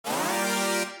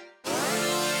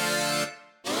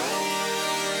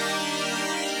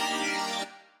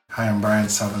Hi, I'm Brian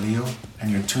Savalillo,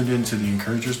 and you're tuned in to the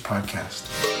Encouragers Podcast.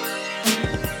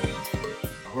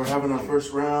 We're having our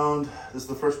first round. This is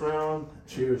the first round.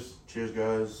 Cheers. Cheers,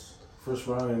 guys. First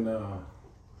round and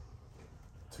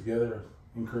together,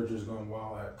 Encouragers going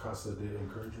wild at Casa de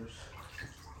Encouragers.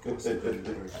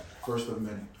 First of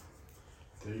many.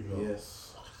 There you go.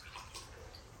 Yes.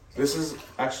 This is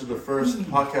actually the first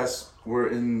podcast we're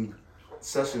in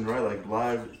session, right? Like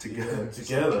live together.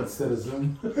 Instead of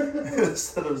Zoom.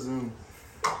 Instead of Zoom.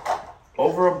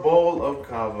 Over a bowl of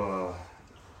kava.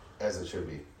 As it should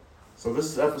be. So this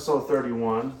is episode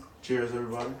 31. Cheers,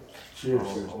 everybody. Cheers.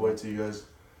 I'll wait till you guys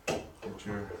get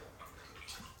your...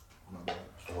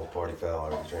 The whole party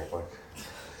foul already drank one.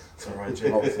 It's alright,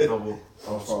 Jake. It's a double.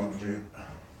 I'll follow you.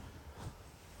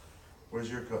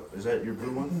 Where's your cup? Is that your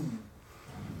blue one?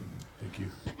 Thank you.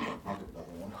 I'll get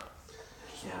another one.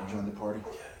 Just join the party.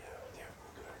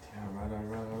 Yeah,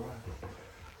 alright.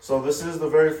 So this is the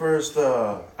very first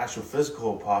actual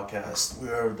physical podcast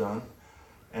we've ever done.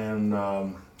 And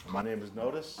my name is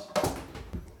Notice.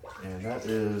 And that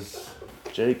is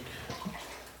Jake.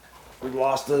 We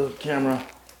lost the camera.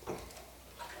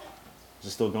 Is it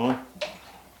still going?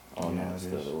 Oh no, it's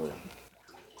the other way.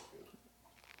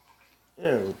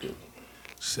 Yeah, we're good.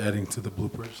 Just adding to the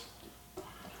bloopers.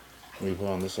 Can we put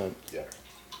on this side? Yeah.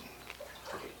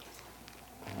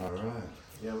 Alright.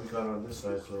 Yeah, we got on this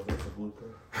side, so it's a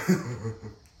blooper.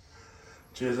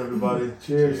 Cheers, everybody.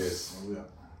 Cheers. Oh, yeah.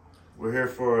 We're here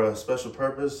for a special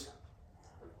purpose.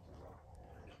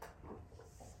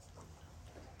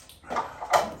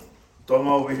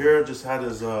 Domo over here just had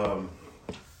his what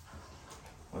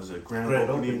is it, grand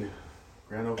opening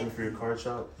for your card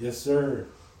shop, Yes, sir.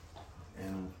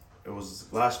 and it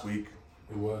was last week,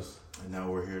 It was. and now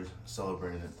we're here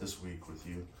celebrating it this week with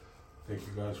you. Thank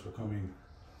you guys for coming.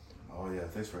 Oh yeah,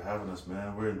 thanks for having us,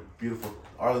 man. We're in beautiful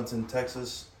Arlington,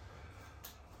 Texas,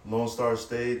 Lone Star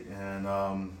State, and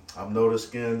I've noticed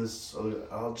again.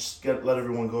 I'll just let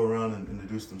everyone go around and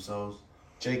introduce themselves.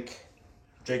 Jake.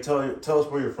 Jake, tell us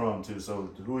where you're from too.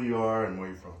 So who you are and where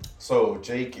you're from. So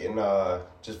Jake, and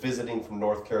just visiting from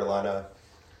North Carolina.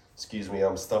 Excuse me,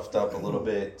 I'm stuffed up a little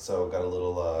bit, so got a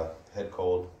little head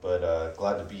cold. But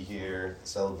glad to be here,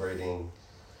 celebrating,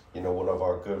 one of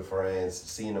our good friends,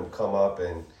 seeing him come up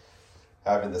and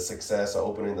having the success of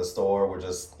opening the store. We're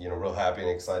just, real happy and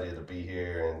excited to be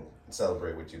here and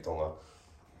celebrate with you, Tonga.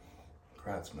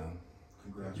 Congrats, man.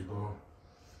 Congrats, Thank you, bro. bro.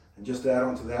 And just to add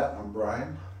on to that, I'm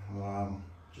Brian.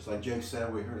 Just like Jake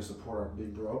said, we're here to support our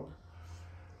big bro.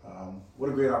 What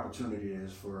a great opportunity it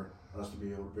is for us to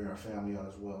be able to bring our family out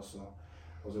as well. So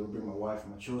I was able to bring my wife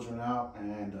and my children out,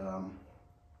 and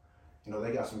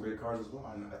they got some great cards as well.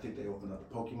 And I think they opened up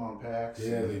the Pokemon packs.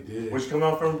 Yeah, they did. Where'd you come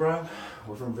out from, Brian?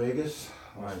 We're from Vegas,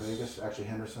 Las Nice. Vegas, actually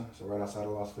Henderson, so right outside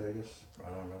of Las Vegas. Right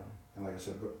on. And like I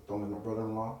said, Dom and my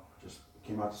brother-in-law just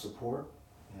came out to support,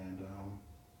 and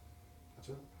that's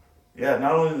it. Yeah,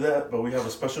 not only that, but we have a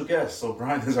special guest. So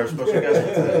Brian is our special guest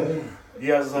for today. He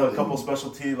has a couple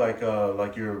specialty, like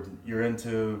you're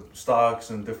into stocks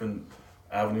and different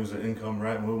avenues of income,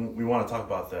 right? And we want to talk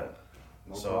about that.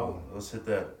 No So problem. let's hit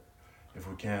that if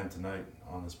we can tonight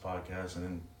on this podcast, and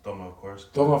then Doma, of course.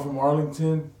 Doma from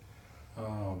Arlington.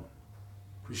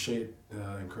 Appreciate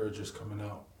Encouragers coming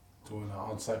out, doing an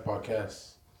on-site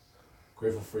podcast.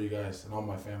 Grateful for you guys and all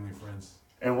my family and friends.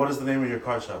 And what is the name of your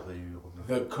card shop that you opened?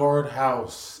 The Card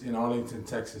House in Arlington,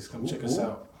 Texas. Come check us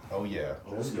out. Oh, yeah.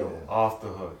 Let's go. Off the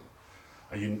hook.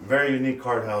 Very unique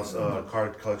card house,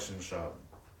 card collection shop.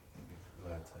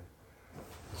 Glad to-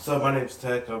 So my name's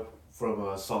Tech. I'm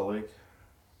from Salt Lake.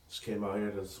 Just came out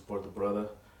here to support the brother.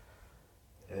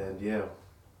 And yeah,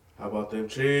 how about them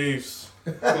Chiefs?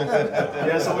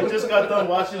 Yeah, so we just got done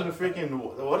watching the freaking.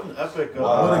 What an epic. Wow.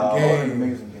 What a What an game.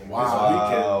 amazing game.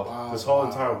 Wow. Wow. This whole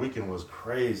entire weekend was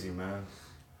crazy, man.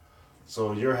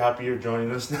 So you're happy you're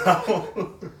joining us now.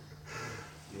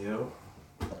 You know?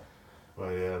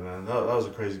 But yeah, man, that was a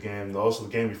crazy game. Also, the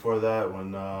game before that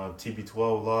when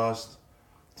TB12 lost,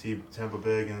 Tampa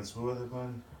Bay against who are they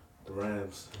playing? The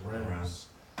Rams. Rams.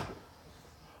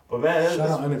 But man, Shout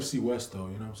out NFC West though,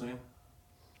 you know what I'm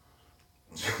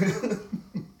saying?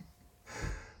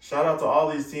 shout out to all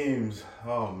these teams.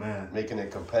 Oh man. Making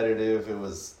it competitive. It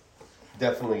was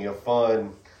definitely a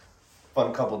fun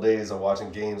couple days of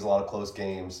watching games, a lot of close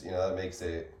games. That makes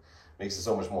it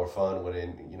so much more fun when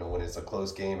when it's a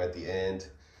close game at the end.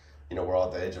 We're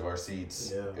all at the edge of our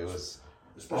seats. Yeah. It was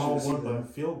Especially All to see won by the,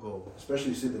 field goal.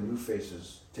 especially to see the new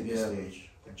faces take the Yeah. stage,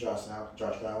 like Josh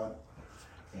Allen,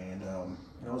 and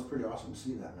it was pretty awesome to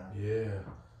see that, man. Yeah.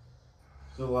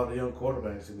 There's a lot of young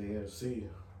quarterbacks in the AFC.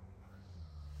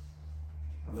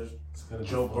 And there's It's gonna be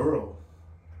Joe fun. Burrow.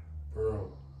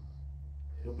 Burrow.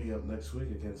 He'll be up next week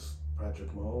against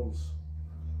Patrick Mahomes.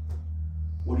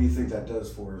 What do you think that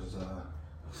does for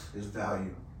his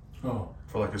value? Oh,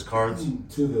 For like his cards.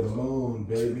 to the moon,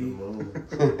 baby.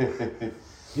 Mahomes.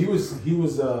 He was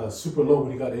super low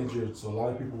when he got injured, so a lot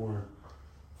of people were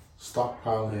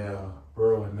stockpiling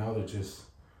Burrow, and now they're just.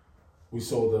 I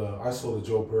sold a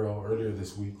Joe Burrow earlier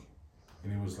this week,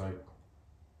 and it was like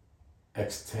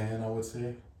X10, I would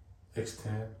say,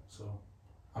 X10. So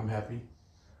I'm happy,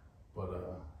 but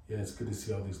yeah, it's good to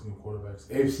see all these new quarterbacks.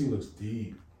 AFC looks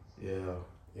deep. Yeah.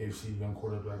 AFC young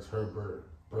quarterbacks: Herbert,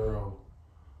 Burrow,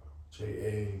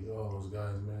 J.A., all those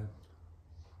guys, man.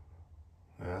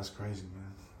 Yeah, that's crazy,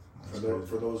 man.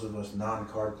 For those of us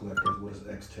non-card collectors, what does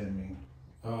X10 mean?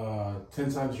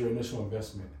 10 times your initial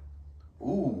investment.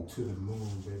 Ooh. To the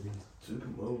moon, baby. To the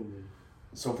moon.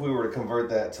 So if we were to convert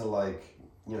that to like,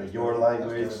 your That's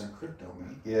language, better than crypto,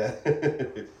 man. yeah.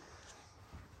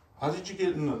 How did you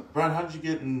get in, Brian? How did you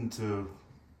get into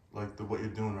like what you're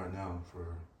doing right now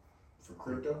for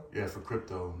Crypto? for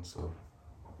crypto and stuff?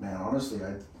 Man, honestly,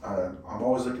 I'm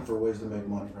always looking for ways to make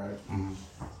money, right? Mm-hmm.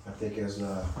 I think as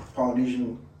a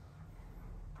Polynesian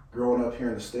growing up here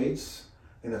in the States,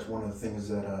 I think that's one of the things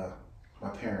that my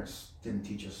parents didn't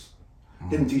teach us.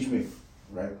 Didn't teach me,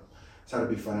 right? It's how to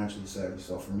be financially savvy.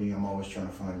 So for me, I'm always trying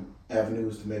to find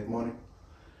avenues to make money.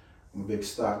 I'm a big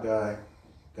stock guy,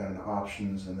 got into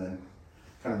options, and then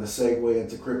kind of the segue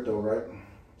into crypto, right?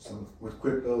 So with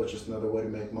crypto, it's just another way to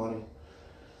make money.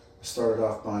 I started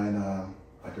off buying,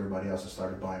 like everybody else, I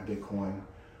started buying Bitcoin.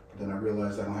 But then I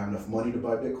realized I don't have enough money to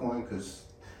buy Bitcoin because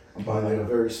I'm buying like a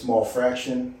very small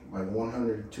fraction, like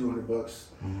 100, 200 bucks.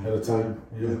 At a time.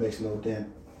 It really makes no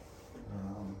dent.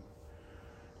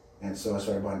 And so I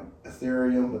started buying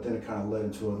Ethereum, but then it kind of led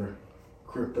into other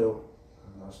crypto.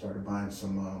 I started buying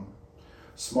some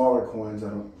smaller coins.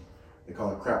 They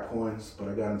call it crap coins, but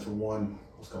I got into one.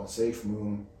 It's called Safe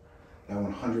Moon. That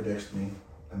one 100x me,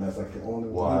 and that's like the only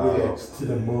one. Wow. 100x to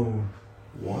the moon.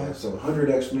 Yeah, so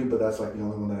 100x me, but that's like the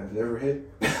only one that I've ever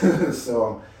hit.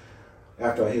 So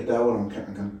after I hit that one,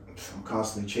 I'm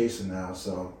constantly chasing now.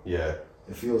 So Yeah.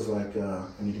 it feels like I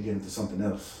need to get into something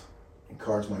else, and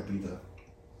cards might be the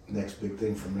next big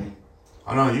thing for me.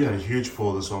 I know you had a huge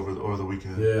pull this over the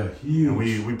weekend. Yeah, huge.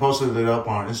 And we posted it up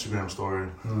on our Instagram story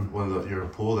when your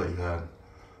pool that you had.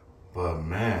 But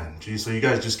man, geez, so you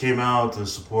guys just came out to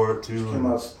support too. Just came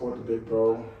out to support the big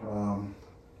bro.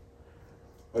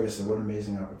 Like I said, what an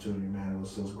amazing opportunity, man. It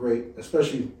was great,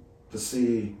 especially to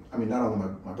see, I mean, not only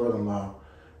my brother-in-law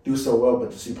do so well,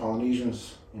 but to see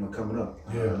Polynesians, coming up.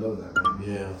 Yeah. I love that, man.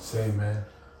 Yeah. Same, man.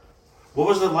 What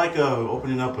was it like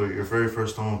opening up your very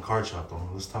first own card shop though?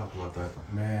 Let's talk about that.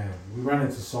 Man, we ran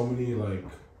into so many, like,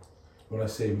 when I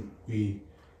say we,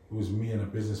 it was me and a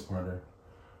business partner.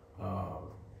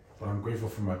 But I'm grateful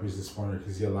for my business partner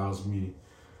because he allows me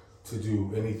to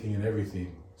do anything and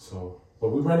everything. So, but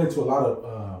we ran into a lot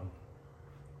of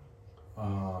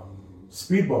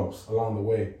speed bumps along the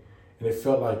way, and it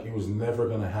felt like it was never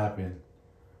gonna happen.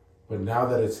 But now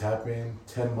that it's happened,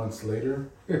 10 months later,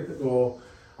 well,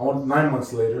 9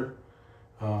 months later,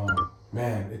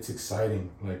 man, it's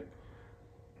exciting. Like,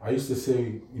 I used to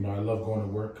say, I love going to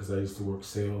work because I used to work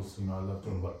sales. I love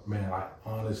doing, but man, I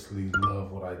honestly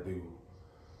love what I do.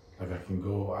 Like, I can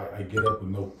go, I get up with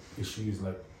no issues,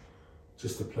 like,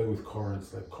 just to play with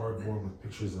cards, like cardboard with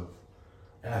pictures of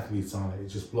athletes on it. It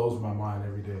just blows my mind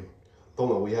every day.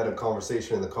 Thomo, we had a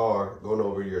conversation in the car going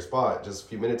over your spot just a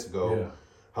few minutes ago. Yeah.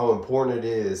 How important it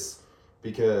is,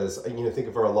 because I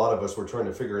think for a lot of us, we're trying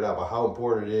to figure it out, but how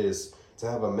important it is to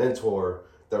have a mentor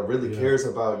that really cares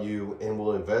about you and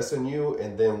will invest in you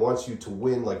and then wants you to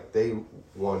win like they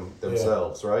won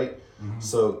themselves, right? Mm-hmm.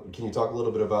 So can you talk a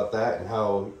little bit about that and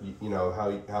how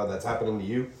how that's happening to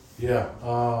you? Yeah.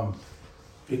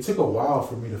 It took a while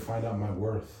for me to find out my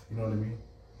worth. You know what I mean?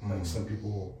 Mm-hmm. Like, some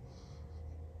people,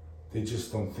 they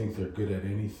just don't think they're good at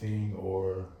anything.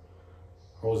 Or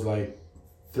I was like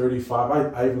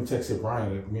 35. I even texted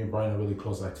Brian. Like, me and Brian are really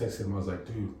close. I texted him. I was like,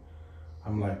 dude,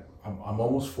 I'm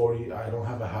almost 40. I don't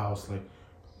have a house. Like,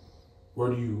 where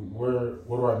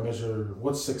do I measure?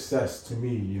 What's success to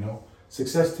me?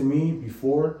 Success to me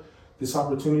before this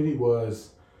opportunity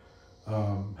was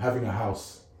having a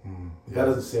house. That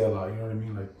doesn't say a lot, you know what I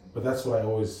mean? Like, but that's what I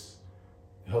always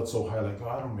held so high. Like,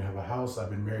 I don't even have a house. I've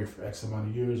been married for X amount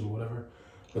of years or whatever.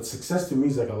 But success to me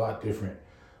is like a lot different.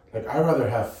 Like, I rather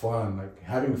have fun, like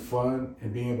having fun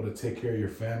and being able to take care of your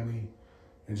family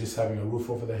and just having a roof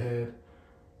over the head.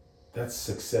 That's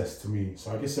success to me.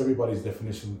 So I guess everybody's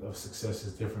definition of success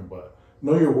is different, but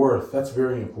know your worth. That's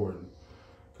very important.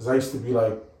 Because I used to be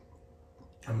like,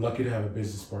 I'm lucky to have a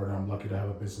business partner. I'm lucky to have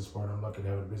a business partner. I'm lucky to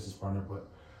have a business partner. But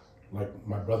like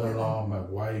my brother-in-law, my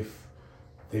wife,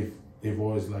 they've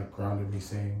always like grounded me,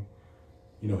 saying,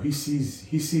 you know, he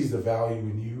sees the value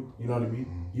in you. You know what I mean?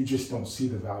 Mm-hmm. You just don't see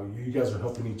the value. You guys are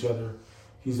helping each other.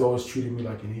 He's always treating me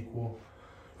like an equal,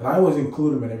 and I always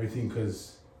include him in everything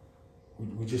because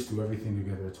we just do everything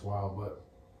together. It's wild, but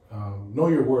know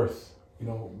your worth. You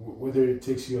know, whether it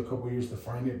takes you a couple years to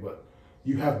find it, but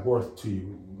you have worth to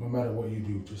you. No matter what you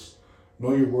do, just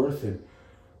know your worth and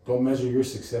don't measure your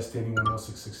success to anyone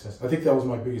else's success. I think that was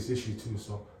my biggest issue too.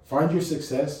 So find your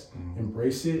success,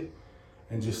 embrace it,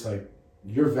 and just like,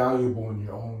 you're valuable in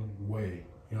your own way.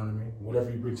 You know what I mean? Whatever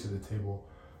you bring to the table,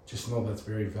 just know that's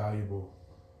very valuable,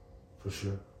 for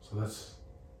sure. So that's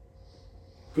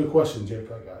good question, Jake.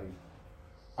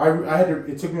 I had to,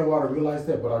 it took me a while to realize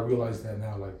that, but I realize that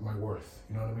now, like my worth.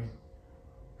 You know what I mean?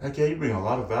 Heck yeah, you bring a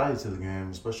lot of value to the game,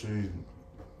 especially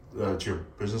to your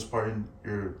business partner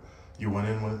you went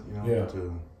in with. You know.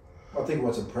 Yeah. I think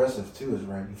what's impressive too is,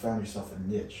 right, you found yourself a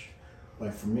niche.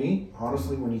 Like for me,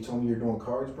 honestly, when you told me you're doing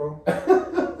cards, bro,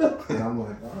 and I'm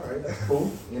like, all right, that's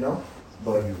cool, you know.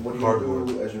 But what do you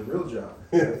do as your real job?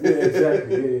 Yeah,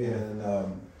 exactly. Yeah.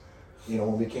 And you know,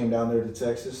 when we came down there to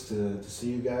Texas to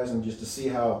see you guys and just to see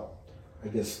how, I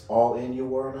guess, all in you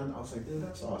were, man, I was like, dude,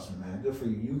 that's awesome, man. Good for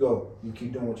you. You go. You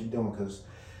keep doing what you're doing, because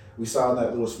we saw in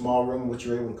that little small room what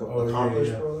you're able to accomplish,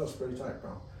 bro. That's pretty tight,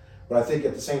 bro. But I think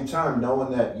at the same time,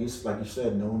 knowing that you, like you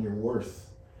said, knowing your worth,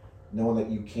 knowing that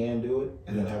you can do it,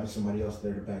 and then having somebody else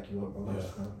there to back you up, bro, that's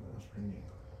pretty neat.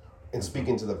 And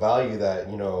speaking to the value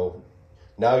that, you know,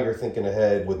 now you're thinking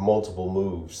ahead with multiple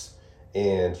moves.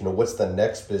 And, you know, what's the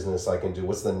next business I can do?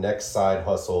 What's the next side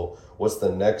hustle? What's the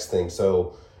next thing?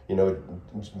 So, you know,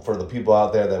 for the people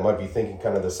out there that might be thinking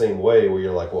kind of the same way, where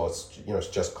you're like, well, it's, you know, it's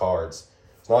just cards.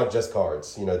 It's not just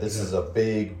cards. You know, this is a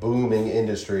big booming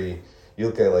industry. You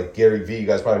look at like Gary Vee, you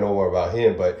guys probably know more about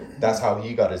him, but that's how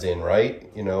he got his in,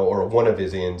 right? You know, or one of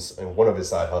his ins and one of his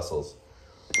side hustles.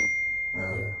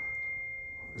 Yeah.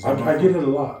 I get it a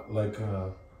lot. Like,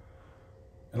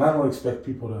 and I don't expect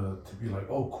people to be like,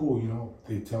 oh, cool, you know,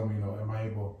 they tell me, you know, am I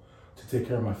able to take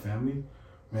care of my family?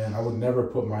 Man, I would never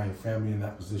put my family in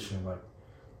that position. Like,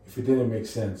 if it didn't make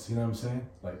sense, you know what I'm saying?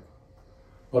 Like,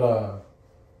 but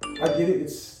I get it.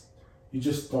 It's, you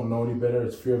just don't know any better.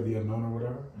 It's fear of the unknown or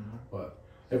whatever. Mm-hmm. But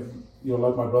if, you know,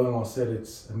 like my brother-in-law said,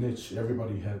 it's a niche.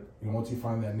 Everybody had, you know, once you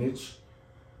find that niche,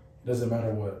 it doesn't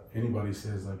matter what anybody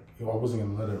says. Like, you know, I wasn't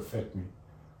gonna let it affect me,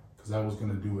 because I was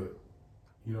gonna do it.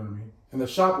 You know what I mean? And the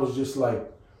shop was just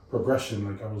like progression.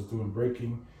 Like, I was doing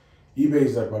breaking.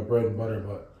 eBay's like my bread and butter,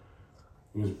 but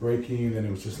it was breaking, and then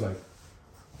it was just like,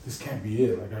 this can't be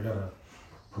it. Like, I gotta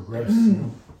progress. You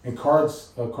know? And card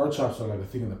shops are like a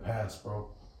thing in the past, bro.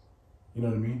 You know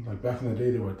what I mean? Like, back in the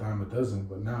day, they were a dime a dozen,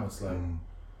 but now it's like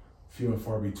few and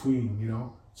far between, you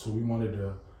know? So we wanted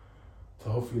to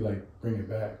hopefully like bring it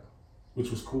back,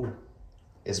 which was cool.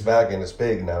 It's back and it's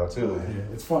big now too.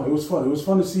 Yeah, it's fun. It was fun. It was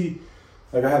fun to see,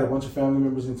 like, I had a bunch of family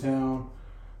members in town.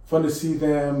 Fun to see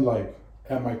them like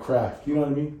at my craft, you know what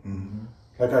I mean? Mm-hmm.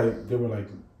 Like they were like,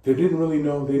 they didn't really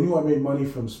know, they knew I made money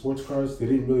from sports cards. They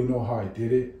didn't really know how I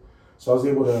did it. So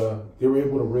they were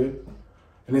able to rip.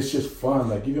 And it's just fun.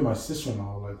 Like, even my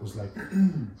sister-in-law was like,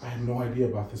 I had no idea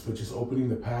about this, but just opening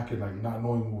the pack and like not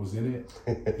knowing what was in it,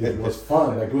 it was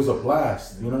fun. Like, it was a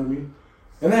blast. You know what I mean?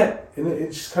 And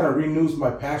it just kind of renews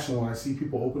my passion when I see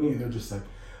people opening and they're just like,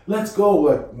 let's go.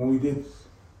 Like, when we did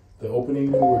the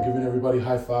opening, we were giving everybody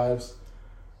high fives.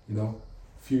 You know,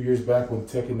 a few years back when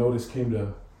Tech and Notice came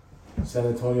to San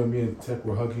Antonio, me and Tech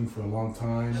were hugging for a long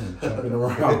time and jumping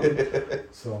around.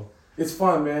 So it's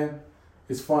fun, man.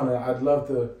 It's fun. I'd love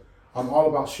to. I'm all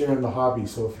about sharing the hobby.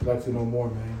 So if you'd like to know more,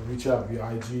 man, reach out via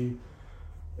IG,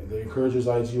 the Encouragers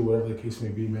IG, whatever the case may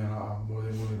be, man. I'm more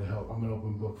than willing to help. I'm an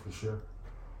open book for sure.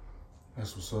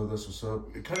 That's what's up. That's what's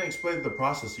up. It kind of explained the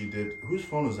process you did. Whose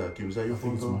phone was that, Kid? Was that your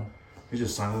phone? Mine. You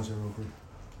just silence it real quick.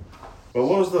 But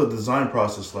what was the design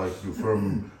process like,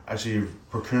 from actually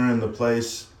procuring the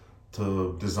place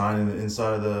to designing the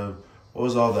inside of the? What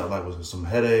was all that like? Was it some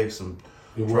headaches, some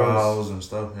trials and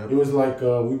stuff? Yep. It was like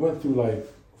we went through like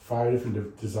 5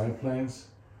 different design plans,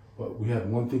 but we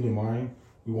had one thing in mind.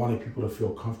 We wanted people to feel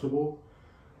comfortable,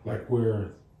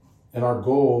 and our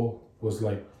goal was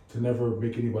like to never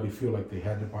make anybody feel like they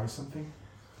had to buy something,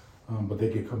 but they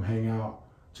could come hang out,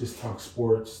 just talk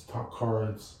sports, talk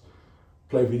cards,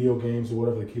 play video games, or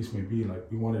whatever the case may be.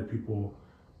 Like, we wanted people.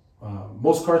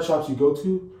 Most card shops you go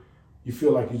to, you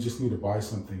feel like you just need to buy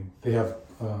something. They have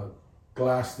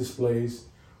glass displays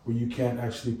where you can't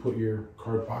actually put your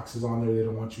card boxes on there. They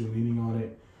don't want you leaning on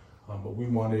it. But we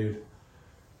wanted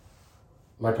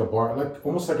like a bar, like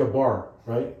almost like a bar,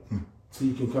 right? So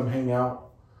you can come hang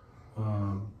out,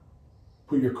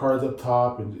 put your cards up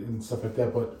top and stuff like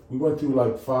that. But we went through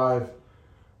like 5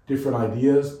 different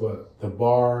ideas, but the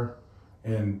bar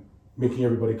and making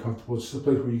everybody comfortable, just a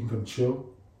place where you can come chill,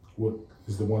 what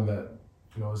is the one that,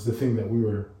 is the thing that we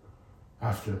were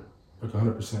after, like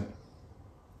 100%.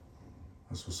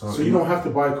 That's what's up. So you don't have to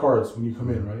buy cards when you come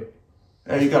in, right?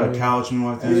 Hey, you got a couch and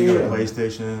like this. You got a Yeah.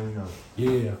 PlayStation.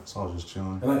 Yeah. It's all just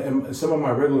chilling. And some of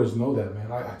my regulars know that,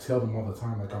 man. I tell them all the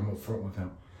time, like I'm upfront with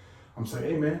them. I'm saying,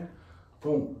 hey, man,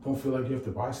 don't feel like you have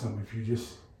to buy something.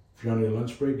 If you're on your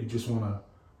lunch break, you just want to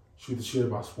shoot the shit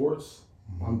about sports,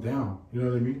 I'm down. You know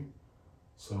what I mean?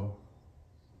 So,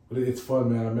 but it's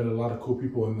fun, man. I met a lot of cool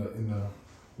people in the.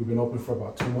 We've been open for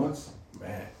about 2 months,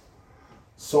 man.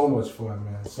 So much fun,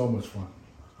 man. So much fun.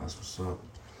 That's what's up.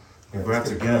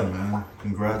 Congrats again, man.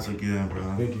 Congrats again, bro.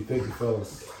 Thank you,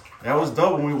 fellas. That was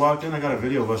dope when we walked in. I got a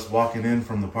video of us walking in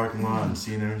from the parking lot and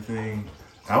seeing everything.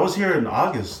 I was here in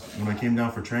August when I came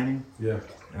down for training, Yeah.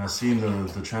 and I seen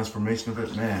the transformation of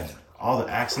it. Man, all the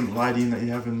accent lighting that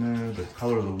you have in there, the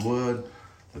color of the wood,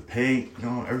 the paint,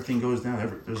 everything goes down.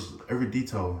 There's every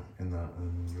detail in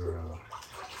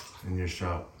your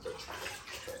shop.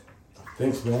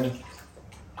 Thanks, man.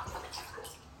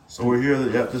 So we're here.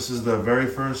 This is the very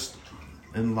first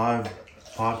in live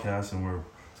podcast, and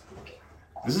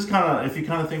this is kind of, if you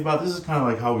kind of think about it, this is kind of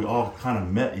like how we all kind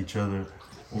of met each other.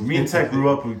 Well, me and Tech grew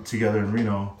up together in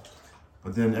Reno,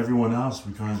 but then everyone else,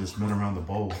 we kind of just met around the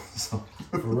bowl. So.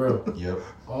 For real. Yep.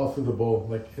 All through the bowl.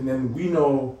 And then we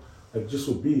know, just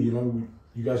with B,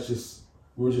 you guys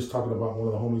we were just talking about one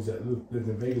of the homies that lived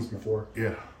in Vegas before.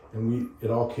 Yeah. And it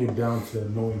all came down to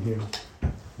knowing him,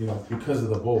 because of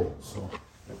the bowl. So.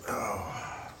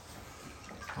 Oh,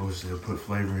 I wish they would put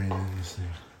flavor in this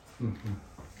thing.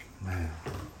 Mm-hmm. Man.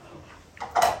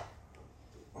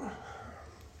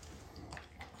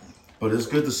 But it's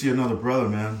good to see another brother,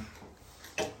 man.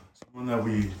 Someone that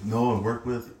we know and work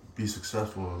with be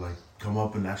successful, like come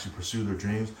up and actually pursue their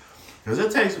dreams. Because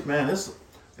it takes, man, it's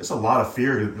a lot of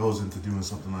fear that goes into doing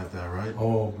something like that, right?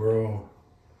 Oh, bro.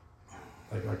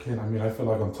 I feel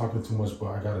like I'm talking too much, but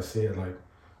I gotta say it.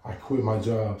 I quit my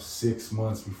job 6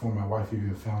 months before my wife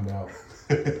even found out.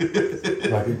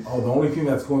 The only thing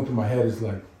that's going through my head is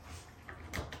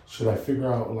should I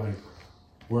figure out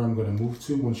where I'm gonna move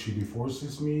to when she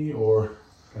divorces me, or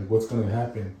what's gonna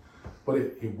happen? But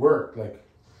it worked.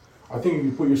 I think if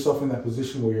you put yourself in that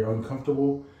position where you're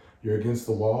uncomfortable, you're against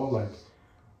the wall,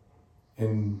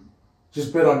 and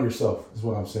just bet on yourself is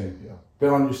what I'm saying. Yeah. Bet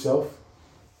on yourself.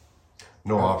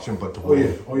 No option but to Oh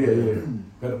win.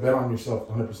 yeah. Bet on yourself,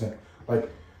 100%.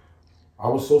 I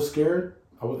was so scared.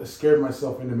 I was scared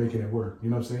myself into making it work. You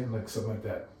know what I'm saying? Something like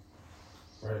that,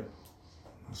 right?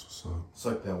 That's what's up. It's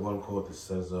like that one quote that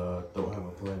says, "Don't have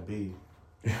a plan B."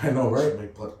 Yeah, I know, right?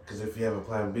 Because if you have a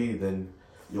plan B, then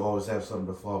you always have something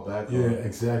to fall back Yeah, on.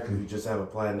 exactly. If you just have a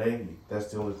plan A, that's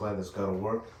the only plan that's gonna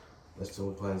work. That's the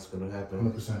only plan that's gonna happen.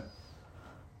 100%.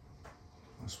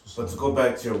 That's what's But up. to go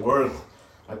back to your work,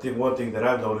 I think one thing that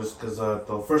I've noticed, because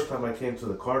the first time I came to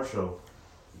the card show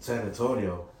in San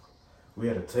Antonio, we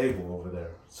had a table over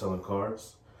there selling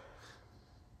cards.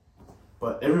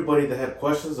 But everybody that had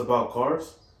questions about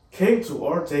cards came to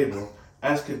our table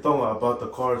asking Tonga about the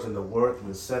cards and the worth and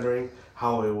the centering,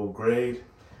 how it will grade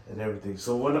and everything.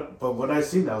 So when I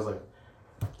seen that, I was like,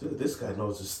 dude, this guy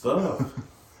knows his stuff.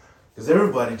 Because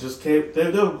everybody just came,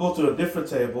 they would go to a different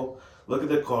table, look at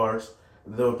the cards,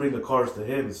 and they would bring the cards to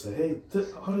him and say, hey,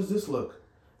 how does this look?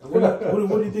 And what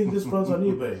do you think this runs on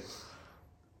eBay?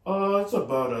 It's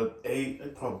about an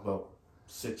 8, probably about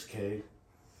 6K.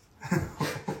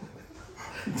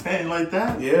 Dang, like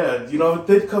that? Yeah,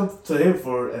 they'd come to him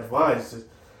for advice.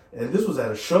 And this was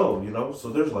at a show, so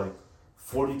there's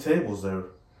 40 tables there.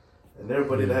 And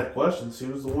everybody that had questions, he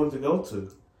was the one to go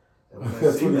to. And when I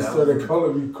That's seen when he that, started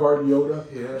calling me Card Yoda.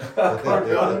 Yeah.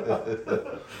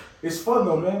 It's fun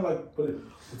though, man. But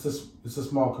it's a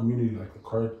small community, the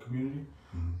card community.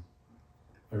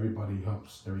 Mm-hmm. Everybody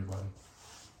helps everybody.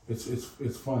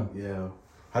 It's fun. Yeah.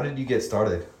 How did you get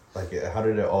started? How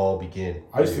did it all begin?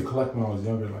 I used to collect when I was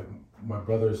younger. My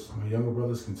younger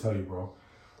brothers can tell you, bro.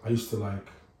 I used to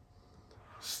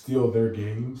steal their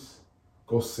games,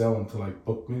 go sell them to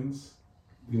Bookman's,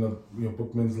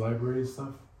 Bookman's library and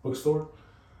stuff, bookstore,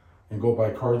 and go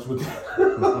buy cards with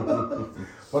them.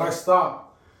 But I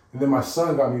stopped, and then my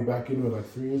son got me back into it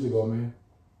 3 years ago, man.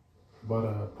 Bought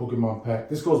a Pokemon pack.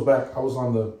 This goes back. I was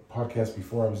on the podcast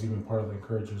before I was even part of the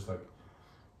Encouragers.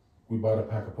 We bought a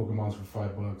pack of Pokemons for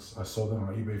 $5. I sold them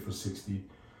on eBay for $60.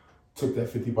 took that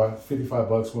 55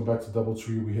 bucks, went back to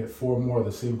DoubleTree. We hit 4 more of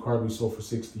the same card we sold for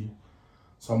 60.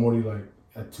 So I'm already like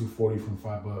at 240 from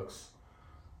 $5.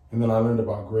 And then I learned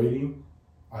about grading.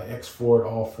 I X4'd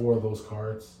all 4 of those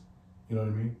cards. You know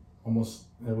what I mean? Almost,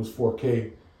 it was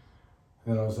 4K.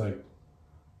 And I was like,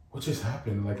 what just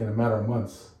happened? Like in a matter of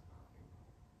months.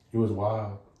 It was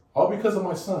wild. All because of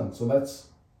my son. So that's,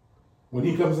 when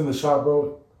he comes in the shop,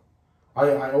 bro,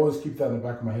 I always keep that in the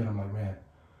back of my head. I'm like, man,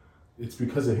 it's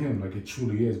because of him. Like, it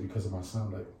truly is because of my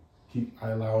son. Like,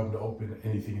 I allow him to open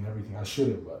anything and everything. I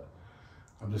shouldn't, but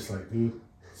I'm just like, dude,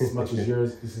 as much as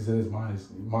yours, this is his, mine,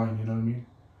 you know what I mean?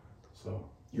 So.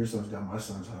 Your son's got my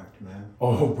son's hooked, man.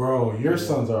 Oh, bro, your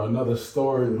sons are another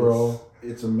story, Dude, bro.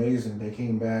 It's amazing. They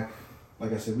came back.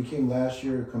 Like I said, we came last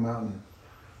year to come out and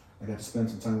I got to spend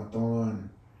some time with Thorn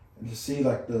and to see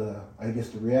like the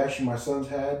reaction my sons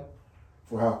had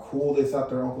for how cool they thought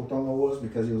their Uncle Tonga was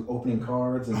because he was opening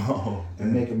cards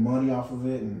and making money off of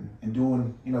it and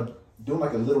doing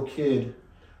like a little kid,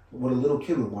 what a little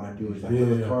kid would want to do is like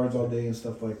play cards all day and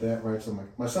stuff like that, right? So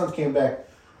my sons came back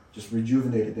just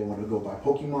rejuvenated. They wanted to go buy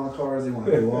Pokemon cards. They want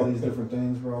to do all these different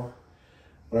things, bro.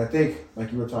 But I think,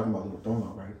 like you were talking about Little Tonga,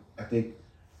 right? I think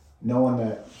knowing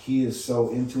that he is so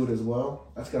into it as well,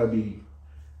 that's got to be,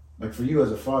 like for you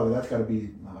as a father, that's got to be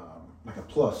like a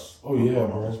plus. Oh yeah,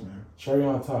 on bro. this, man. Cherry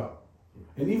on top.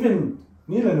 And even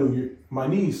Nina knew, my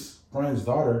niece, Brian's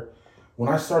daughter, when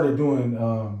I started doing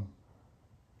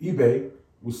eBay,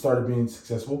 we started being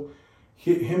successful.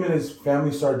 Him and his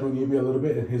family started doing eBay a little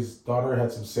bit, and his daughter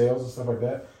had some sales and stuff like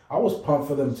that. I was pumped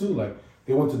for them too. Like,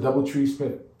 they went to DoubleTree,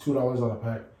 spent $2 on a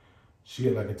pack. She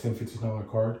had like a $10, $15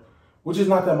 card, which is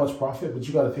not that much profit, but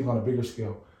you got to think on a bigger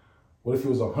scale. What if it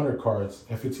was 100 cards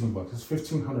at $15? It's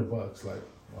 $1,500. Like,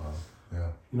 Wow. Yeah.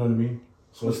 You know what I mean?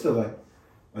 So it's still like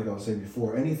I was saying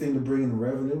before, anything to bring in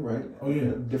revenue, right? Oh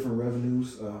yeah. Different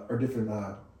revenues or different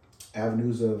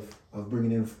avenues of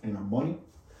bringing in money.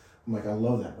 I'm like, I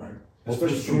love that, right?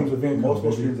 Especially streams of income.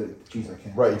 Multiple streams that, geez, I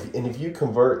can't. Right, and if you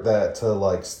convert that to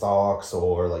like stocks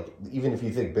or like even if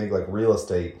you think big like real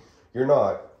estate, you're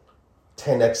not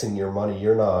 10xing your money,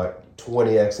 you're not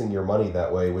 20xing your money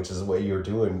that way, which is what you're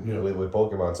doing with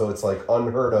Pokemon. So it's like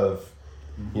unheard of,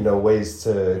 ways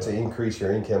to increase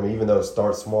your income, even though it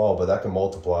starts small, but that can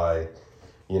multiply.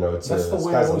 That's the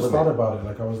way I always thought about it.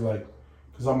 Like I was like,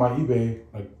 because on my eBay,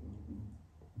 like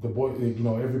the boy,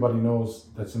 everybody knows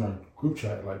that's in our group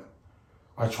chat. Like,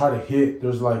 I try to hit,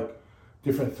 there's like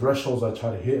different thresholds I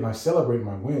try to hit, and I celebrate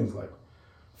my wins, like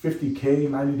 50K,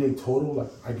 90-day total, like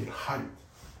I get hyped.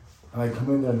 And I come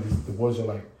in there and the boys are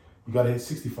like, you gotta hit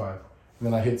 65. And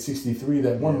then I hit 63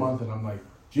 that one month, and I'm like,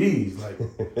 geez, like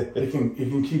it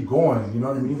can keep going, you know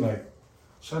what I mean? Like,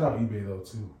 shout out eBay though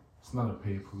too. It's not a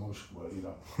paid promotion,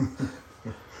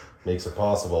 but makes it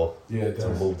possible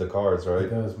to move the cards, right? It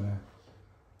does, man.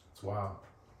 It's wild.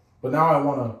 But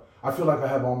now I feel like I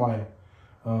have all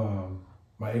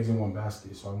my eggs in one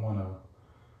basket, so I want to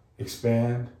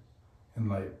expand and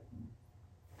like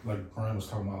Brian was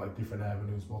talking about, like different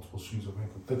avenues, multiple streams of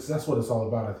income. That's what it's all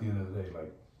about at the end of the day.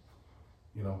 Like,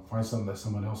 find something that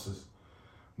someone else is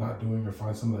not doing, or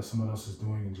find something that someone else is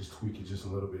doing and just tweak it just a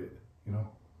little bit.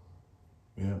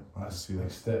 Yeah, I see that.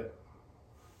 Next step.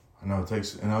 I know it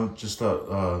takes, and I'm just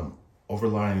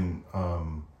overlying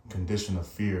condition of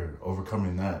fear,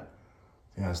 overcoming that.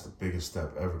 I think that's the biggest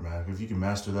step ever, man. If you can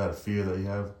master that fear that you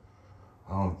have,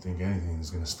 I don't think anything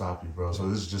is gonna stop you, bro. So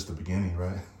this is just the beginning,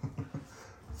 right?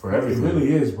 For everything. It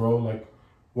really is, bro. Like,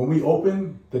 when we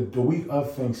open the week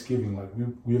of Thanksgiving, like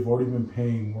we have already been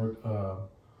paying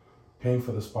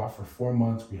for the spot for 4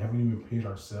 months. We haven't even paid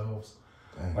ourselves.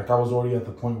 Dang. Like, I was already at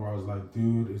the point where I was like,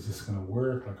 dude, is this gonna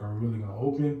work? Like, are we really gonna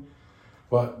open?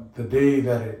 But the day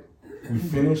that we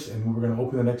finished and we were gonna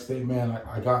open the next day, man,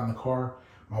 I got in the car.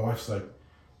 My wife's like,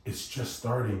 it's just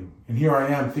starting. And here I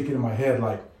am thinking in my head,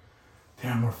 like,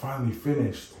 damn, we're finally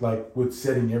finished, like, with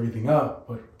setting everything up.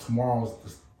 But tomorrow's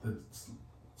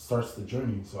starts the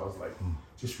journey. So I was like,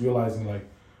 just realizing, like,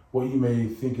 what you may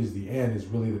think is the end is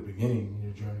really the beginning in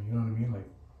your journey. You know what I mean? Like,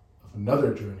 of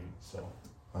another journey. So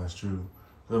that's true.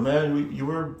 So, man, you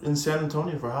were in San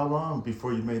Antonio for how long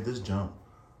before you made this jump?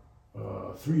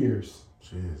 3 years.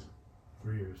 Jeez.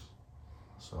 3 years.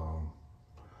 So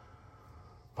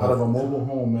out of a mobile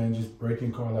home, man, just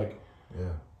breaking car. Like,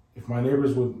 if my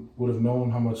neighbors would have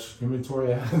known how much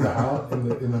inventory I had in the house,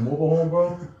 in the mobile home,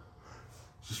 bro,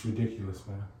 it's just ridiculous,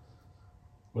 man.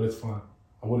 But it's fun.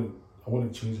 I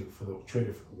wouldn't trade it for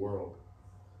the world.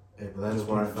 Hey, but that's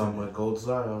where I found my gold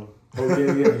Zion. Oh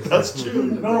yeah. That's true.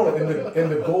 No,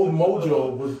 and the gold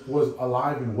mojo was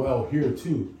alive and well here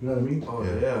too. You know what I mean? Oh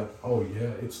yeah. Oh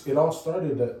yeah. It all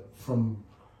started from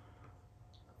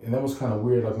And that was kind of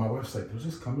weird. Like my wife's like, they're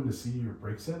just coming to see your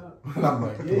brake setup. And I'm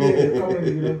like, yeah, they're coming.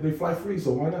 You know, they fly free,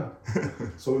 so why not?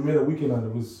 So we made a weekend out of it.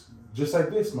 It was just like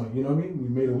this, Mike. You know what I mean? We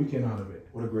made a weekend out of it.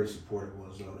 What a great support it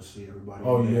was, though, to see everybody.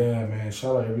 Oh yeah, man!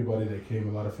 Shout out everybody that came.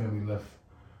 A lot of family left,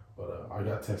 but I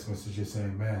got text messages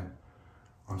saying, "Man,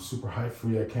 I'm super hyped for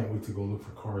you. I can't wait to go look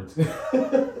for cards."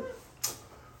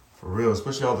 For real,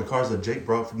 especially all the cars that Jake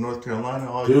brought from North Carolina.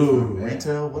 All Dude, from man.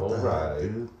 retail. What the Alright.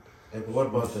 heck, dude? And what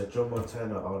about that Joe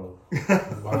Montana auto?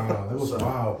 Wow, that was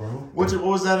wild, bro. What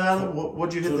was that, Adam?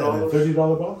 What'd you hit that in?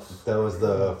 $30 box. That was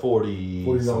the 40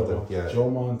 $40 something. box. Yeah. Joe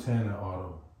Montana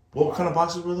auto. What kind of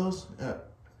boxes were those? Yeah.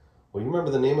 Well, you remember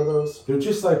the name of those? They're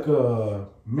just like little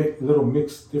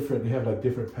mixed different. They have like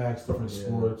different packs, different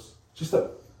sports.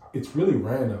 It's really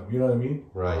random. You know what I mean?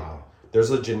 Right. Wow. There's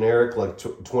a generic like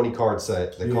 20 card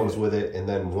set that comes with it, and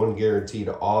then one guaranteed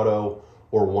auto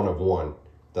or one of one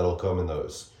that'll come in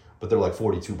those. But they're like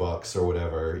 $42 or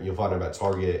whatever. You'll find them at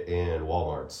Target and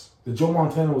Walmart's. The Joe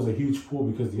Montana was a huge pool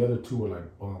because the other two were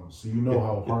like bums. So you know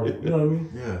how hard. You know what I mean?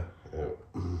 Yeah.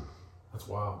 That's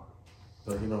wild.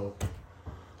 So you know,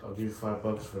 I'll give you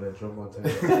 $5 for that Joe Montana.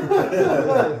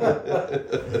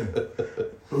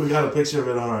 We got a picture of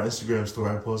it on our Instagram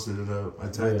story. I posted it up. I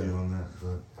tagged you on that.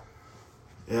 But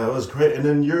yeah, it was great. And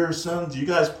then your son, you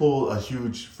guys pulled a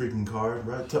huge freaking card,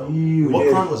 right? Huge. What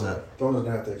Yeah. card was that? Don's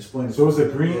gonna have to explain it. So it was a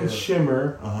green Yeah.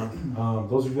 shimmer. Uh-huh.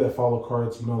 Those of you that follow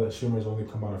cards, you know that shimmers only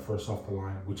come out of first off the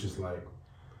line, which is like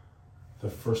the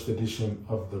first edition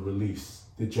of the release,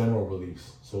 the general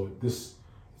release. So it's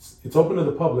open to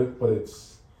the public, but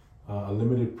it's a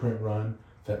limited print run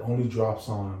that only drops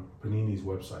on Panini's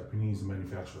website. Panini's the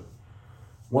manufacturer.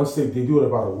 Once they do it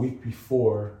about a week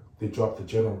before they drop the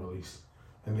general release,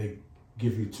 and they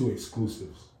give you 2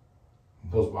 exclusives.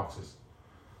 Those boxes.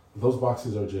 Those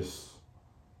boxes are just,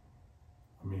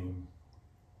 I mean,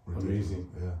 amazing.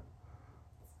 Yeah.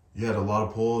 You had a lot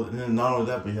of pull, and then not only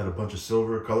that, but you had a bunch of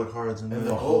silver color cards in there. And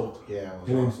the gold. Yeah, it was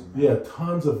And then, awesome, man. yeah,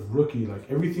 tons of rookie. Like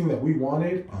everything that we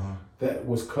wanted Uh-huh. that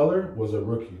was color was a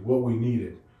rookie. What we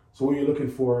needed. So what you're looking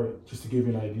for, just to give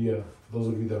you an idea, for those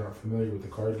of you that aren't familiar with the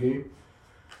card game,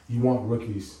 you want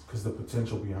rookies because the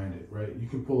potential behind it, right? You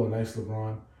can pull a nice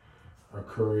LeBron or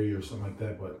Curry or something like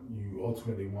that, but you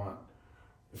ultimately want,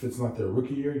 if it's not their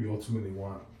rookie year, you ultimately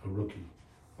want a rookie,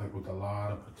 like with a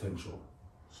lot of potential.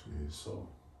 Jeez. So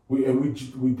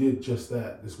we did just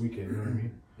that this weekend. You know what I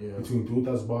mean? Yeah. Between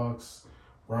Duta's box,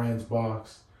 Ryan's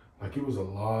box, like it was a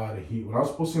lot of heat. When I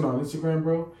was posting on Instagram,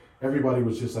 bro, everybody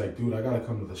was just like, "Dude, I gotta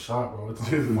come to the shop, bro. It's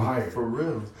on fire." For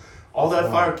real. All that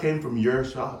Wow. fire came from your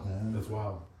shop, man. That's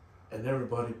wild. And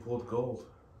everybody pulled gold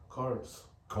cards.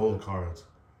 Cold cards.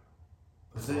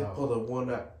 That's They wild. pulled a one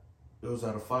that it was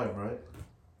out of 5, right?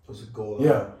 It was a goal.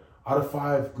 Yeah, out of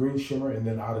 5 green shimmer, and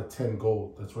then out of 10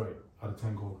 gold. That's right, out of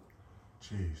 10 gold.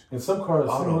 Jeez. And some cards,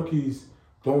 some Auto. rookies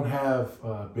don't have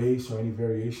base or any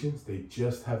variations. They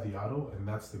just have the auto, and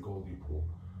that's the gold you pull.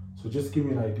 So just to give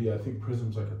you an idea, I think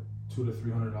Prism's like a $200 to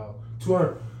 $300,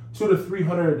 $200 to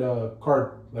 $300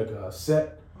 card like a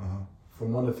set Uh-huh.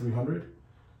 from 1 to 300.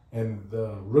 And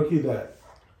the rookie that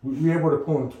we were able to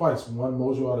pull him twice, one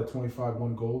Mojo out of 25,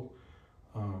 one gold.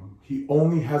 He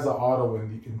only has an auto in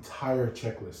the entire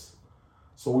checklist.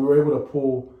 So we were able to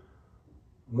pull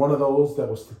one of those that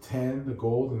was to 10, the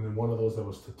gold, and then one of those that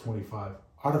was to 25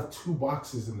 out of 2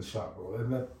 boxes in the shop, bro.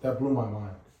 And that blew my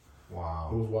mind. It Wow.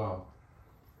 was wild.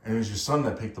 And it was your son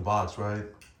that picked the box, right?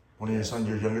 One of your Yes. son,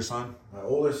 your younger son? My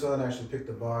older son actually picked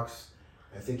the box.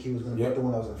 I think he was gonna Yep. pick the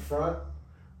one that was in front,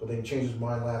 but then he changed his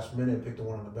mind last minute and picked the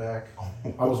one in the back.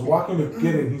 I was walking to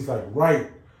get it, and he's like, right.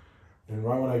 And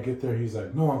right when I get there, he's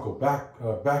like, no, Uncle,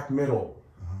 back middle.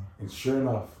 And sure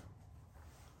enough,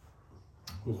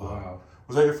 it was wild.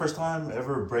 Was that your first time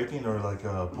ever breaking or like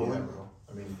Yeah, pulling? bro.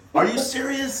 I mean, Are you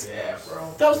serious? yeah, bro.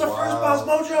 That was the first Boss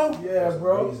Mojo? Yeah, That's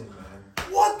bro. amazing,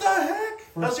 man. What the heck?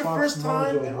 That's your Fox first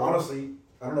time? Mojo. And honestly,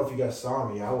 I don't know if you guys saw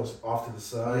me. I was off to the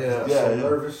side. Yeah. I was Yeah, so yeah.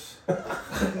 nervous.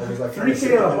 I was like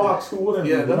 3K on a box, who wouldn't?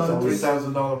 Yeah, be? that's You a know?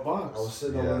 $3,000 I box. was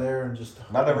sitting Yeah. over there and just.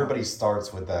 Not everybody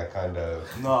starts with that kind of.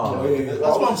 No. Yeah. That's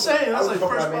what I'm saying. I That's was like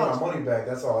hoping first I made box. my money back.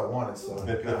 That's all I wanted. So.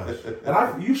 Gosh.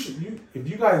 And if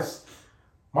you guys,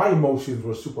 my emotions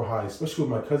were super high, especially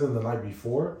with my cousin the night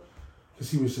before,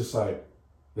 because he was just like,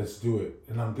 let's do it.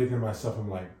 And I'm thinking to myself, I'm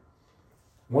like,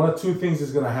 one of 2 things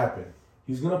is gonna happen.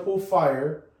 He's gonna pull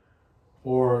fire,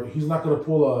 or he's not gonna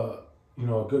pull a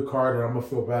good card, and I'm gonna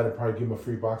feel bad and probably give him a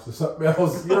free box or something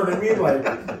else. You know what I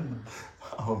mean?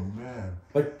 Oh, man.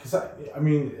 Cause I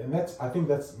mean, and I think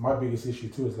that's my biggest issue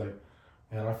too. Is like,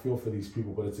 man, I feel for these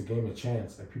people, but it's a game of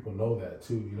chance. Like people know that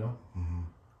too, you know. Mm-hmm.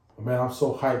 But man, I'm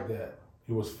so hyped that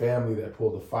it was family that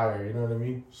pulled the fire. You know what I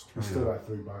mean? We still got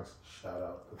 $3. Shout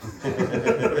out.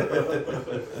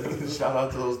 Shout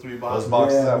out to those 3 Those boxes.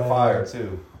 boxes Yeah, have man. fire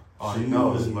too. Oh, you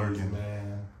know it's Jeez, lurking.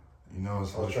 man. You know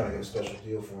it's I was trying to lurking. get a special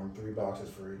deal for him, 3 boxes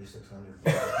for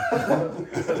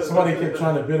 $8,600. Somebody kept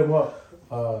trying to bid him up,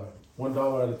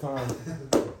 $1 at a time.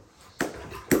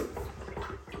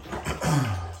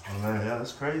 Oh, man, yeah,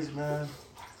 that's crazy, man.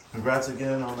 Congrats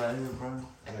again on that hit, Brian.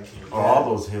 Thank you. Oh, all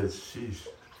those hits. Sheesh.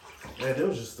 Man, it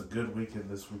was just a good weekend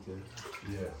this weekend.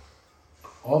 Yeah.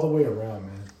 All the way around,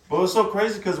 man. But it was so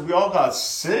crazy because we all got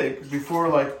sick before,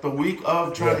 like, the week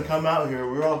of trying to come out here.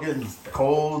 We were all getting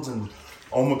colds and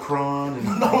Omicron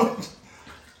and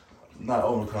not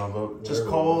Omicron, but just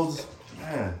colds.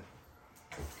 Man,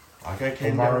 like I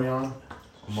came down. Omarion.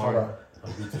 Shout out.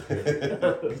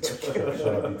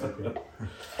 Shout out BTK.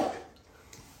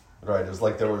 Right, it was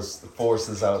like there was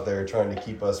forces out there trying to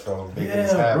keep us from making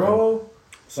this Yeah, happen. bro. Like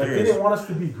they Serious. didn't want us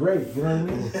to be great, you know what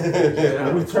I mean?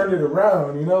 And we turned it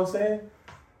around, you know what I'm saying?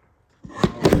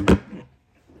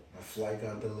 My flight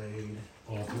got delayed.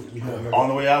 Oh, we had On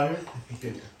the way out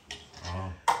here.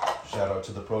 Shout out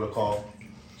to the protocol.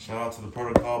 Shout out to the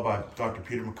protocol by Dr.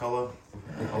 Peter McCullough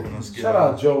helping us get Shout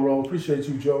out Joe Roll. Appreciate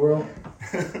you, Joe Roll.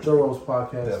 Joe Roll's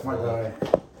podcast, my guy.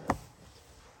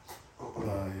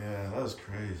 Yeah, that was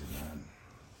crazy, man.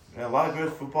 Yeah, a lot of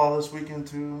good football this weekend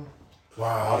too. A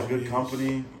Wow. lot of good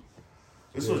company.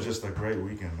 This was just a great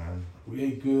weekend, man. We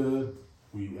ate good.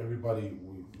 We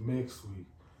mixed.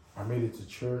 I made it to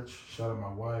church. Shout out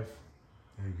my wife.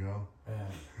 There you go.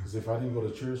 Man, because if I didn't go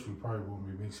to church, we probably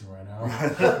wouldn't be mixing right now.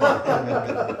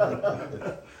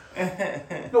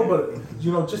 No, but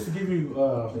just to give you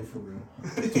Play for real.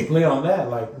 to play on that,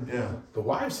 like Yeah. the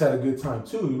wives had a good time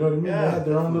too. You know what I mean? Yeah. They had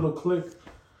their own little clique.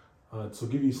 To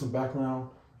give you some background,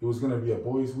 it was gonna be a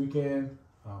boys' weekend.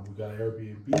 We got an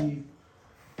Airbnb,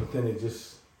 but then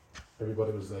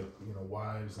everybody was like,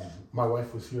 wives, and my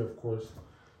wife was here, of course.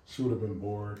 She would have been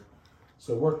bored,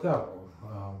 so it worked out.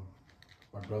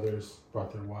 My brothers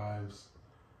brought their wives.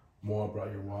 Moa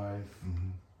brought your wife. Mm-hmm.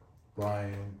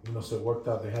 Brian, so it worked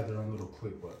out. They had their own little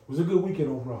clique, but it was a good weekend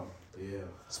overall. Yeah.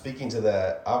 Speaking to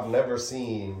that, I've never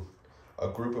seen a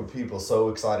group of people so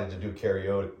excited to do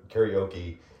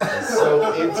karaoke and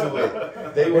so into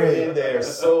it. They were in there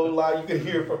so loud. You could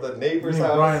hear from the neighbor's Me and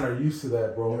house. Brian are used to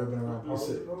that, bro. Never been around It's,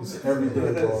 Paul's? it's every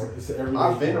day, bro. It's every day.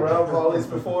 I've been around Polly's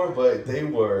before, but they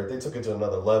took it to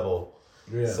another level.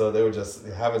 Yeah. So they were just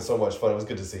having so much fun. It was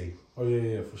good to see. Oh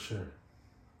yeah, for sure.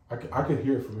 I could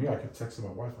hear it from here. I kept texting my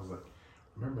wife. I was like,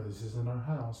 "Remember, this isn't our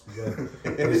house.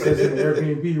 It says in the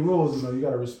Airbnb rules, you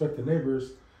got to respect the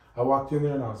neighbors." I walked in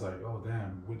there and I was like, "Oh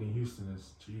damn, Whitney Houston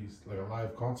is like a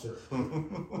live concert."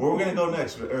 Where we gonna go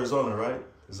next? Arizona, right?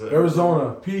 Is it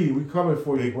Arizona, P, we coming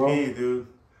for you, Big bro. P, dude.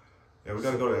 Yeah, we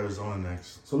gotta go to Arizona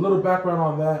next. So a little background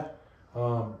on that.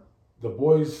 The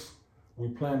boys, we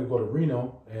plan to go to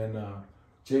Reno, and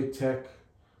Jake Tech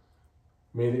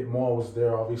made it. Moa was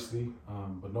there, obviously,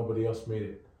 but nobody else made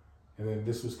it. And then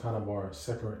this was kind of our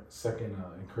second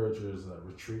encouragers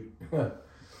retreat.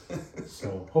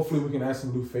 So hopefully we can add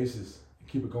some new faces and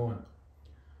keep it going.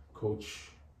 Coach,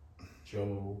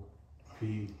 Joe,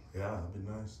 P, Yeah, that'd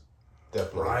be nice.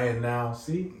 Definitely. Brian now.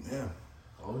 See? Yeah.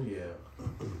 Oh yeah.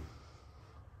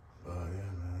 Yeah,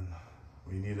 man.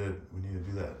 We need to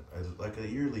do that as like a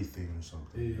yearly thing or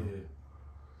something.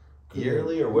 Yeah.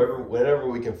 Yearly or whenever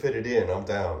we can fit it in, I'm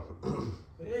down.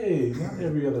 Hey, not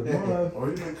every other month.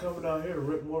 Or even coming out here to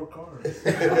rip more cars.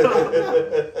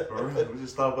 All right, we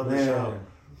just thought about this show. Man,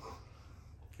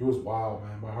 it was wild,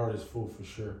 man. My heart is full for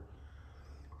sure.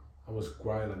 I was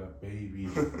crying like a baby.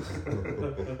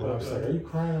 But I was like, "Are you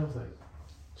crying?" I was like,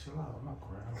 "Chill out, I'm not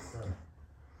crying. I'm crying."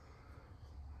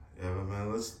 Yeah, but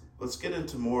man, let's get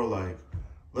into more like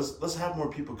let's have more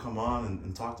people come on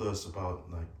and talk to us about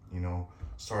like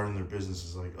starting their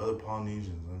businesses like other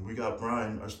Polynesians. And we got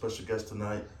Brian, our special guest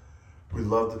tonight. We'd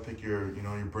love to pick your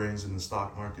your brains in the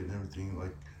stock market and everything,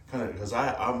 like kind of because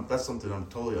I'm that's something I'm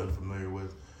totally unfamiliar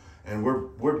with, and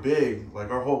we're big,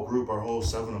 like our whole group, our whole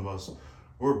 7 of us,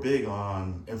 we're big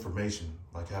on information,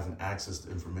 like having access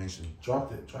to information. Drop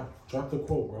the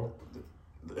quote, bro.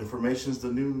 The information's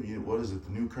the new what is it?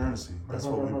 The new currency. That's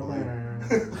what we believe.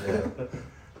 Yeah.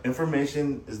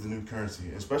 Information is the new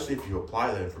currency, especially if you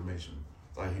apply that information.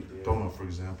 Like Doma, for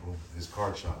example, his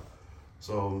card shop.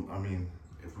 So, I mean,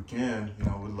 if we can,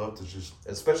 we'd love to just...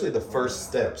 Especially the first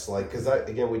steps, like, because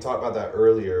again, we talked about that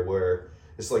earlier, where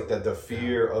it's like the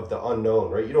fear of the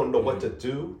unknown, right? You don't know what to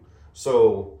do.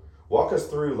 So walk us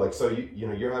through, like, so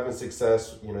you're having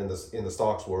success, in the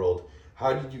stocks world.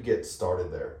 How did you get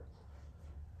started there?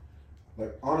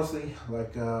 like honestly,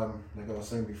 like I was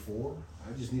saying before,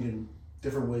 I just needed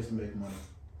different ways to make money,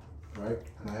 right?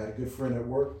 And I had a good friend at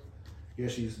work. He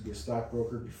actually used to be a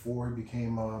stockbroker before he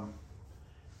became our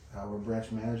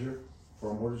branch manager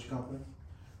for a mortgage company.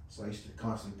 So I used to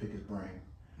constantly pick his brain.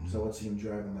 So I'd see him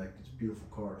driving like these beautiful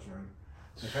cars,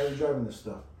 right? Like, how are you driving this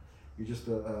stuff? You're just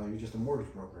a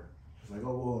mortgage broker. It's like,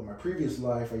 oh well, in my previous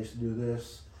life I used to do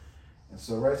this, and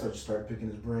so right, so I just started picking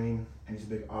his brain, and he's a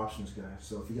big options guy.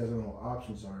 So if you guys don't know what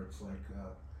options are, it's like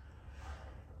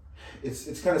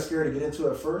it's kind of scary to get into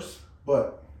at first,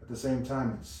 but at the same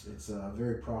time, it's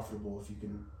very profitable if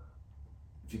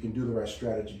you can do the right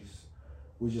strategies.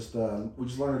 We just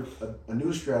learned a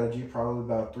new strategy probably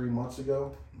about 3 months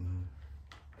ago.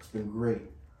 It's been great,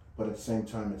 but at the same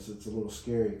time, it's a little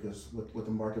scary because with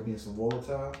the market being so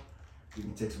volatile, you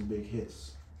can take some big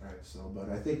hits, right? So, but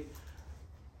I think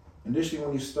initially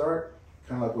when you start,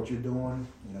 kind of like what you're doing,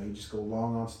 you just go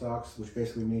long on stocks, which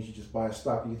basically means you just buy a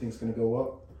stock that you think is going to go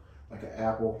up, like an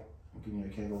Apple. You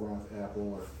can't go wrong with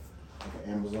Apple, or like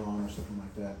an Amazon or something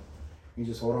like that. You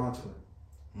just hold on to it.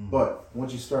 But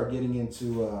once you start getting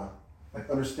into like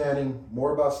understanding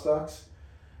more about stocks,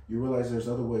 you realize there's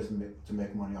other ways to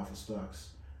make money off of stocks.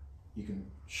 You can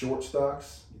short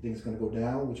stocks. You think it's going to go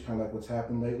down, which kind of like what's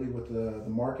happened lately with the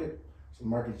market. So the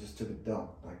market just took a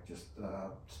dump, like it's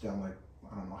down like,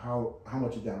 I don't know how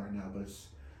much it's down right now, but it's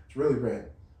really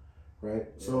red, right?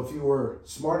 Yeah. So if you were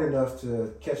smart enough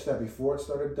to catch that before it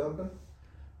started dumping,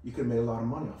 you could have made a lot of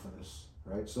money off of this,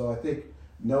 right? So I think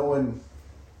knowing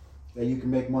that you can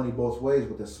make money both ways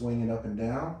with the swinging up and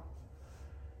down,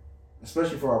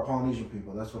 especially for our Polynesian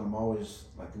people, that's what I'm always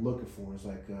like looking for, is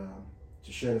like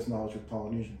to share this knowledge with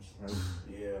Polynesians, right?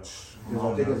 Yeah.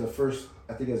 Because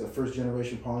I think as a first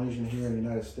generation Polynesian here in the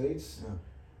United States,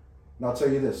 and I'll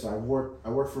tell you this, I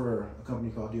work for a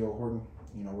company called D.R. Horton.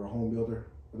 We're a home builder.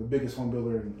 We're the biggest home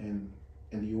builder in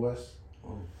the U.S.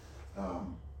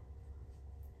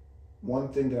 One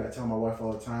thing that I tell my wife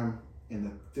all the time, in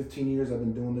the 15 years I've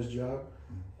been doing this job,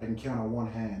 I can count on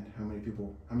one hand how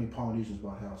many Polynesians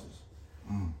bought houses.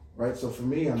 Right? So for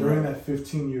me, during that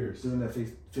 15 years. During that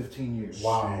 15 years.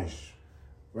 Wow.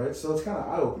 Right? So it's kind of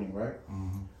eye-opening, right?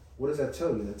 What does that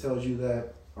tell you? That tells you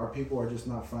that our people are just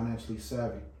not financially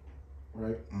savvy,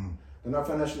 right? They're not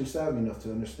financially savvy enough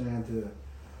to understand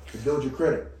to build your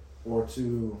credit, or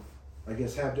to, I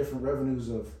guess, have different revenues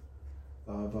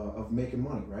of making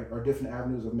money, right? Or different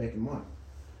avenues of making money.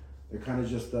 They're kind of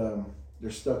just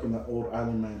they're stuck in the old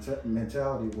island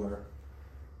mentality where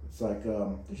it's like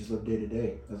they just live day to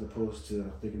day as opposed to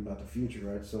thinking about the future,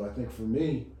 right? So I think for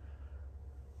me,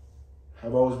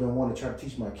 I've always been one to try to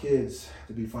teach my kids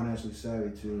to be financially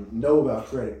savvy, to know about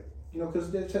credit.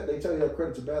 Because they tell you that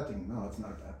credit's a bad thing. No, it's not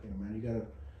a bad thing, man.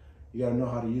 You gotta know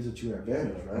how to use it to your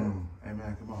advantage, right?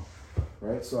 Amen. Come on.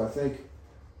 Right. So I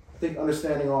think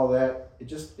understanding all that, it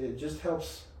just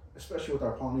helps, especially with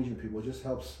our Polynesian people. It just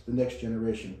helps the next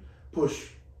generation push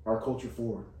our culture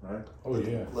forward, right? Oh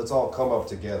yeah. Let's all come up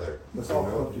together. Let's all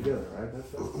come up together, right?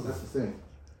 That's the thing.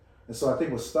 And so I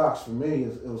think with stocks, for me,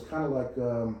 it was kind of like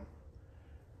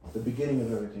the beginning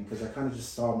of everything, because I kind of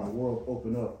just saw my world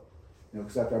open up.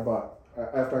 Because after I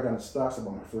got into stocks, I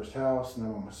bought my first house, and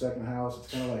then I bought my second house.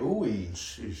 It's kind of like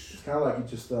it's kind of like you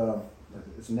just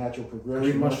it's a natural progression.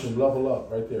 Pretty much to level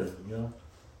up right there,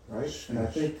 right? Sheesh. And I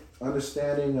think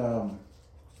understanding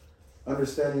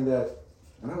that,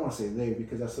 and I don't want to say they,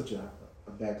 because that's such a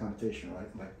bad connotation, right?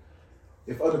 Like,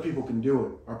 if other people can do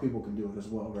it, our people can do it as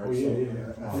well, right? Oh,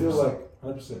 yeah. I feel like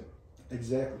 100%.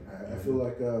 Exactly. I feel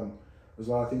like there's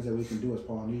a lot of things that we can do as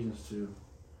Polynesians to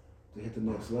hit the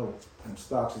next level, and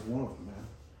stocks is one of them, man.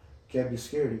 Can't be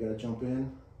scared. You got to jump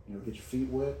in, get your feet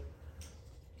wet.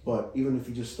 But even if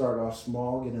you just start off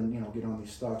small, get on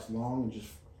these stocks long, and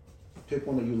just pick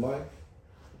one that you like,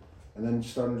 and then you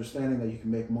start understanding that you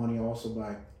can make money also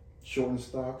by shorting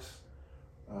stocks.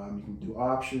 You can do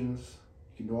options.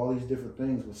 You can do all these different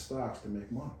things with stocks to make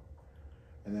money.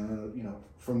 And then,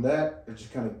 from that, it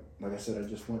just kind of, like I said, I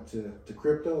just went to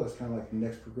crypto. That's kind of like the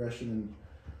next progression.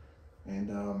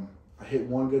 And I hit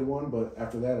one good one, but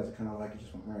after that, it's kind of like it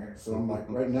just went right. So I'm like,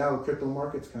 right now, the crypto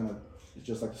market's it's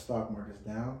just like the stock market's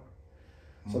down.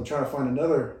 So I'm trying to find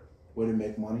another way to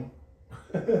make money.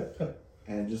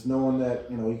 And just knowing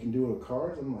that, you can do it with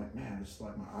cards, I'm like, man, it's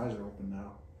like my eyes are open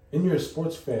now. And you're a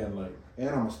sports fan, like. And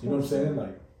I'm a sports fan. You know what I'm saying?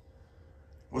 Like,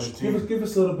 what's your team? Give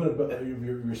us a little bit about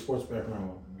your sports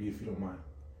background, if you don't mind.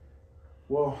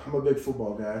 Well, I'm a big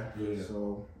football guy. Yeah.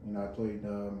 So,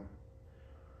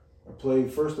 I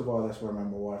played, first of all, that's where I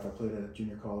met my wife. I played at a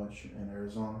junior college in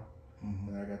Arizona.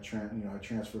 And I got I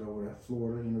transferred over to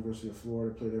Florida, University of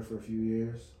Florida, played there for a few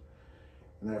years.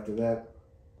 And then after that,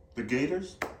 The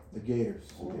Gators? the Gators.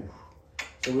 Yeah.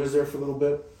 So we was there for a little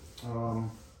bit.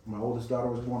 My oldest daughter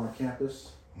was born on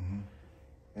campus. Mm-hmm.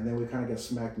 And then we kind of got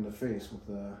smacked in the face with,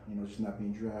 just not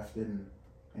being drafted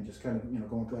and just kind of,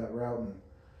 going through that route and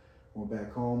moved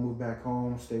back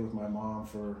home, stayed with my mom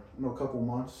for, a couple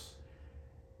months.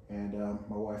 And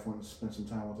my wife went to spend some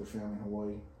time with her family in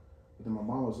Hawaii. But then my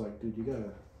mom was like, dude, you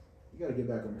gotta get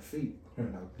back on your feet,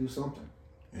 do something.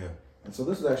 Yeah. And so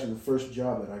this is actually the first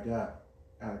job that I got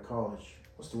out of college,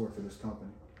 was to work for this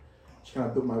company. Just kind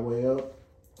of built my way up,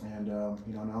 and now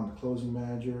I'm the closing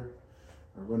manager.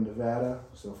 I run Nevada,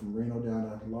 so from Reno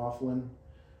down to Laughlin.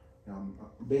 I'm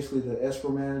basically the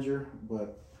escrow manager,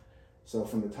 but so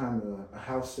from the time a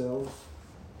house sells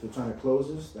to the time it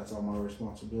closes, that's all my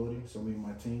responsibility. So me and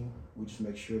my team, we just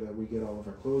make sure that we get all of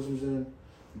our closings in,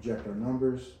 project our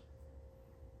numbers.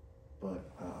 But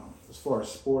as far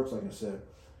as sports, like I said,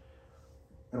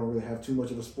 I don't really have too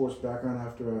much of a sports background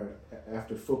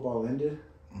after football ended.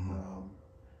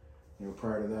 Mm-hmm.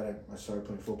 Prior to that, I started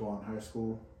playing football in high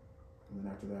school. And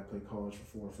then after that, I played college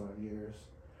for 4 or 5 years.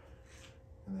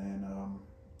 And then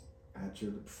I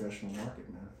entered the professional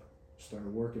market, man.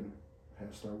 Started working. I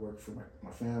had to start working for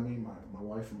my family, my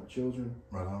wife, and my children.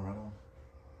 Right on.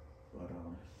 But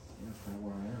that's kind of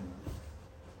where I am, man.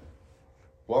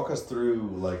 Walk us through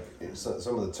like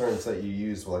some of the terms that you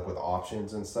use, like with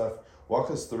options and stuff.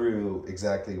 Walk us through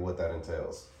exactly what that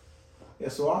entails. Yeah,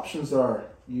 so options are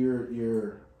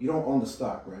you don't own the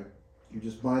stock, right? You're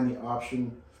just buying the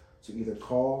option to either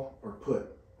call or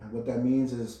put. And what that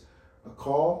means is a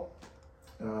call,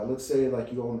 let's say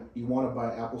like you want to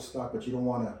buy Apple stock, but you don't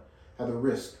want to have the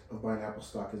risk of buying Apple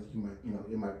stock because you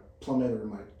might, it might plummet or it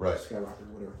might skyrocket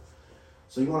or whatever.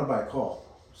 So you want to buy a call.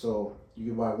 So you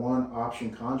can buy one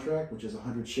option contract, which is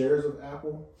 100 shares of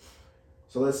Apple.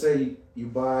 So let's say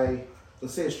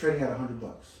it's trading at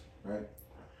 $100, right?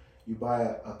 You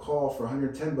buy a call for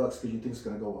 $110 because you think it's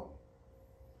going to go up,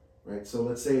 right? So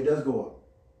let's say it does go up.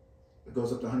 It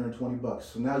goes up to $120.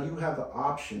 So now you have the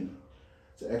option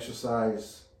to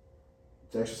exercise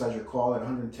your call at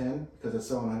 110 because it's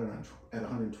selling at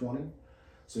 120.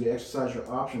 So you exercise your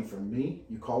option for me.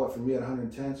 You call it for me at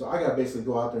 110. So I got to basically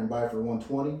go out there and buy it for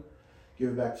 120, give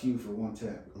it back to you for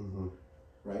 110, Mm-hmm.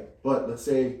 right? But let's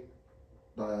say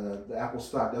the Apple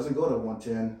stock doesn't go to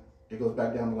 110, it goes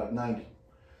back down to like 90.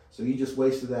 So you just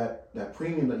wasted that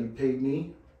premium that you paid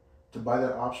me to buy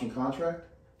that option contract,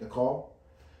 the call,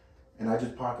 and I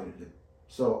just pocketed it.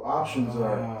 So options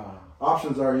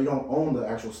are you don't own the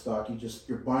actual stock,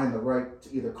 you're buying the right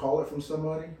to either call it from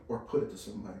somebody or put it to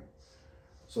somebody.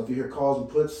 So if you hear calls and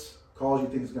puts, calls you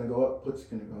think it's gonna go up, puts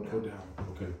gonna go down.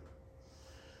 Okay.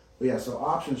 But yeah, so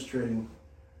options trading,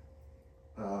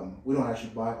 we don't actually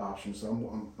buy options. So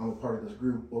I'm a part of this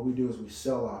group. What we do is we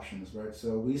sell options, right?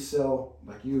 So we sell,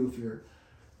 like you,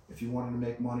 if you wanted to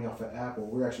make money off of Apple,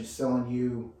 we're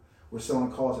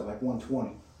selling calls at like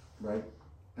 120, right?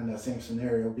 In that same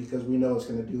scenario, because we know it's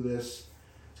going to do this.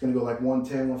 It's going to go like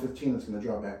 110, 115, it's going to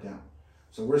drop back down.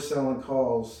 So we're selling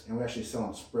calls and we're actually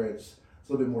selling spreads. It's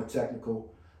a little bit more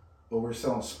technical, but we're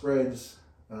selling spreads,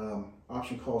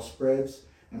 option call spreads,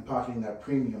 and pocketing that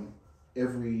premium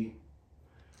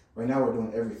right now we're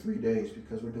doing every 3 days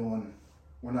because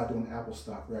we're not doing Apple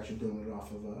stock, we're actually doing it off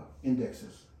of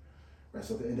indexes. Right,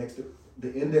 so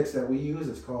the index that we use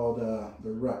is called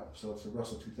the RUT, so it's the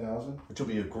Russell 2000. Which will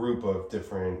be a group of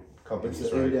different companies,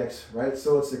 It's an right? index, right?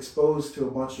 So it's exposed to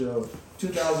a bunch of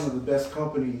 2,000 of the best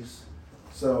companies.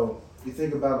 So you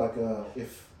think about like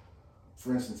if,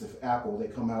 for instance, if Apple, they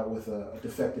come out with a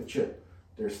defective chip,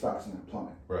 their stock's going to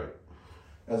plummet. Right.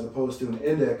 As opposed to an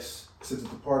index, since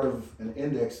it's a part of an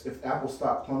index, if Apple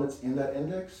stock plummets in that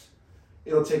index,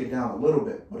 it'll take it down a little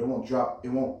bit, but it won't drop, it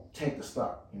won't tank the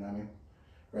stock, you know what I mean?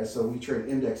 Right, so we trade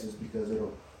indexes because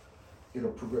it'll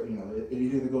progress, it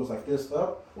either goes like this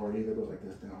up or it either goes like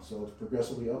this down. So it's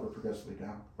progressively up or progressively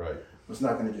down. Right. It's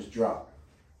not gonna just drop.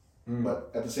 But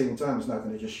at the same time, it's not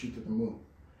gonna just shoot to the moon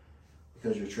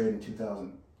because you're trading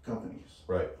 2,000 companies.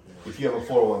 Right. If you have a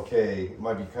 401k, it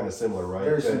might be kind of similar, right?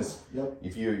 Very similar. Because Yep.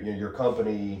 if your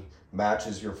company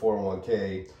matches your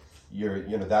 401k,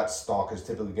 that stock is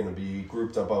typically going to be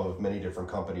grouped up of many different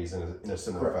companies in a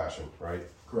similar Correct. fashion, right?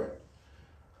 Correct.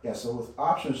 Yeah, so with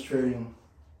options trading,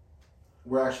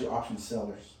 we're actually option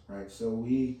sellers, right? So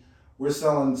we're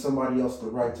selling somebody else the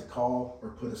right to call or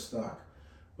put a stock.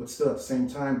 But still at the same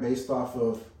time, based off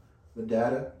of the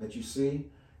data that you see,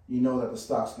 you know that the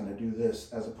stock's gonna do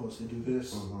this as opposed to do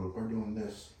this or doing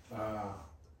this.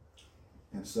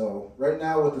 And so right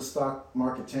now with the stock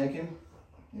market tanking,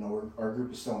 our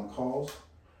group is selling calls.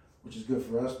 which is good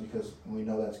for us because we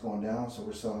know that's going down. So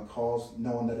we're selling calls,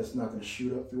 knowing that it's not going to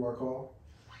shoot up through our call.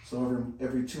 So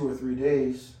every 2 or 3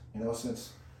 days,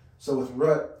 so with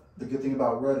RUT, the good thing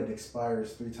about RUT, it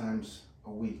expires 3 times a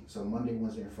week. So Monday,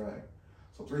 Wednesday, and Friday.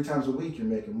 So 3 times a week, you're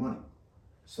making money.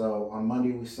 So on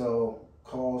Monday, we sell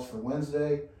calls for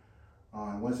Wednesday.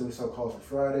 On Wednesday, we sell calls for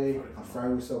Friday. On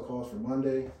Friday, we sell calls for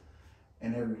Monday.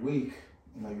 And every week,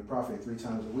 you're profiting 3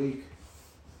 times a week.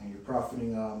 And you're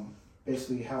profiting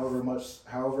basically however much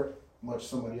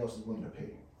somebody else is willing to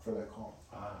pay for that call.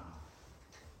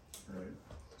 Right.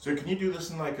 So can you do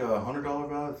this in like $100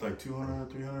 value, like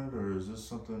 200, 300, or is this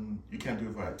something you can't do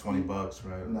it for like $20,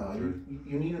 right? No,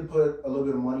 you need to put a little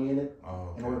bit of money in it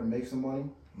in order to make some money.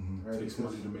 Mm-hmm. Right? It takes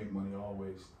money to make money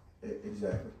always.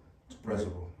 Exactly. It's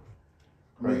principle.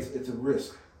 Right. It's a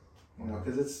risk,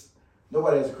 because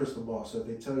nobody has a crystal ball. So if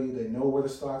they tell you they know where the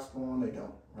stock's going, they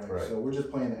don't. Right. So we're just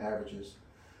playing the averages,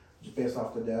 just based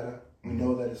off the data. We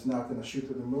know that it's not going to shoot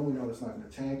through the moon. We know it's not going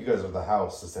to tank. You guys are the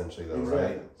house essentially, though, Exactly.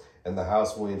 right? And the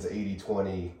house wins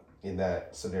 80-20 in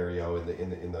that scenario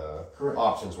in the Correct.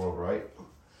 options world, right?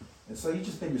 And so you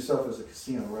just think yourself as a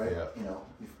casino, right? Yeah.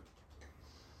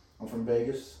 I'm from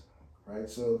Vegas, right?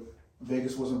 So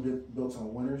Vegas wasn't built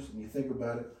on winners. And you think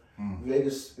about it,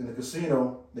 Vegas in the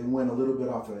casino, they win a little bit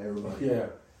off of everybody. Yeah.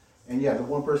 And the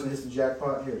one person hits the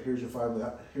jackpot. Here's your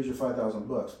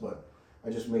 $5,000, but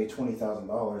I just made $20,000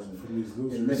 For these in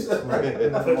losers. minutes.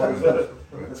 Right?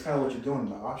 That's kind of what you're doing in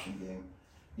the option game.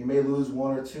 You may lose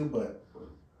 1 or 2, but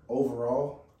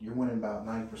overall, you're winning about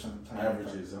 90% of the time.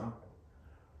 Averages, huh?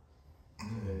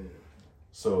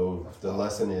 So the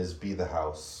lesson is be the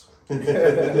house. So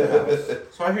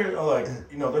I hear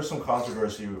there's some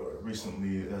controversy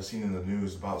recently seen in the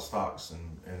news about stocks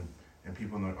and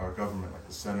people in our government, like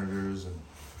the senators, and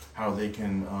how they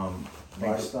can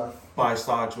buy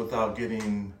stocks without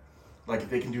getting, like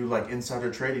they can do like insider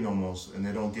trading almost, and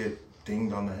they don't get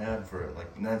dinged on the head for it.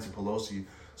 Like Nancy Pelosi,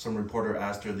 some reporter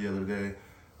asked her the other day,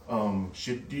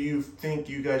 do you think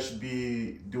you guys should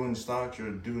be doing stocks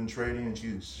or doing trading?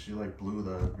 And she like blew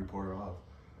the reporter off.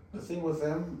 The thing with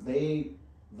them, they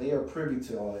are privy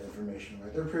to all that information,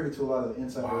 right? They're privy to a lot of the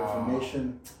insider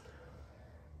information.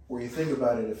 Where you think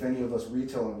about it, if any of us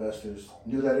retail investors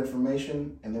knew that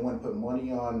information and they want to put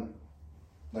money on,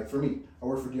 like for me, I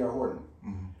work for D.R. Horton,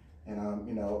 and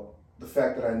the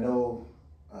fact that I know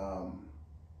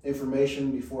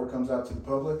information before it comes out to the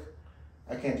public,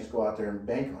 I can't just go out there and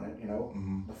bank on it.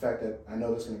 The fact that I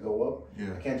know it's going to go up,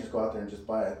 I can't just go out there and just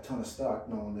buy a ton of stock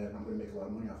knowing that I'm going to make a lot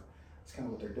of money off. That's kind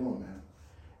of what they're doing, man.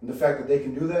 And the fact that they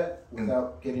can do that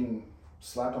without getting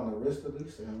slapped on the wrist, at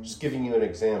least. Just giving you an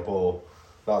example,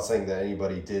 not saying that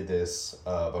anybody did this,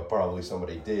 but probably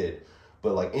somebody did.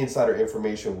 But like insider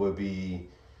information would be,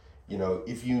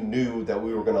 if you knew that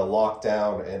we were going to lock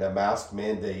down and a mask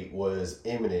mandate was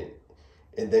imminent,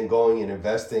 and then going and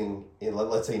investing in,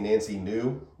 let's say Nancy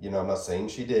knew, I'm not saying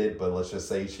she did, but let's just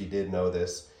say she did know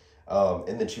this,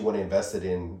 and then she went and invested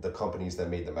in the companies that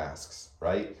made the masks,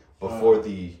 right? Before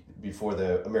the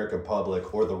American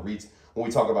public or when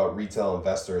we talk about retail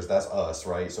investors, that's us,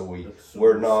 right? So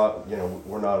we're not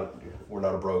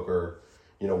a broker,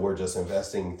 we're just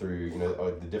investing through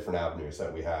the different avenues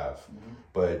that we have.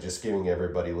 But just giving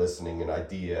everybody listening an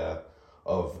idea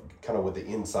of kind of what the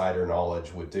insider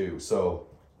knowledge would do. So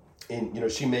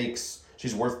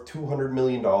she's worth $200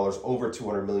 million, over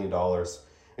 $200 million,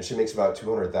 and she makes about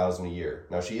 $200,000 a year.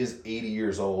 Now she is 80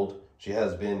 years old. She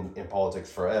has been in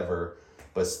politics forever,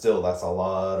 but still that's a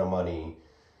lot of money.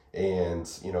 And,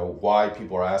 why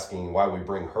people are asking why we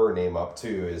bring her name up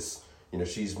too is,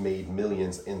 she's made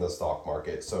millions in the stock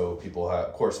market. So people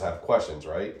of course have questions,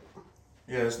 right?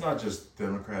 Yeah, it's not just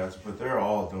Democrats, but they're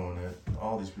all doing it.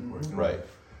 All these people are doing Right. it.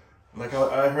 Like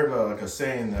I heard a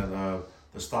saying that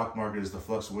the stock market is the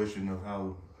fluctuation of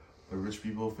how the rich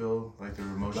people feel, like their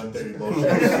emotions. Like their emotions.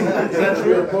 Is that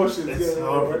Your emotions, It's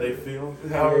however they feel.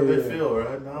 However they feel, right?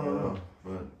 I don't know.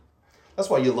 But That's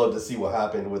why you love to see what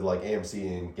happened with like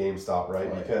AMC and GameStop,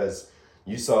 right? Because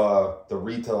you saw the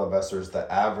retail investors,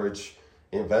 the average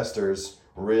investors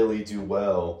really do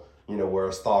well. Where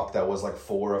a stock that was like $4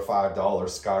 or $5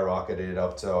 skyrocketed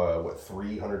up to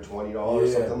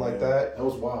 $320, something like that. That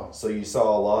was wild. So you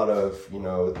saw a lot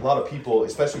of people,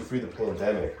 especially through the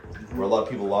pandemic, where a lot of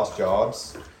people lost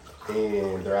jobs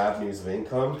and their avenues of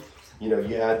income. You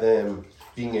had them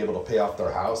being able to pay off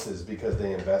their houses because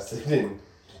they invested in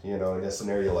a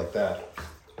scenario like that.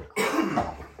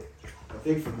 I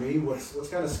think for me, what's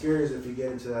kind of scary is if you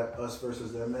get into that us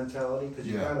versus them mentality, because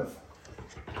you kind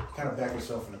of back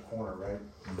yourself in a corner, right?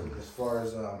 As far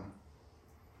as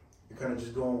you're kind of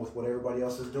just going with what everybody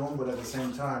else is doing. But at the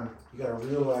same time, you got to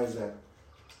realize that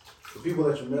the people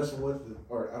that you're messing with,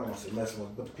 or I don't want to say messing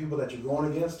with, but the people that you're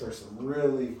going against are some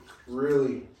really,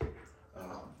 really.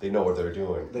 They know what they're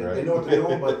doing, right? They know what they're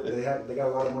doing, but they got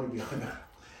a lot of money behind them.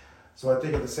 So I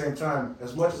think at the same time,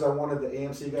 as much as I wanted the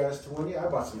AMC guys to win, yeah, I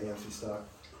bought some AMC stock.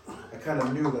 I kind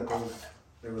of knew that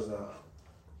there's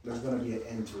going to be an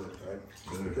end to it, right?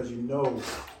 Just because you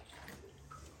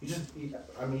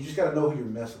just got to know who you're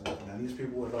messing with. Now these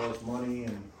people with all this money,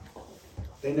 and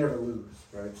they never lose,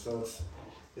 right? So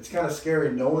it's kind of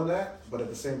scary knowing that, but at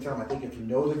the same time, I think if you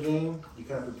know the game, you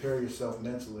kind of prepare yourself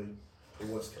mentally for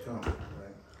what's to come, right?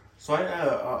 So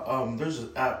there's an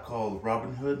app called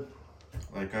Robinhood.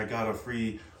 Like I got a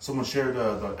free. Someone shared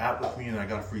the app with me, and I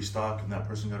got a free stock, and that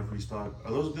person got a free stock. Are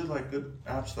those good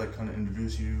apps that kind of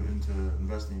introduce you into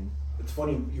investing? It's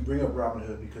funny you bring up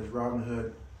Robinhood because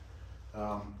Robinhood,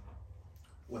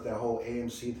 with that whole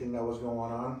AMC thing that was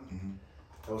going on,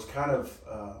 it was kind of.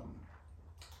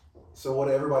 So what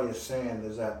everybody is saying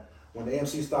is that when the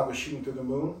AMC stock was shooting through the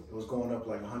moon, it was going up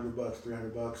like $100,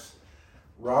 $300.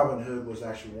 Robinhood was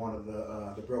actually one of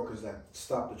the brokers that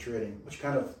stopped the trading, which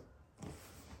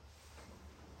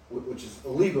is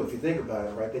illegal if you think about it,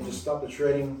 right? They just stopped the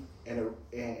trading, and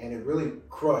it really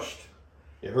crushed.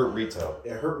 It hurt retail.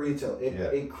 It hurt retail.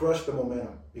 It crushed the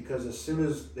momentum because as soon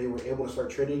as they were able to start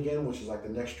trading again, which is like the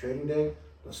next trading day,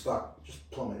 the stock just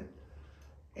plummeted.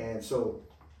 And so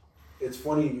it's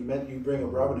funny you bring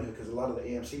up Robinhood because a lot of the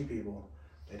AMC people,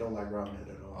 they don't like Robinhood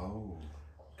at all. Oh.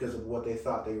 Because of what they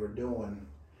thought they were doing.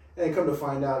 And come to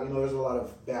find out, there's a lot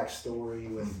of backstory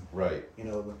with, Right.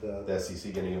 with The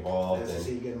SEC getting involved. the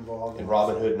SEC getting involved. And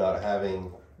Robinhood not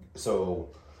having, so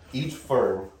each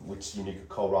firm, which you could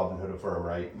call Robinhood a firm,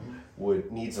 right,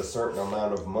 needs a certain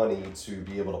amount of money to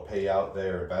be able to pay out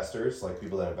their investors, like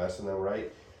people that invest in them,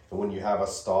 right? And when you have a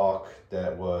stock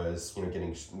that was,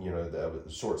 getting, the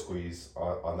short squeeze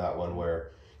on that one,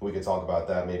 where we could talk about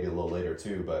that maybe a little later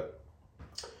too, but,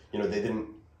 they didn't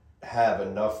have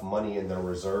enough money in their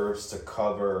reserves to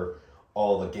cover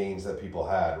all the gains that people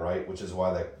had, right? Which is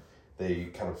why they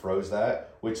kind of froze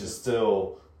that, which is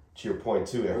still, to your point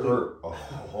too, it hurt a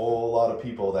whole lot of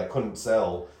people that couldn't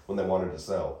sell when they wanted to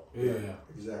sell. Yeah.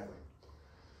 Exactly.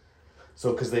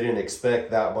 So, because they didn't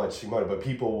expect that much money, but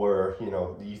people were,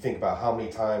 you think about how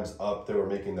many times up they were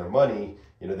making their money,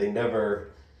 they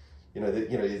never,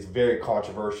 it's very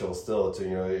controversial still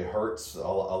to, it hurts a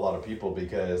lot of people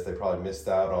because they probably missed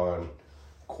out on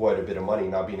quite a bit of money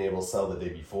not being able to sell the day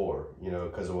before,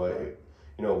 because of what,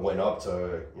 went up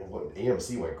to, what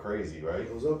AMC went crazy, right?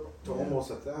 It was up to almost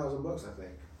 $1,000, I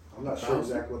think. I'm not sure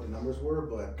exactly what the numbers were,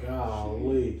 but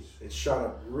Golly. it shot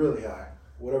up really high.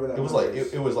 Whatever that It was number like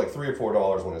is. it was like $3 or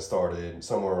 $4 when it started,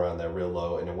 somewhere around that real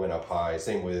low, and it went up high.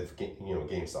 Same with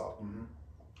GameStop.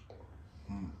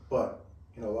 But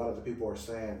a lot of the people are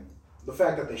saying the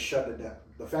fact that they shut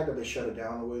it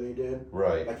down the way they did,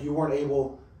 Right. like you weren't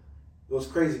able. It was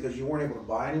crazy because you weren't able to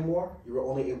buy anymore. You were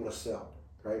only able to sell,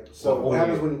 right? So Well, what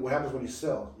happens when you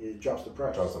sell? It drops the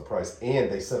price. Drops the price,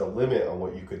 and they set a limit on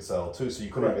what you could sell too, so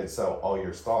you couldn't Right. even sell all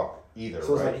your stock either,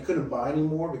 So it's right? like you couldn't buy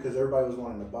anymore because everybody was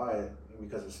wanting to buy it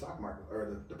because the stock market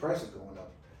or the price is going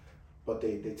up. But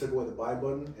they took away the buy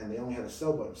button and they only had a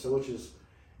sell button. So which is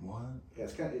What?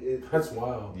 it's kind of That's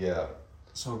wild. Yeah.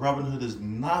 So Robinhood is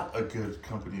not a good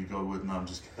company to go with. No, I'm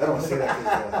just kidding. I don't want to say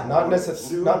that. 'Cause, Not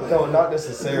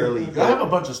necessarily. I have a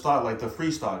bunch of stock, like the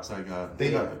free stocks I got.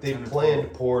 They got 10 or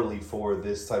planned poorly for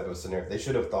this type of scenario. They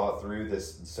should have thought through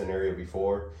this scenario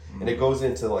before, and it goes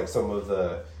into like some of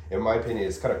the, in my opinion,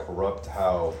 it's kind of corrupt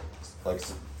how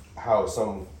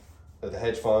some of the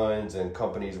hedge funds and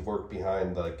companies work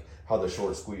behind like how the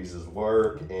short squeezes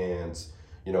work, and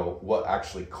what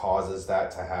actually causes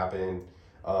that to happen,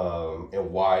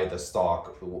 and why the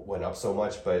stock went up so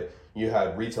much. But you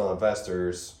had retail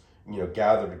investors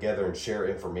gather together and share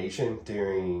information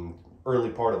during early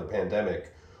part of the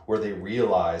pandemic, where they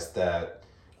realized that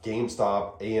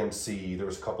GameStop, AMC, there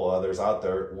was a couple others out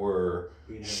there, were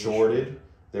shorted.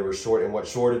 They were short, and what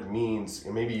shorted means,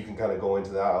 and maybe you can kind of go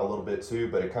into that a little bit too,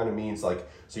 but it kind of means like,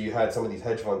 so you had some of these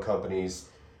hedge fund companies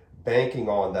banking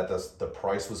on that the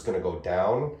price was going to go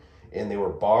down, and they were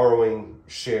borrowing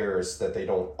shares that they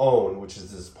don't own, which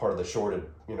is this part of the shorted,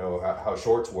 how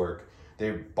shorts work.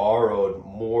 They borrowed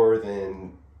more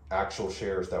than actual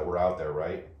shares that were out there,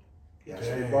 right? Yeah,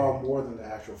 so they borrowed more than the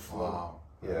actual flow. Wow.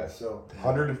 Yeah. So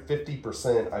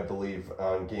 150%, I believe,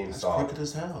 on That's GameStop, crooked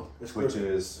as hell. it's which crooked,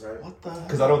 is, right. What the hell?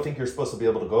 because I don't think you're supposed to be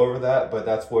able to go over that, but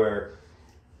that's where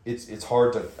it's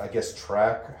hard to, I guess,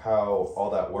 track how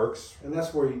all that works. And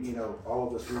that's where all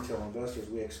of us retail investors,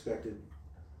 we expected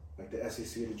like the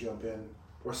SEC to jump in,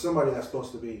 or somebody that's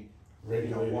supposed to be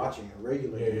Regulated. watching and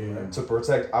regulating, Yeah. right? To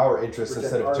protect our interests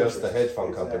Protect instead our of just the interests. hedge fund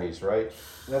Exactly. companies, right?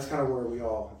 And that's kind of where we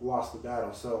all lost the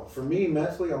battle. So for me,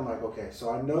 mentally, I'm like, okay, so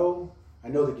I know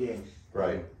the game.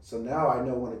 Right, So now I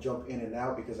know when to jump in and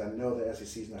out because I know the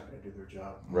SEC is not going to do their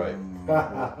job. right,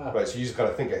 right. So you just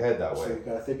gotta think ahead that So you way.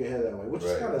 got to think ahead that way, which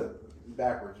is Right. kind of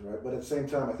backwards, right? But at the same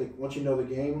time, I think once you know the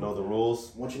game, Know the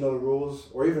rules. once you know the rules,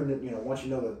 or even once you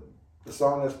know the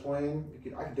song that's playing,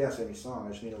 I can dance any song.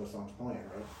 I just need to know what song's playing,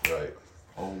 right? Right.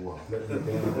 Oh, Let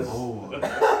me dance. oh.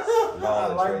 I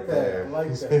Knowledge like right that. there. I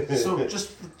like that. So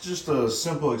just a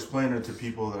simple explainer to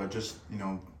people that are just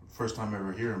first time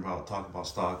ever hearing about talk about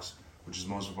stocks, which is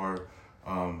most of our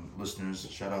listeners.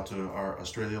 Shout out to our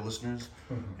Australia listeners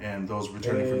and those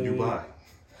returning from Hey. Dubai.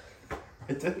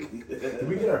 Did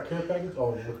we get our care package?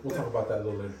 Oh, we'll talk about that a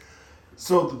little later.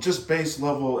 So just base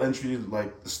level entry,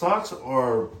 like the stocks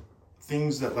are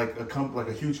things that like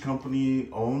a huge company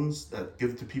owns that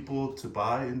give to people to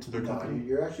buy into their No, company.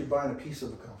 you're actually buying a piece of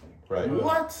a company. Right.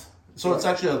 What? So it's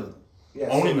actually Yeah,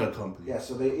 owning so, a company. Yeah,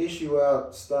 so they issue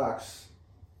out stocks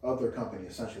of their company.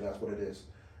 Essentially, that's what it is,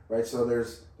 right? So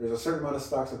there's a certain amount of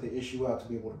stocks that they issue out to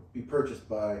be able to be purchased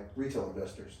by retail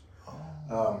investors.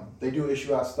 They do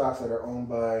issue out stocks that are owned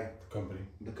by Company,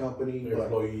 the company, their but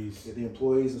employees. the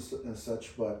employees and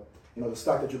such. But the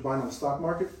stock that you're buying on the stock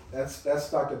market, that's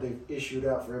stock that they've issued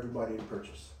out for everybody to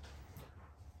purchase.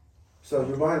 So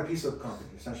you're buying a piece of a company,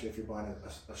 essentially, if you're buying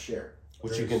a share.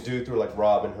 Which you can do through like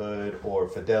Robinhood or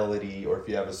Fidelity, or if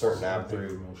you have a certain app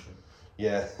through, Promotion.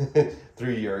 yeah,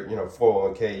 through your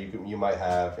 401k, you might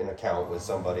have an account with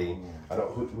somebody. I don't.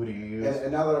 Who do you use?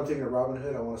 And now that I'm taking a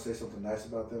Robinhood, I want to say something nice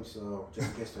about them. So just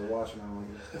in case they're watching, I don't want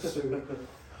to get sued.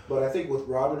 But I think with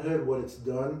Robinhood, what it's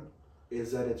done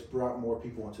is that it's brought more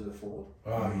people into the fold.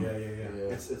 Oh, yeah.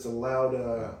 It's allowed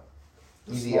the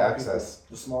Easy small access. people,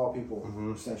 the small people,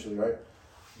 Mhm. essentially, right?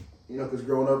 Because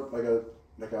growing up,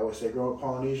 like I always say, growing up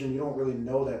Polynesian, you don't really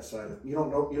know that side of you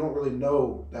don't really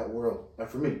know that world. Like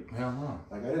for me, Hell no.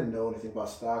 like I didn't know anything about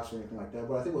stocks or anything like that.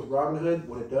 But I think with Robinhood,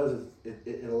 what it does is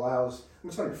it allows.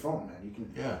 It's on your phone, man. You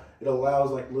can. Yeah. It allows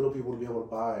like little people to be able to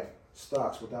buy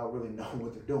stocks without really knowing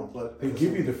what they're doing. But They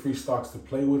give you the free stocks to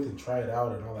play with and try it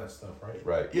out and all that stuff, right?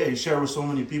 Right. Yeah, you share with so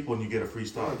many people and you get a free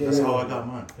stock. Yeah. That's how I got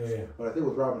mine. Yeah. But I think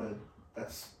with Robinhood,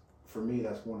 for me,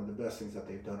 that's one of the best things that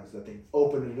they've done is that they've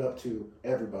opened it up to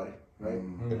everybody, right?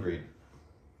 Mm. Agreed.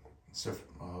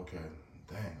 Okay.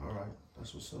 Dang. All right.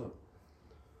 That's what's up.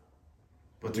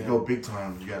 But to go big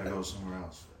time, you got to go somewhere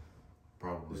else.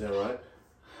 Probably. Is that right?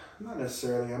 Not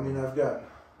necessarily. I mean, I've got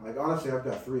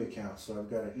 3 accounts. So I've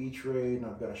got an E-Trade, and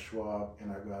I've got a Schwab,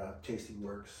 and I've got a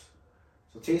Tastyworks.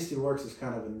 So Tastyworks is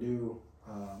kind of a new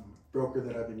broker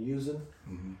that I've been using.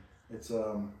 Mm-hmm.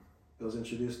 It was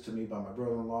introduced to me by my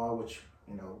brother-in-law, which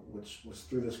was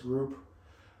through this group.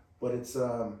 But it's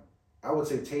I would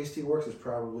say Tastyworks is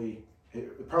probably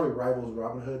rivals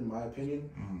Robinhood in my opinion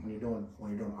when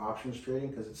you're doing options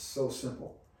trading because it's so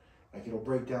simple. Like it'll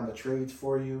break down the trades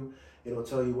for you. It'll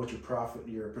tell you what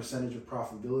your percentage of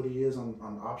profitability is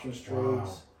on options trades.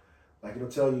 Wow. Like it'll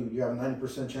tell you have a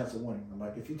 90% chance of winning. I'm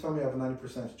like, if you tell me I have a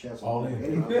 90% chance of All winning,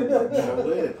 in.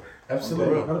 anything,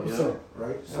 Absolutely, For real. 100%.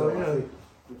 right? Oh, So yeah. I think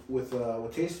with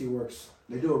Tastyworks,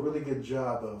 they do a really good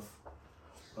job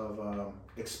of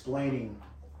explaining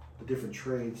the different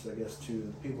trades, I guess, to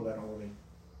the people that don't really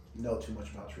know too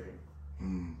much about trading.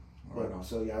 Right But on.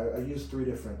 so yeah, I use 3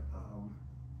 different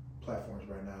platforms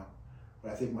right now.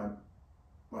 But I think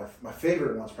my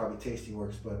favorite one's probably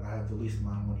Tastyworks, but I have the least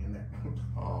amount of money in there.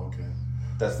 Oh, okay.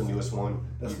 That's the newest one.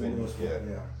 That's the You've been- newest one.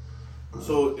 Yeah.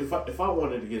 So if I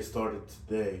wanted to get started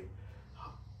today,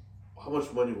 how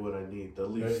much money would I need? The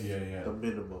least, Yeah. the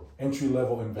minimum, Entry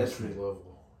level entry investment. level.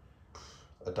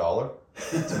 $1,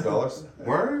 $2.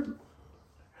 No,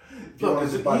 If you want to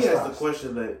because just buy he asked the stocks.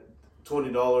 question that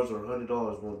 $20 or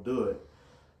 $100 won't do it.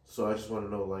 So I just want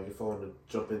to know, like, if I want to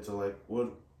jump into like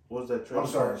what's that trade? I'm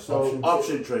sorry. So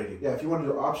Option trading. yeah, if you want to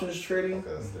do options trading, Okay,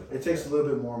 that's different. it takes a little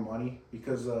bit more money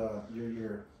because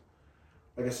you're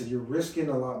like I said, you're risking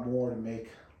a lot more to make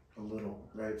a little,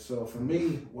 right? So for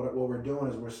me, what we're doing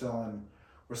is we're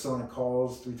selling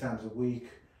calls 3 times a week,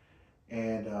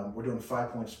 and we're doing a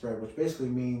 5-point spread, which basically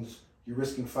means you're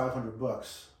risking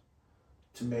 $500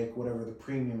 to make whatever the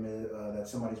premium is that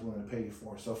somebody's willing to pay you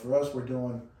for. So for us, we're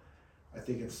doing, I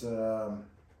think it's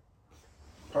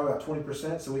probably about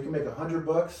 20%. So we can make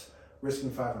 $100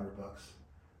 risking $500,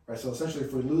 right? So essentially,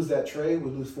 if we lose that trade, we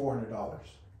lose $400.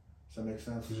 Does that make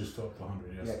sense? You just up to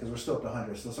 100, yes. Yeah, because we're still up to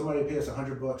 100. So somebody pay us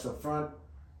 $100 up front,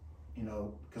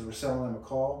 because we're selling them a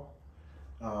call.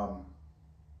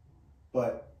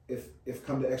 But if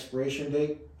come the expiration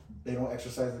date, they don't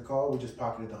exercise the call, we just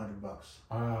pocketed the $100.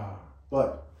 Ah,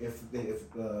 But if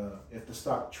the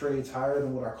stock trades higher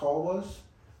than what our call was,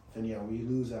 then yeah, we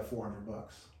lose that $400.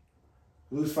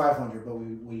 We lose 500, but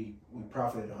we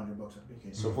profited $100 at the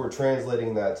beginning. So if we're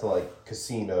translating that to like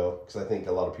casino, because I think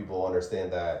a lot of people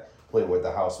understand that playing with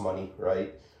the house money,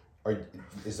 right?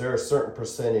 Is there a certain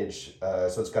percentage?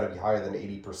 So it's got to be higher than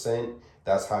 80%.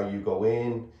 That's how you go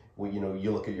in. When,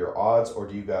 you look at your odds, or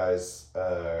do you guys,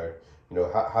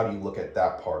 how do you look at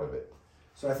that part of it?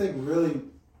 So I think really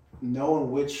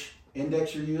knowing which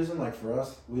index you're using, like for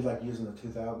us, we like using the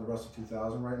Russell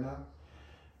 2000 right now.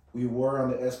 We were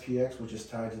on the SPX, which is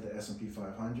tied to the S&P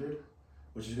 500,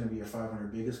 which is going to be your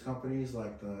 500 biggest companies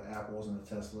like the Apples and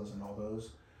the Teslas and all those.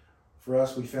 For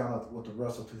us, we found out with the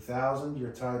Russell 2000,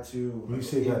 you're tied to. when you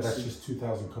say that, that's just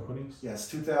 2,000 companies? Yes,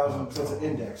 2000. So it's an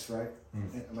index, right?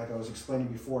 And like I was explaining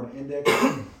before, an index,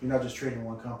 you're not just trading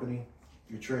one company,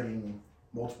 you're trading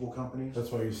multiple companies.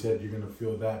 That's why you said you're going to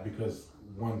feel that, because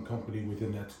one company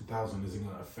within that 2,000 isn't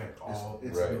going to affect all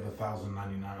It's- the right. other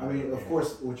 1,099. I mean, of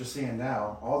course, what you're seeing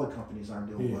now, all the companies aren't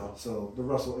doing Yeah. well. So the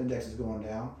Russell index is going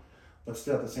down. But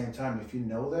still, at the same time, if you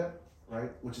know that, right,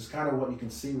 which is kind of what you can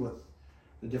see with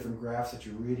the different graphs that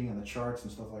you're reading and the charts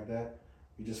and stuff like that,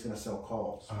 you're just going to sell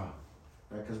calls, Ah,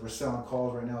 right? Because we're selling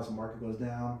calls right now as the market goes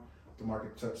down. The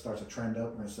market starts to trend up.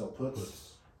 We're going to sell puts.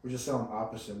 puts. We're just selling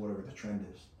opposite whatever the trend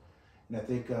is. And I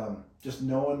think just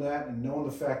knowing that and knowing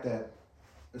the fact that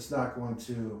it's not going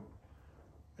to,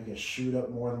 I guess, shoot up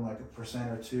more than like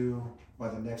 1% or 2% by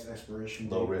the next expiration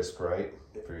date. Low risk, right?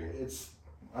 For you. It's,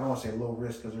 I don't want to say low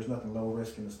risk because there's nothing low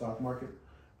risk in the stock market,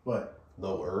 but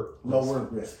Lower. lower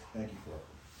risk. Thank you.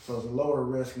 So it's a lower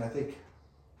risk, and I think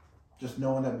just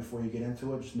knowing that before you get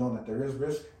into it, just knowing that there is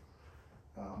risk,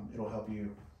 it'll help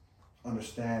you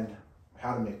understand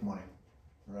how to make money,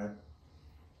 right?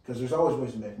 Because there's always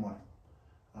ways to make money.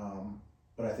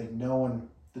 But I think knowing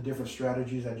the different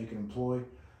strategies that you can employ,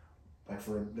 like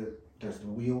there's the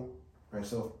wheel, right?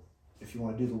 So if you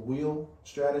want to do the wheel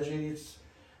strategies,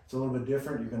 it's a little bit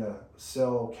different. You're going to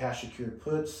sell cash secured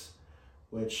puts,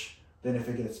 which then if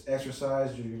it gets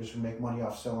exercised, you're just going to make money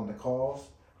off selling the calls,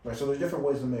 right? So there's different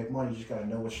ways to make money. You just got to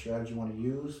know which strategy you want to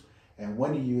use and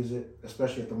when to use it,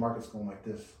 especially if the market's going like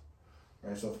this,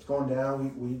 right? So if it's going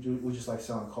down, we just like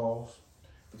selling calls.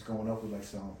 If it's going up, we like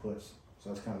selling puts. So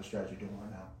that's kind of the strategy you're doing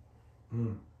right now.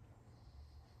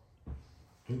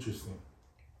 Interesting.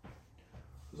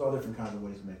 There's all different kinds of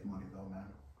ways to make money, though, man.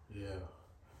 Yeah,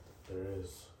 there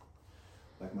is.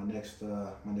 Like my next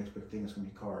big thing is gonna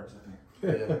be cards, I think.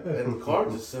 Yeah, and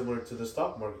cards is similar to the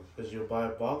stock market because you'll buy a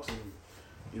box and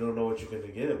you don't know what you're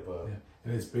gonna get, but Yeah.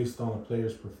 And it's based on a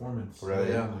player's performance. Right.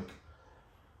 Yeah. Like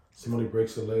somebody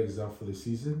breaks their legs out for the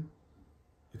season,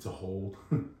 it's a hold.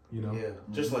 yeah,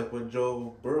 just like when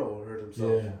Joe Burrow hurt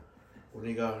himself. Yeah. When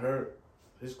he got hurt,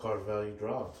 his card value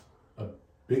dropped.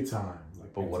 Big time.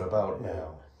 Like But big what time. about Yeah.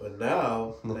 now? But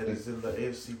now that he's in the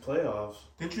AFC playoffs,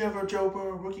 Didn't you have a Joe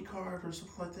Burrow rookie card or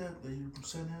something like that you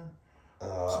sent in?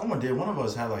 Uh, Someone did. One of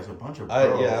us had like a bunch of I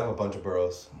Burrows. have a bunch of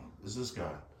Burrows. It's this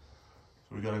guy.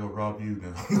 So we gotta go rob you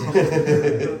now.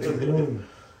 Mm.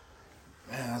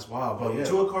 Man, that's wild. But Yeah.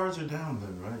 Tua cards are down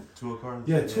then, right? Tua cards.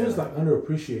 Yeah, Tua's like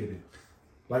underappreciated.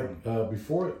 Like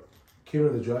before it came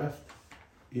into the draft,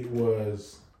 it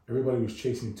was everybody was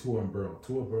chasing Tua and Burrow.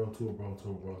 Tua, Burrow.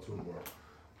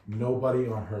 Nobody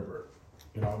on Herbert.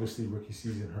 Obviously rookie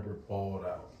season, Herbert balled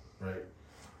out, right?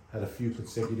 Had a few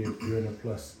consecutive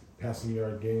 300+ passing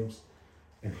yard games,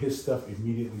 and his stuff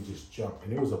immediately just jumped,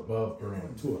 and it was above Burrow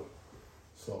and Tua.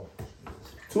 So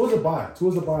Tua's a buy.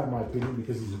 Tua's a buy in my opinion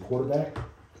because he's a quarterback.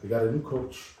 They got a new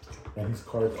coach, and his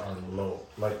cards are low.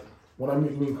 Like when I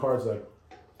mean cards, like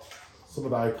some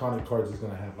of the iconic cards is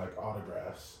gonna have like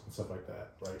autographs and stuff like that,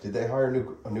 right? Did they hire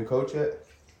a new coach yet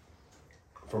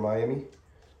for Miami?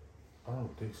 I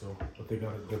don't think so, but they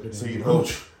got a So new you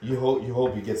coach.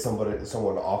 hope you get someone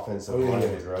offensive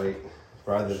minded, right?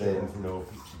 Rather than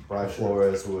Brian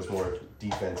Flores, who was more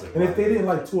defensive. And if they didn't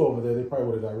like Tua over there, they probably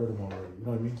would have got rid of him already. You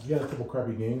know what I mean? He had a couple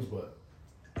crappy games, but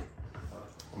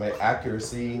My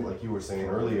accuracy, like you were saying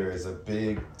earlier, is a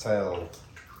big tell.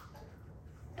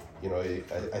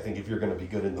 I think if you're going to be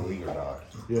good in the league or not,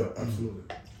 yeah, absolutely.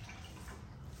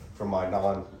 from my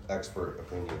non-expert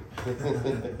opinion.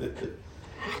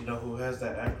 you know who has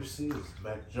that accuracy is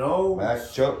Mac Jones.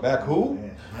 Mac who?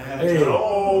 Man. Hey,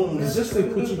 it's just to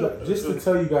put you guys, just to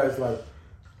tell you guys, like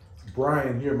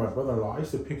Brian here, my brother-in-law, I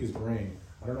used to pick his brain.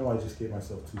 I don't know why I just gave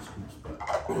myself 2 scoops,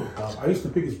 but I used to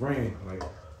pick his brain, like,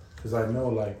 because I know,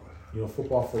 like,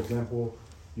 football, for example,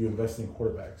 you invest in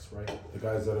quarterbacks, right? The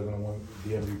guys that are gonna win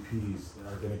the MVPs,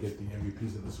 that are gonna get the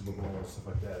MVPs of the Super Bowl and stuff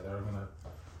like that. That are gonna,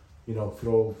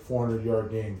 throw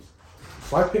 400-yard games.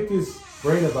 So I picked his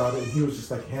brain about it, and he was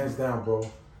just like, hands down, bro.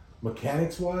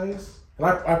 Mechanics wise, and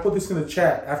I put this in the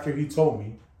chat after he told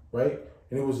me, right?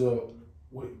 And it was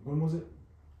when was it?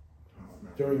 I don't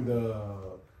remember. During the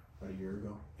About a year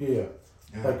ago. yeah.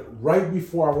 Yeah. Like right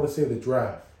before I want to say the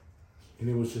draft, and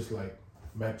it was just like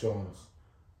Mac Jones,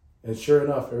 and sure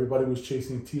enough, everybody was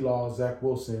chasing T-Law, Zach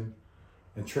Wilson,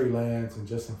 and Trey Lance and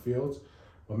Justin Fields,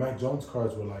 but Mac Jones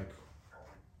cards were like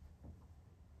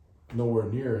nowhere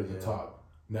near the top.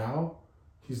 Now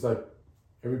he's like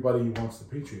everybody wants the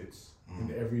Patriots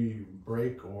in every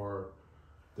break, or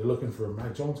they're looking for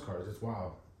Mac Jones cards. It's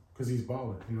wild because he's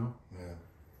balling, Yeah.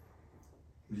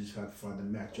 We just have to find the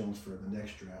Mac Jones for the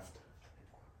next draft.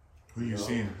 Who you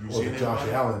seen? You Or seen the Josh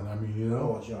anybody? Allen. I mean,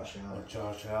 Oh, Josh Allen.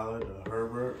 Josh Allen,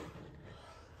 Herbert.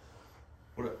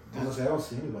 What? Honestly, I don't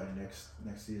see anybody next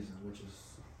season, which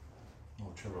is Oh,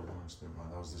 Trevor Lawrence. Never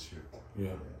mind. That was this year.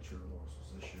 yeah, Trevor Lawrence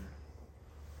was this year.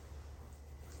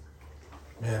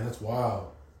 man, that's wild.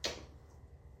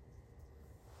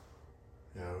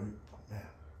 Yeah. Man.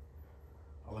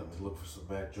 I like to look for some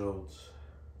Mac Jones.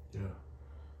 Yeah.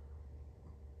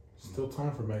 Still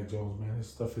time for Mac Jones, man. His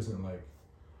stuff isn't like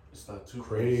It's not too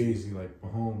crazy like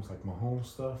Mahomes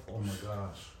stuff. Oh my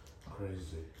gosh.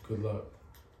 crazy. Good luck.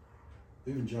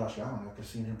 Even Josh Allen, after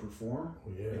seeing him perform,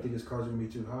 Oh, I yeah. think his cards are gonna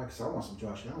be too high because I want some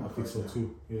Josh Allen. I think cards so now.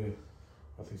 too. Yeah.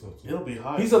 I think so too. It'll be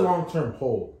high. He's a long-term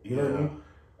hold. You know what I Yeah. mean?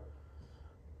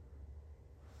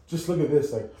 Just look at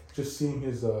this, like just seeing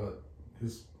his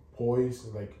poise,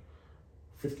 like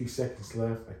 50 seconds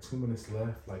left, like 2 minutes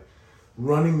left, like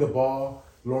running the ball,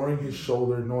 lowering his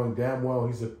shoulder, knowing damn well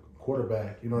he's a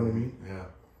quarterback. You know what I mean? Yeah.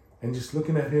 And just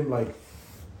looking at him like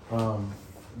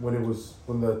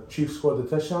when the Chiefs scored the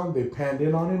touchdown, they panned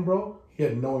in on him, bro. He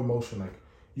had no emotion. Like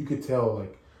you could tell,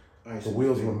 like Ice the and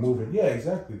wheels were things. moving. Yeah,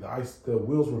 exactly. The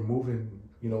wheels were moving.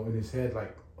 In his head,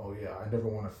 like, oh yeah, I never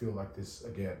want to feel like this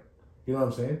again. You know what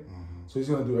I'm saying? Mm-hmm. So he's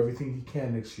gonna do everything he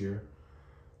can next year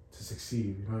to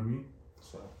succeed. You know what I mean?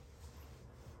 So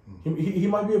he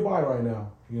might be a buy right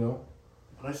now.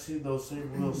 But I seen those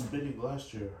same wheels spinning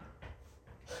last year.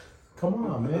 Come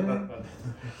on, man.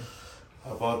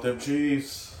 How about them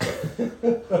Chiefs?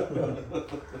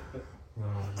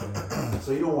 Oh, man.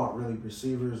 So you don't want really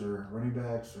receivers or running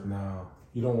backs or No,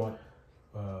 you don't want.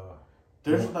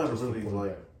 There's you not want just a really like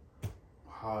quarterback.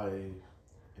 high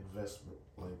investment,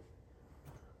 like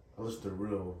unless they're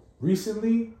real.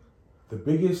 Recently, the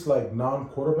biggest like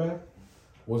non-quarterback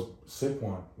was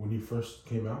Saquon when he first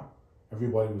came out.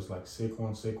 Everybody was like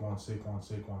Saquon.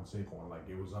 Like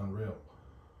it was unreal.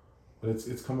 But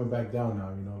it's coming back down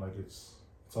now. Like it's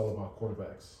all about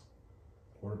quarterbacks.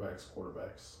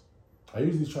 I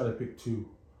usually try to pick two.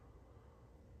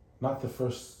 Not the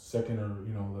first, second, or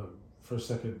the first,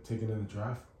 second taken in the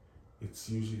draft. It's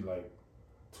usually like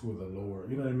two of the lower.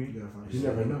 You know what I mean? you gotta find You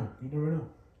never know.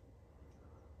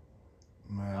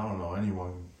 Man, I don't know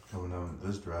anyone coming out of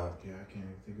this draft. Yeah, I can't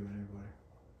even think of anybody.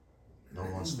 No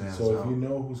one stands So out. if you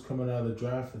know who's coming out of the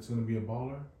draft that's going to be a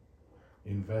baller,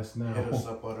 invest now. Hit us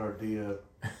up on our DM.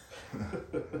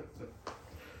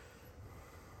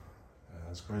 Yeah,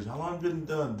 that's crazy. How long have you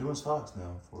been doing stocks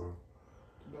now for?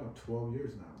 About 12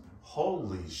 years now, man.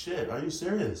 Holy shit! Are you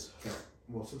serious?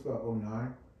 Well, since about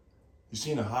 09, You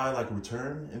seen a high like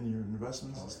return in your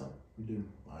investments Oh, and yeah.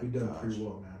 stuff? we've done gosh. pretty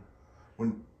well, man.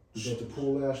 When We built the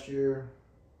pool last year.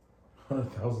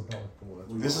 $100,000 pool.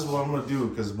 That's this is what I'm gonna do,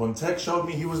 because when Tech showed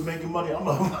me he was making money, I'm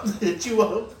about to hit you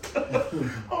up.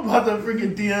 I'm about to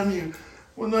freaking DM you.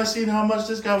 When I seen how much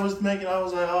this guy was making, I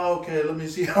was like, oh, okay, let me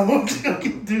see how much I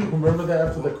can do. Remember that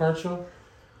after the card show?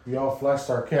 We all flashed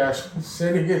our cash,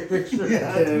 sending it pictures.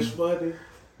 Yeah. It's funny.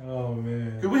 Oh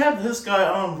man. We had this guy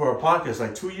on for a podcast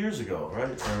like 2 years ago, right?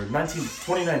 Or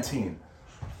 2019.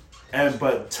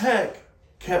 But Tech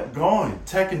kept going.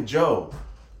 Tech and Joe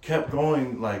kept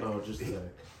going like Oh,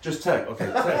 just Tech, okay.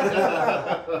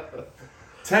 Tech.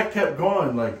 Tech kept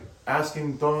going, like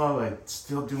asking Donna, like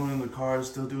still doing the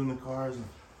cars. And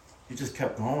he just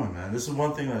kept going, man. This is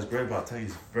one thing that's great about Tech.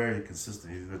 He's very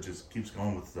consistent. He just keeps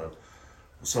going with stuff.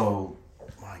 So,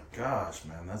 my gosh,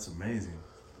 man, that's amazing.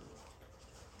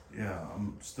 Yeah,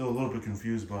 I'm still a little bit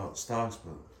confused about stocks,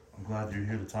 but I'm glad you're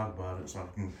here to talk about it so I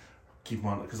can keep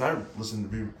on. Because I listen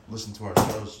to our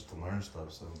shows just to learn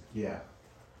stuff. So Yeah.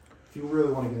 If you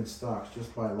really want to get in stocks,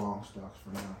 just buy long stocks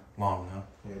for now. long now.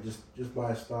 Yeah, just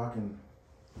buy a stock, and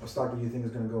a stock that you think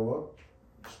is going to go up,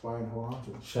 just buy and hold on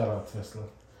to it. Shout out Tesla.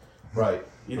 Right.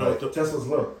 You know, Right. the, Tesla's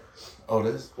low. Oh, it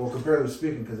is. Well, comparatively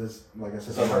speaking, because it's like I said,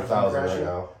 It's under $1,000 right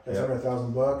now. It's Yeah. under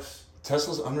 $1,000.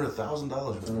 Tesla's under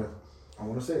 $1,000. It's under, I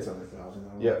want to say it's under 1,000. I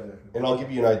don't know Yeah. exactly. And I'll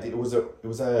give you an idea. It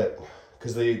was at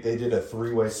because they did a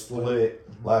 3-way split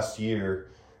last year.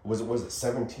 Was it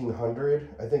 1,700?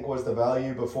 I think was the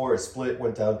value before it split.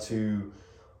 Went down to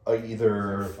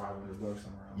either $500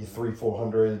 somewhere around there.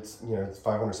 300-400, it's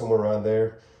 500 somewhere around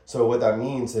there. So what that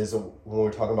means is when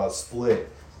we're talking about split,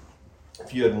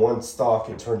 if you had one stock,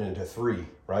 it turned into 3,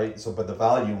 right? So but the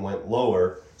value went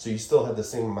lower, so you still had the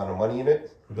same amount of money in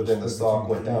it, but then the stock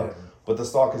went down. But the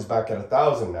stock is back at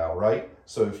 1,000 now, right?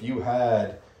 So if you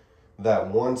had that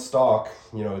one stock,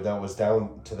 that was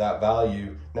down to that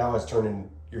value, now it's turning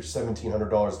your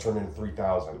 $1,700 turned into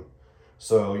 3,000.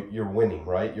 So you're winning,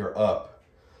 right? You're up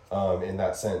in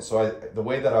that sense. So the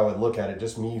way that I would look at it,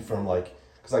 just me from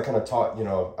because I kind of taught,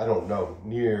 I don't know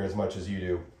near as much as you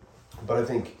do, but I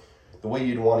think the way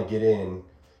you'd want to get in,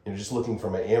 just looking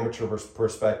from an amateur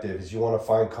perspective, is you want to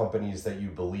find companies that you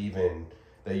believe in,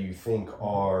 that you think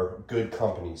are good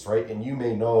companies, right? And you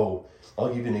may know,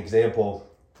 I'll give you an example.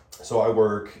 So I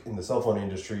work in the cell phone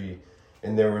industry,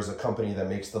 and there was a company that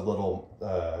makes the little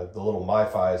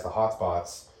MiFis, the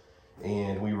hotspots,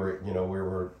 and we were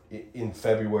in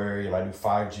February, and I knew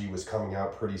 5G was coming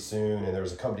out pretty soon, and there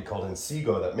was a company called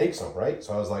Inseego that makes them, right?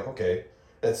 So I was like, okay,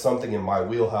 that's something in my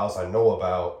wheelhouse I know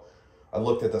about. I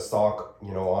looked at the stock,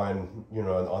 on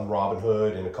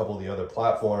Robinhood and a couple of the other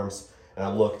platforms, and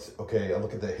I look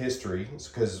at the history,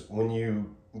 because when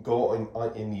you go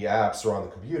in the apps or on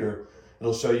the computer,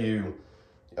 it'll show you,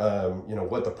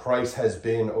 what the price has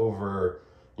been over,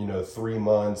 3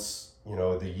 months,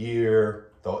 the year,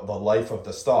 the life of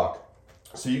the stock.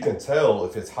 So you can tell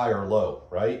if it's high or low,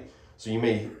 right? So you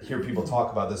may hear people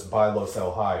talk about this buy low,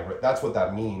 sell high, right? That's what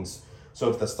that means. So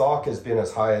if the stock has been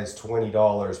as high as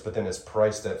 $20, but then it's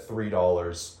priced at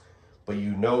 $3, but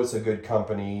it's a good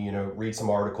company, read some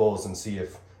articles and see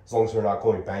if, as long as they're not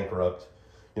going bankrupt,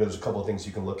 there's a couple of things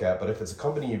you can look at. But if it's a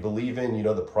company you believe in,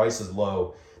 the price is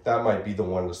low, that might be the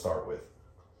one to start with.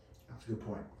 That's a good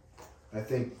point. I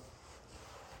think,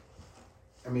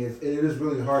 it is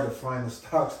really hard to find the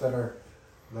stocks that are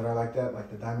like that, like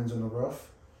the diamonds in the rough.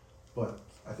 But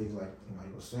I think, like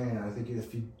you were saying, I think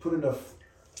if you put enough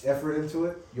effort into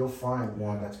it, you'll find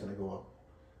one that's going to go up.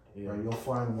 yeah. Right? You'll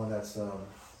find one that's I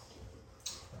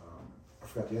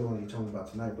forgot the other one you told me about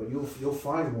tonight, but you'll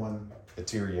find one.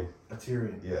 Ethereum. Thank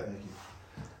Yeah. you.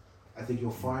 I think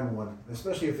you'll find one,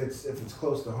 especially if it's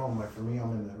close to home. Like for me,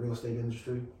 I'm in the real estate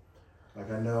industry. Like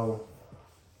I know,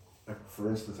 for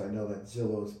instance, I know that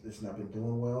it's not been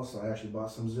doing well, so I actually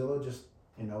bought some Zillow, just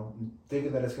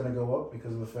thinking that it's going to go up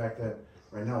because of the fact that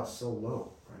right now it's so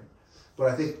low, right? But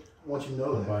I think once you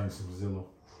know I'm that, buying some Zillow.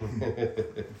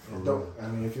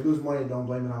 if you lose money, don't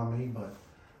blame it on me. But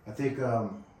I think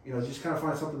just kind of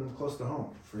find something close to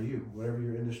home for you, whatever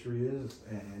your industry is,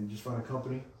 and just find a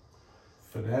company.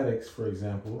 Fanatics, for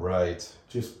example, Right.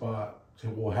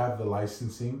 will have the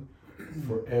licensing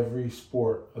for every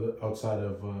sport outside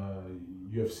of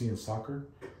UFC and soccer.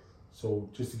 So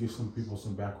just to give some people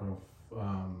some background,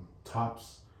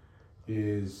 Topps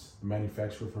is the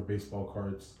manufacturer for baseball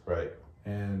cards, Right.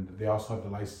 and they also have the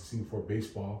licensing for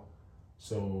baseball.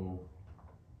 So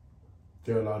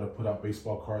they're allowed to put out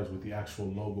baseball cards with the actual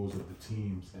logos of the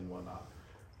teams and whatnot.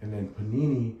 And then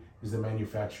Panini is the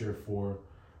manufacturer for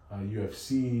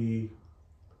UFC,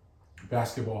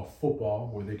 basketball, football,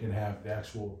 where they can have the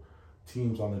actual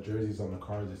teams on the jerseys, on the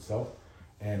cards itself.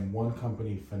 And one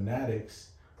company, Fanatics,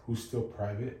 who's still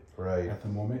private Right. at the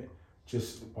moment,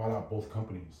 just bought out both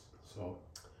companies. So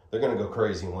They're gonna go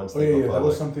crazy once oh they yeah, go that public.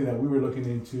 was something that we were looking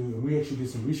into, and we actually did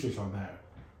some research on that.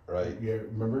 Right. Yeah,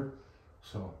 remember?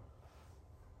 So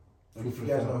Like if you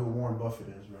guys know who Warren Buffett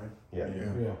is, right? Yeah.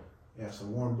 yeah. Yeah, so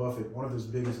Warren Buffett, one of his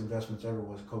biggest investments ever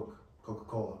was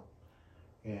Coca-Cola.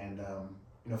 And,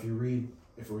 if you read,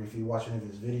 if you watch any of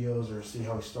his videos or see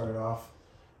how he started off,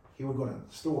 he would go to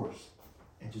stores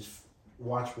and just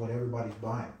watch what everybody's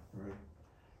buying, right?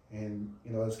 And,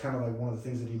 it's kind of like one of the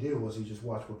things that he did was he just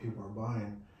watched what people were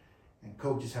buying. And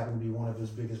Coke just happened to be one of his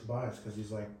biggest buys because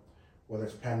he's like, whether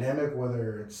it's pandemic,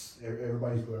 whether it's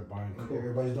everybody's People are buying Coke.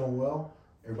 everybody's doing well,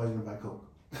 everybody's gonna buy Coke.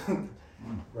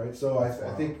 Right? So I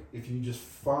think if you just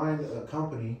find a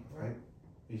company, right?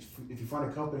 If you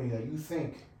find a company that you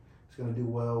think is gonna do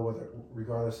well,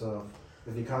 regardless of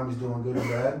if the economy's doing good or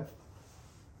bad,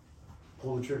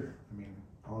 pull the trigger.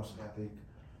 Honestly, I think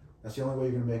that's the only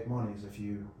way you're gonna make money is if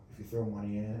you throw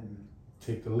money in it and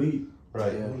Take the lead.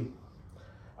 Right. take the lead.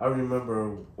 I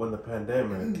remember when the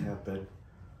pandemic happened,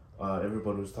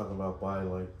 everybody was talking about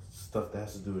buying like stuff that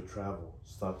has to do with travel,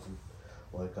 stocks and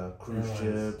like cruise Airlines.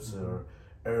 ships or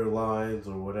airlines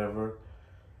or whatever.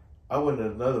 I went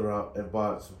another route and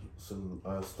bought some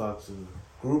stocks in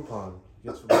Groupon.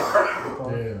 You get some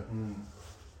Groupon? Yeah.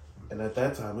 And at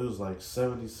that time, it was like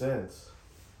 70 cents.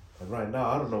 And right now,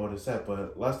 I don't know what it's at,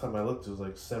 but last time I looked, it was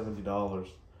like $70.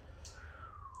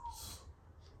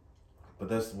 But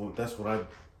that's what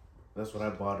I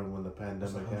bought it when the That's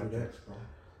pandemic happened. 100x, bro.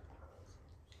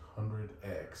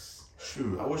 100x.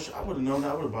 Shoot, I wish I would have known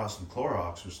that. I would have bought some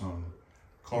Clorox or something.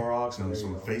 Clorox and There you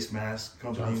some go. face mask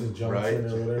company. Johnson Right.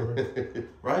 or whatever.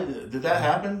 Right? Did that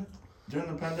happen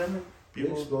during the pandemic? It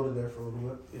exploded there for a little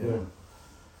bit. Yeah.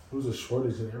 There was a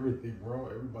shortage in everything, bro.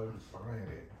 Everybody was buying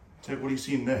it. Ted, what do you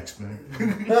see next, man?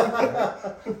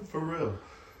 For real.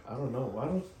 I don't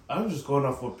know. I'm just going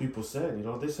off what people said. You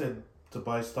know, they said to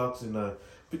buy stocks in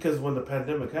because when the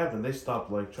pandemic happened, they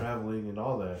stopped like traveling and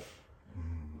all that.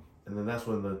 And then that's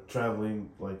when the traveling,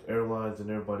 like airlines and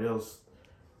everybody else,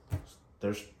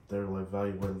 their like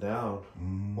value went down.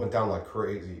 Went down like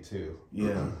crazy too.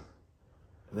 Yeah.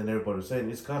 And then everybody was saying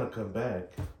it's gotta come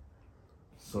back.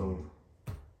 So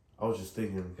I was just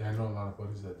thinking. Yeah, I know a lot of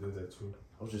buddies that did that too.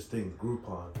 I was just thinking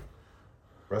Groupon.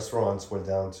 Restaurants went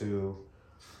down too.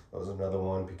 That was another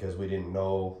one because we didn't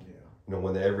know, Yeah.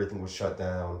 when everything was shut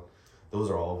down. Those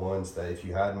are all ones that if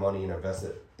you had money and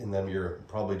invested in them, you're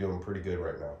probably doing pretty good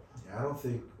right now. Yeah, I don't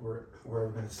think we're ever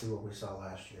going to see what we saw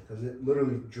last year because it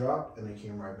literally dropped and they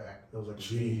came right back. It was like a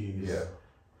peak. Jeez. Yeah.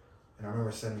 And I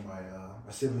remember sending my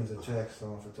siblings a text. I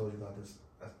don't know if I told you about this.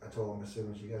 I told my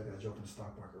siblings, you guys got to jump in the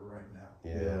stock market right now.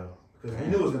 Yeah. Because we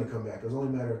knew it was going to come back. It was only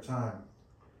a matter of time.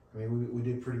 I mean, we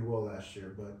did pretty well last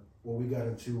year, but what we got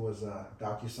into was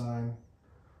DocuSign.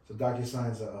 So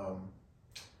DocuSign's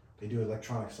they do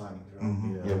electronic signings, right?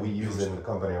 Mhm. Yeah, we use it in the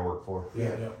company I work for.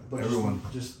 Yeah, Yeah. but Everyone.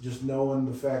 just knowing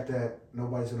the fact that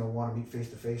nobody's gonna want to meet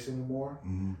face to face anymore,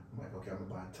 Mm-hmm. I'm like, okay, I'm gonna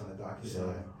buy a ton of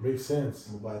DocuSign. Makes sense.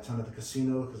 I'm gonna buy a ton of the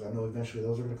casino because I know eventually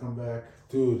those are gonna come back.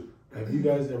 Dude, have you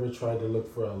guys ever tried to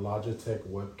look for a Logitech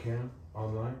webcam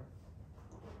online?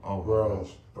 Oh, Bro.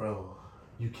 gosh. Bro.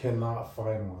 You cannot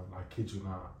find one. I kid you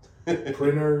not.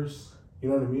 Printers, you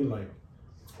know what I mean? Like,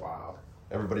 it's wild.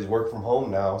 Everybody's work from home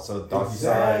now, so DocuSign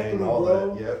Exactly, and all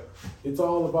bro. that. Yep. It's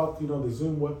all about, the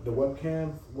Zoom, the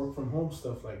webcam, work from home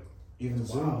stuff. Like, Even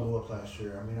Zoom Wow. blew up last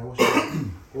year. I mean, I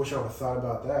wish I would have thought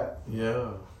about that.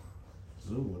 Yeah.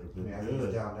 Zoom would have I been mean, I think it's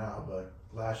good. down now, but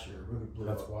last year it really blew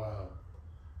that's up. wild.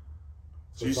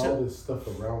 So So you it's said- all this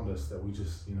stuff around us that we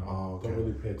just, Oh, okay. don't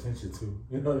really pay attention to.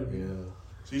 You know what I mean? Yeah.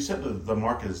 So you said the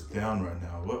market is down right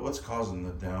now. What's causing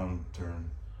the downturn?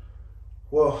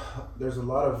 Well, there's a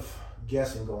lot of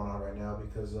guessing going on right now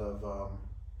because of.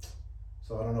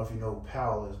 So I don't know if you know who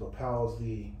Powell is, but Powell's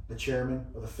the chairman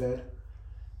of the Fed,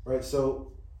 right?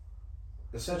 So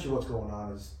essentially, what's going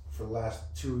on is for the last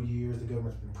 2 years, the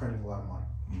government's been printing a lot of money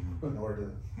in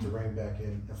order to rein back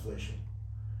in inflation,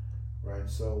 right?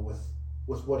 So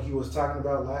with what he was talking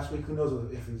about last week, who knows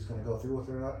if he's going to go through with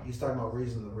it or not? He's talking about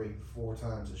raising the rate 4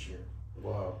 times this year.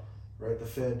 Wow. Right, the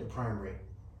Fed, the prime rate,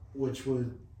 which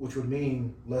would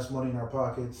mean less money in our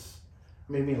pockets.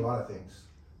 I mean, it mean a lot of things.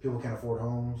 People can't afford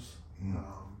homes.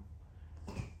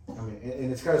 I mean,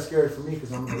 and it's kind of scary for me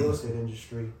because I'm in the real estate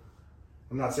industry.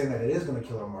 I'm not saying that it is going to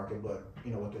kill our market, but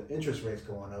with the interest rates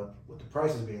going up, with the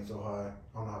prices being so high,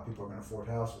 I don't know how people are going to afford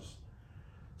houses.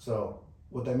 So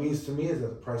what that means to me is that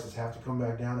the prices have to come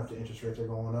back down if the interest rates are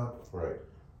going up. Right.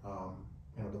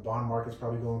 The bond market's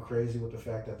probably going crazy with the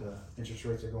fact that the interest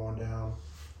rates are going down.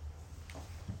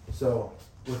 So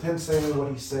with him saying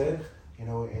what he said,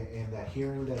 in that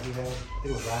hearing that he had, I think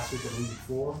it was last week or the week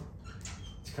before,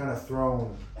 it's kind of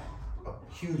thrown a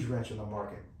huge wrench in the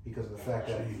market because of the fact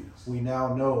that we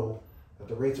now know that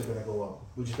the rates are going to go up.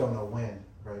 We just don't know when,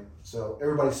 right? So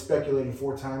everybody's speculating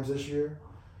 4 times this year,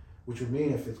 which would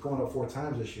mean if it's going up 4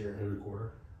 times this year, Every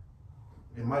quarter.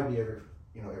 it might be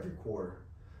every quarter.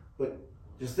 But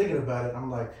just thinking about it,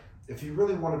 I'm like, if you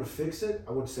really wanted to fix it,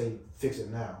 I would say fix it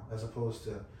now, as opposed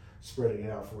to spreading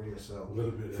it out for years. So A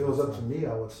little bit. if it was up to me,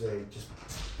 I would say just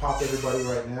pop everybody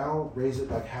right now, raise it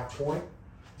like half point,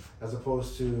 as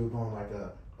opposed to going like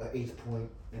a 1/8 point,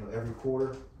 every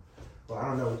quarter. Well, I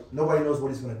don't know. Nobody knows what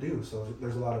he's going to do, so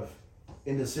there's a lot of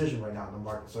indecision right now in the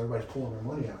market. So everybody's pulling their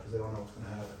money out because they don't know what's going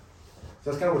to happen. So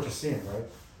that's kind of what you're seeing, right?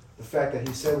 The fact that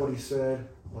he said what he said,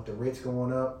 with the rates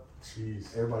going up,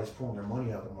 Jeez. everybody's pulling their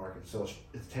money out of the market, so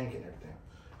it's tanking everything.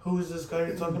 Who is this guy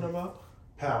you're talking about?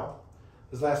 Powell.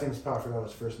 His last name is Powell. I forgot what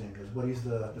his first name is, but he's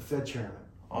the Fed chairman.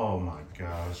 Oh my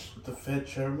gosh. The Fed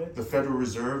chairman? The Federal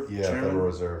Reserve Yeah, chairman? Federal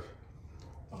Reserve.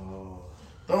 Oh.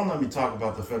 Don't let me talk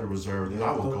about the Federal Reserve.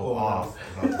 I will Don't go go off.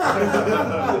 About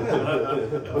the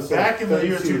Federal Reserve. Back in the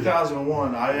year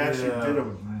 2001, I actually did a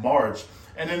march,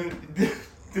 and then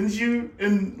didn't you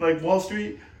in like Wall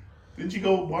Street? Didn't you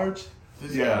go march?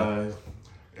 Yeah.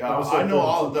 Yeah, I know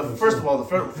all the. First of all,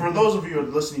 for those of you who are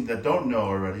listening that don't know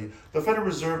already, the Federal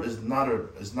Reserve is not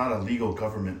a legal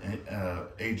government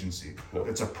agency. Nope.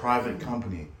 It's a private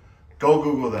company. Go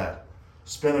Google that.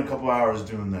 Spend a couple hours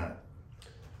doing that,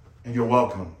 and you're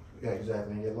welcome. Yeah,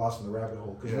 exactly. And get lost in the rabbit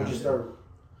hole because Yeah. once you start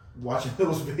watching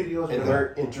those videos, And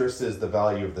their interest is the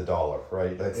value of the dollar,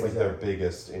 right? That's like their Exactly.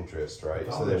 biggest interest, right?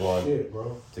 So Dollar they want shit,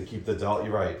 bro. to keep the dollar.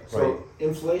 You're right, so right.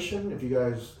 inflation. If you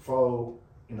guys follow,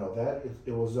 that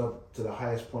it was up to the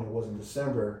highest point it was in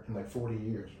December in like 40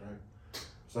 years, right?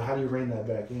 So how do you rein that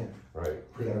back in? Right.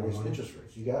 You gotta raise interest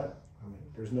rates. You got it. I mean,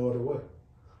 there's no other way.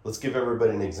 Let's give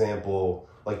everybody an example.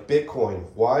 Like Bitcoin,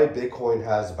 why Bitcoin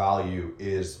has value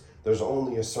is there's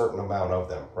only a certain amount of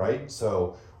them, right?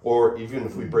 So, or even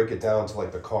if we break it down to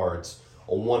like the cards,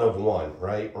 a 1 of 1,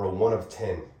 right? Or a 1 of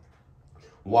 10.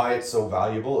 Why it's so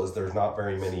valuable is there's not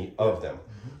very many of them.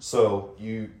 So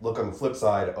you look on the flip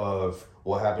side of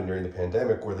what happened during the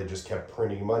pandemic where they just kept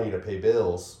printing money to pay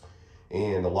bills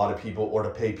and a lot of people, or to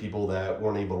pay people that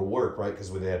weren't able to work, right?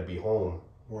 Because they had to be home.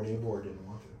 Weren't even bored, didn't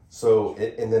want to. So,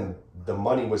 and then the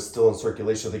money was still in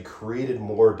circulation. They created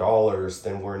more dollars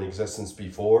than were in existence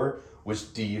before, which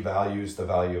devalues the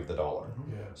value of the dollar.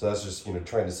 Yeah. So that's just,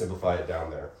 trying to simplify it down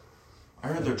there. I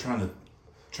heard they're trying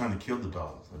to kill the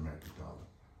dollar, the American dollar.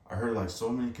 I heard like so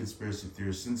many conspiracy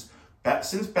theories since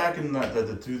back in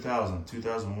the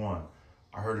 2001.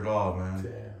 I heard it all, man.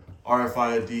 Damn.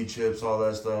 RFID chips, all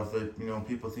that stuff. That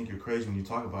people think you're crazy when you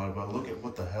talk about it, but look at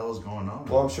what the hell is going on.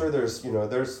 Well, I'm sure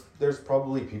there's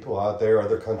probably people out there,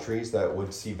 other countries that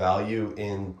would see value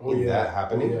in that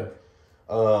happening.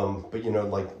 Oh, yeah.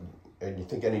 But and you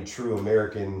think any true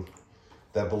American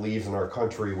that believes in our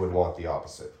country would want the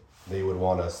opposite. They would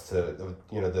want us to,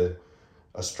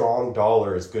 a strong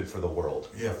dollar is good for the world.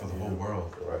 Yeah, for the whole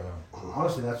world. Right. Yeah.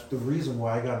 Honestly, that's the reason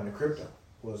why I got into crypto,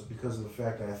 was because of the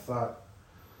fact that I thought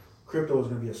crypto was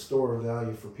going to be a store of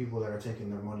value for people that are taking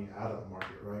their money out of the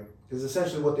market, right? Because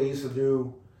essentially what they used to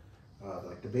do,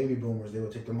 like the baby boomers, they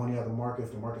would take their money out of the market.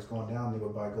 If the market's going down, they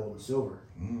would buy gold and silver.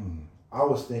 I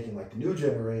was thinking like the new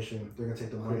generation, they're going to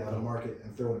take the money out of the market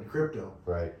and throw it into crypto.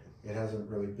 Right. It hasn't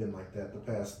really been like that the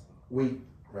past week,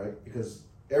 right? Because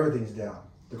everything's down.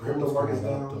 The crypto Gold's market's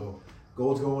going up, down. though.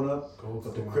 Gold's going up. Gold's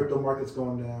But the going crypto up. market's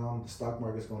going down, the stock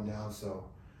market's going down, so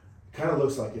it kind of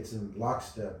looks like it's in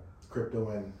lockstep, crypto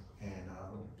and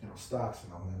stocks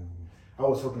and all that. I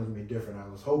was hoping it would be different. I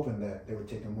was hoping that they would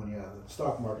take their money out of the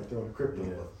stock market, throw it in crypto.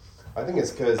 Yeah. But I think it's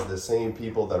because the same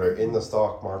people that are in the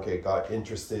stock market got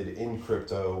interested in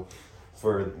crypto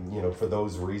for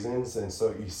those reasons, and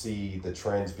so you see the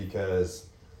trends because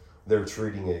they're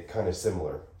treating it kind of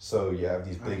similar. So you have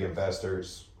these big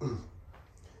investors,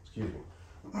 excuse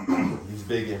me, these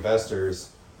big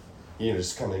investors,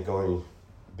 just kind of going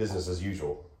business as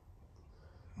usual.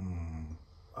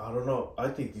 I don't know. I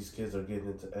think these kids are getting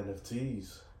into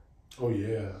NFTs. Oh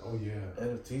yeah. Oh yeah.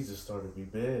 NFTs are starting to be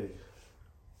big.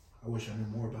 I wish I knew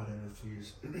more about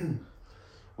NFTs.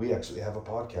 We actually have a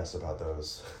podcast about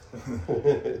those.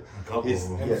 A couple His-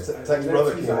 of them. yeah, Tech's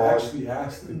brother came I on. actually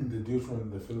asked the dude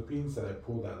from the Philippines that I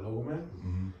pulled that logo, man,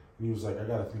 and he was like, "I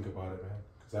gotta think about it, man,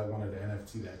 because I wanted to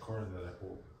NFT that card that I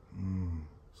pulled."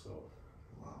 So,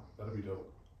 wow, that'd be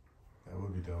dope. That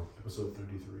would be dope. Episode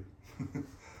 33.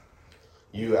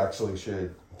 You actually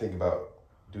should think about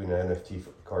doing an NFT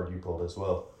card you pulled as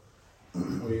well.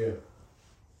 Oh yeah,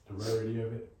 the rarity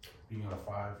of it being on a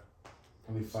 5,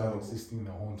 only 5 So- existing in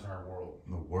the whole entire world.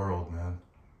 The world, man.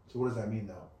 So what does that mean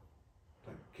though?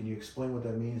 Like, can you explain what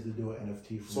that means to do an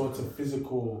NFT? From So it's a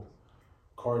physical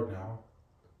card now.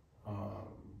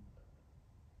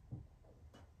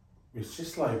 It's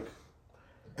just like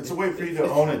It's a way for you to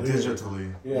own it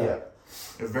digitally. yeah,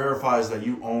 It verifies that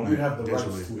you own you it have the rights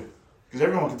digitally. to it. Because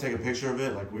everyone can take a picture of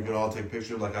it. Like we could all take a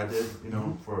picture, like I did,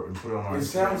 and put it on our. It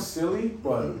sounds silly,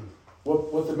 but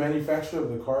what the manufacturer of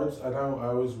the cards, I know I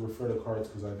always refer to cards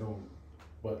because I don't,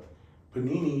 but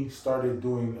Panini started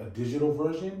doing a digital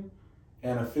version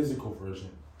and a physical version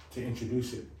to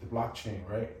introduce it, the blockchain,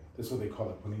 right? That's what they call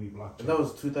it, Panini blockchain. And that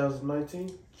was 2019?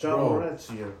 John Bro. Moran's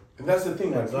year. And that's the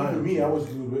thing, like Exactly. even me, I was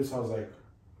glued to this, I was like,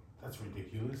 that's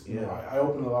ridiculous. You know, Yeah. I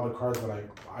opened a lot of cards, but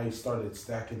I started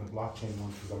stacking the blockchain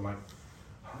ones because I'm like,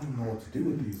 I don't know what to do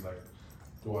with these. Like,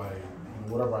 do I,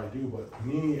 whatever I do, but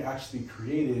Panini actually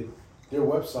created their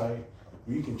website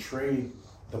where you can trade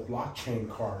the blockchain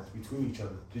cards between each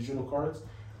other, digital cards.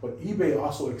 But eBay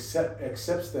also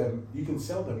accepts them. You can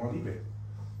sell them on eBay.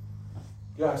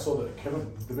 Yeah, I sold it.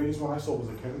 The biggest one I sold was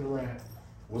a Kevin Durant. It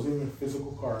wasn't even a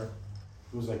physical card.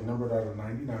 It was like numbered out of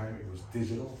 99. It was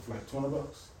digital for like $200.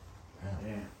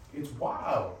 Yeah. It's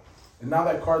wild. And now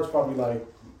that card's probably like,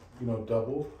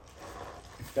 double,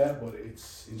 if that. But it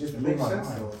just It blew makes my sense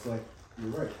mind. though. It's like you're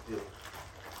right.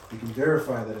 You can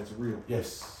verify that it's real.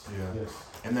 Yes. Yeah. Yes.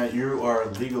 And that you are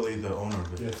legally the owner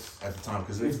of it Yes. at the time,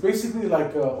 because It's basically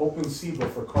like OpenSea, but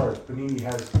for cards. Panini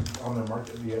has on their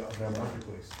their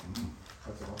marketplace.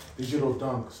 That's awesome. Digital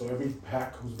dunk. So every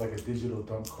pack comes with like a digital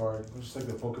dunk card. It's just like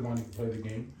the Pokemon you can play the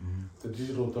game. The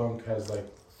digital dunk has like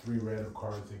 3 random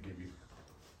cards they give you.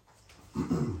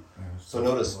 So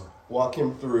notice, walk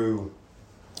him through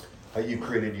how you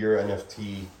created your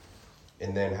NFT,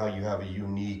 and then how you have a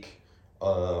unique,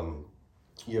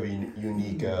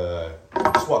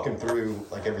 just walk him through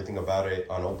like everything about it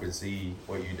on OpenSea,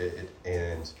 what you did,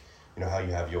 and how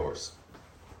you have yours.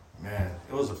 Man,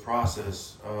 it was a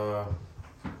process.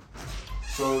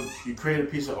 So you create a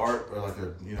piece of art, or like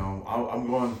I'm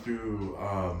going through,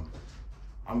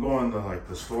 I'm going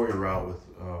the story route with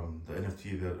the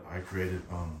NFT that I created.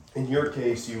 In your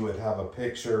case, you would have a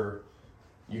picture.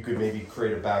 You could maybe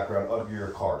create a background of your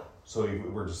card. So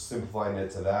we're just simplifying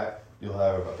it to that. You'll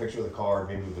have a picture of the card,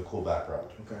 maybe with a cool background.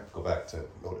 Okay. Go back to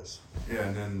Notice. Yeah,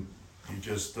 and then you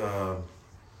just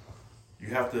you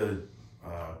have to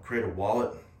create a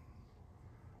wallet.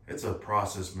 It's a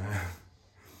process, man.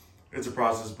 It's a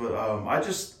process, but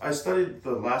I studied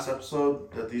the last episode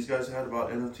that these guys had about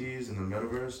NFTs and the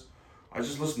metaverse. I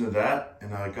just listened to that,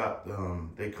 and I got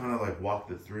they kind of like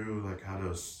walked it through, like how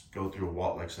to go through a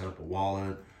wallet, like set up a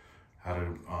wallet, how to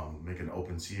make an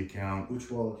OpenSea account. Which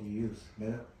wallet do you use?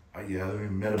 Meta? Yeah, I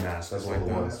mean MetaMask. That's is one of the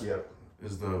the- ones. Yep.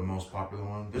 is the most popular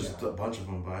one. There's Yeah. a bunch of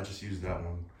them, but I just used that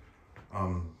one.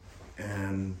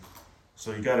 And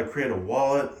so you got to create a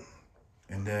wallet,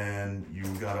 and then you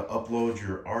got to upload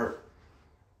your art.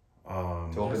 To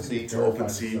OpenSea. To Verified and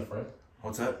OpenSea. stuff, right?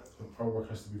 What's that? The artwork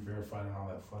has to be verified and all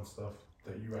that fun stuff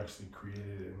that you actually created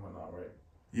and whatnot, right?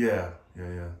 Yeah.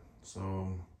 So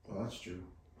Well, that's true.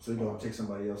 So you don't take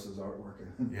somebody else's artwork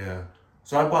and yeah.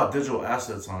 So I bought digital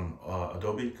assets on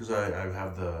Adobe because I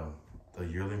have the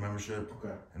yearly membership.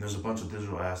 okay. And there's a bunch of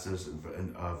digital assets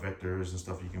and vectors and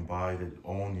stuff you can buy that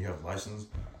own, you have license.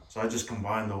 So I just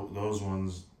combined those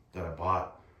ones that I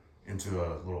bought into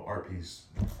a little art piece.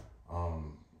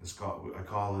 I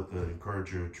call it the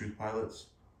Encourager Truth Pilots.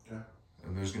 Okay.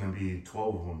 And there's gonna be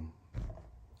 12 of them,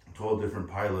 12 different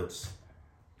pilots,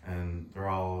 and they're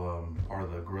all part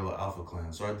of the Gorilla Alpha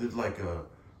clan. So I did like a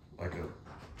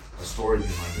story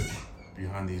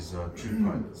behind these Truth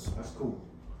Pilots. That's cool.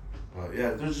 But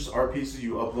yeah, there's just art pieces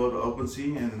you upload to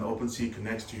OpenSea, and then OpenSea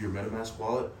connects to your MetaMask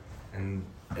wallet, and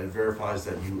it verifies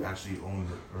that you actually own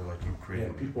it, or like you Yeah, created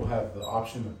it. people have the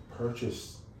option to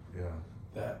purchase Yeah.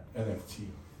 that NFT.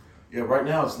 Yeah, right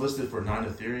now it's listed for 9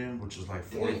 Ethereum, which is like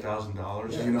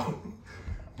 $40,000, Yeah.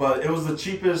 But it was the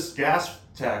cheapest gas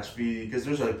tax fee, because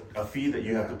there's a fee that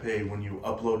you have to pay when you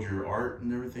upload your art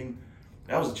and everything.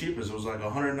 That was the cheapest. It was like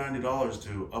 $190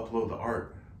 to upload the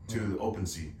art to the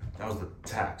OpenSea. That was the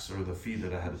tax or the fee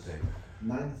that I had to pay.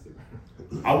 9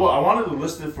 I wanted to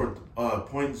list it for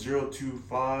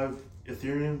 0.025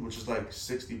 Ethereum, which is like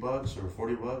 $60 or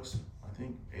 $40, I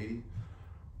think, 80.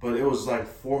 But it was like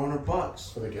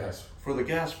 $400 For the gas. for the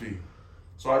gas fee.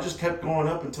 So I just kept going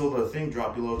up until the thing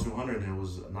dropped below 200, and it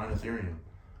was 9 Ethereum.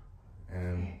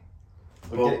 And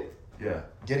But well, yeah,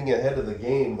 getting ahead of the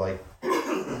game, like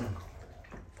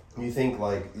you think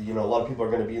like a lot of people are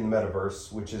going to be in the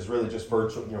metaverse, which is really just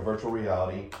virtual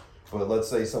reality. But let's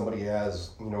say somebody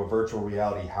has a virtual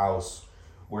reality house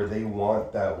where they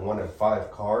want that 1 in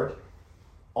 5 card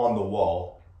on the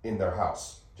wall in their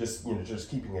house. Just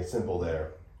keeping it simple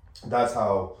there. That's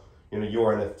how your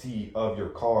NFT of your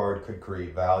card could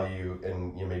create value,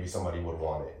 and maybe somebody would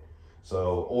want it.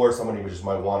 So, or somebody just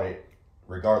might want it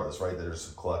regardless, right? They're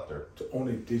just a collector, To own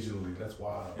it digitally, that's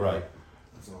wild. right?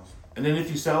 That's awesome. and then if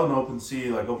you sell an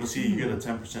OpenSea, like OpenSea, you get a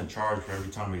 10% charge for every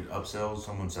time it upsells,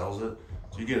 someone sells it.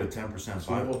 So you get a 10%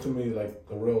 So ultimately, like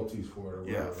the royalties for it. Or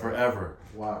Yeah, whatever, right? forever.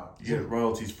 Wow. You get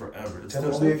royalties forever. It's 10%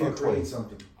 still, Only if you for 20. create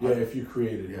something. Yeah, if you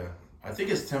create it. yeah, I think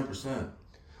it's 10%.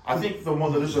 I think the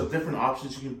one that there's a different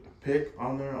options you can pick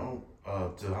on there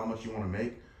to how much you want to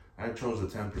make. I chose the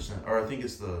 10%, or I think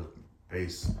it's the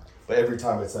base. But every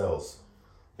time it sells,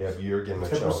 you're getting a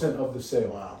 10% chunk. of the sale.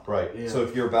 Wow. Right. Yeah. So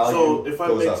if your value So if I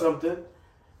goes make up, something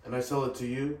and I sell it to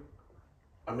you,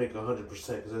 I make 100%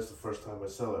 because that's the first time I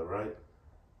sell it, right?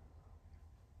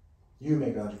 You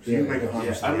make 100%. You make Yeah,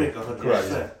 100%. I make 100%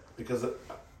 Correct. because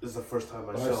it's the first time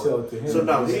I When I sell sell it. it to him, So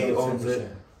now he he sells owns 10%.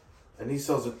 it. And he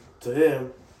sells it to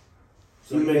him.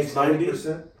 So he makes 90,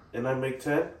 90%? and I make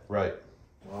 10. Right.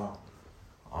 Wow.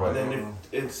 And then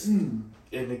if it's and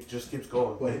it just keeps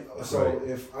going. But so Right.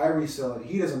 if I resell it,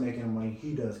 he doesn't make any money.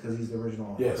 He does because he's the original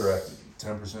owner. Yes. Correct.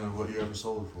 10% of what you ever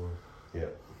sold it for. Yeah.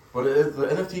 But the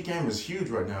NFT game is huge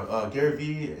right now. Gary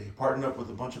Vee, he partnered up with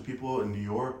a bunch of people in New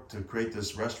York to create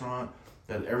this restaurant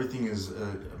that everything is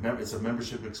it's a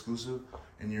membership exclusive,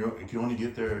 and you can only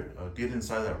get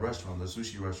inside that restaurant, the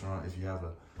sushi restaurant, if you have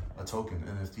a token,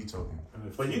 NFT token.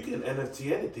 But you can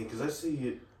NFT anything because I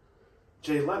see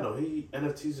Jay Leno. He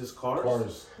NFTs his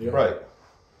cars. Yeah. Right.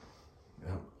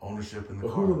 Yeah, ownership in the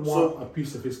But car. who would want a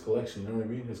piece of his collection? You know what I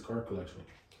mean? His car collection.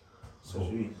 So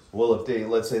geez. Well, if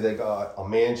let's say they got a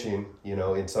mansion,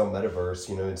 in some metaverse,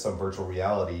 in some virtual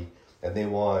reality, and they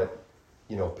want,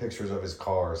 pictures of his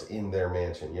cars in their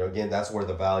mansion, again, that's where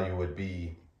the value would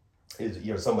be.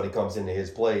 Is somebody comes into his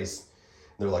place,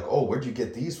 and they're like, oh, where'd you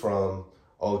get these from?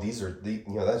 Oh, these are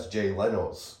that's Jay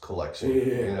Leno's collection.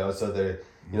 Yeah. So the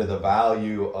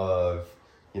value of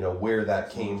where that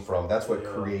came from. That's what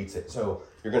creates it. So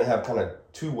you're gonna have kind of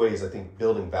two ways. I think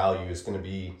building value is going to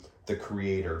be the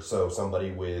creator, so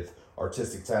somebody with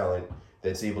artistic talent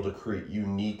that's able to create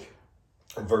unique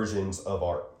versions of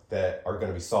art that are going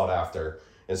to be sought after.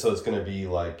 And so it's going to be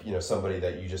like somebody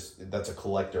that's a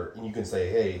collector, and you can say,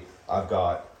 hey, I've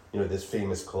got this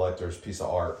famous collector's piece of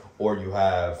art, or you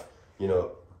have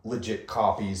legit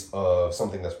copies of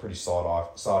something that's pretty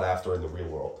sought after in the real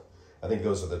world. I think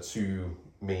those are the two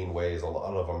main ways a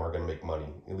lot of them are going to make money,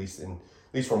 at least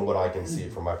from what I can see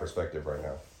from my perspective right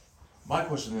now. My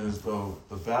question is, though,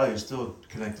 the value is still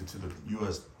connected to the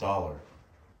U.S. dollar,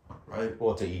 right?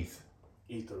 Well, to ETH.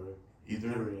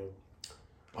 Ethereum.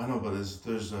 I know, but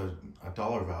there's a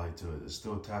dollar value to it. It's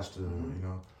still attached to,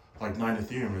 like 9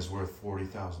 Ethereum is worth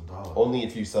 $40,000. Only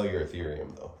if you sell your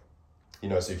Ethereum, though.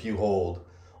 So if you hold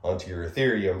onto your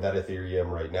Ethereum, that Ethereum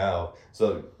right now,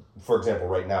 so for example,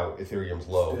 right now, Ethereum's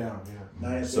low. Yeah.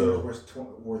 9 So-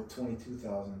 Ethereum worth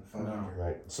 22,500.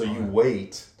 Right. So you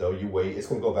wait, it's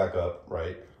going to go back up,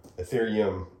 right?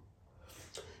 Ethereum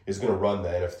is going to run the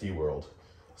NFT world.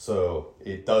 So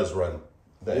it does run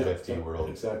the NFT world.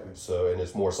 Exactly. So, and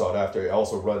it's more sought after. It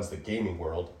also runs the gaming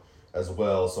world as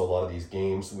well. So a lot of these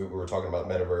games, we were talking about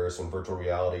metaverse and virtual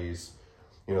realities,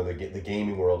 the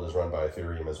gaming world is run by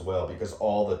Ethereum as well, because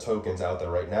all the tokens out there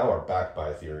right now are backed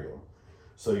by Ethereum.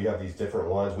 So you have these different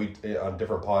ones. On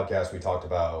different podcasts, we talked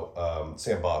about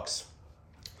Sandbox.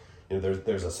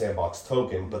 There's a Sandbox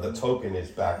token, but the token is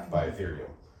backed by Ethereum.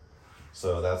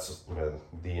 So that's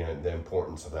the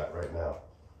importance of that right now.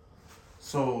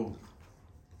 So,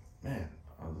 man,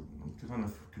 I'm kind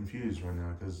of confused right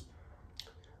now because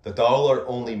The dollar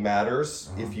only matters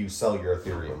if you sell your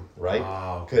Ethereum, right?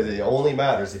 okay. Because it only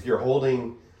matters if you're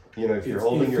holding, if you're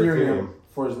holding your Ethereum,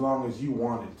 for as long as you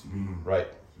want it to be right,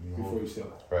 before you sell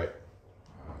it. right.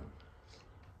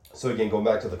 So again, going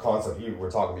back to the concept you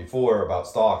were talking before about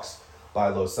stocks, buy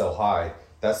low, sell high.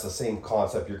 That's the same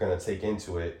concept you're going to take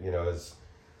into it. As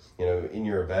in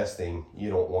your investing, you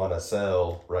don't want to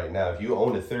sell right now. If you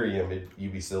own Ethereum,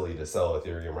 you'd be silly to sell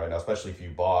Ethereum right now, especially if you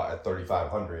bought at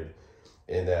 3,500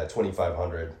 and at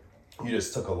 2,500, you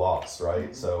just took a loss,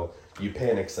 right? So you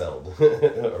panic sold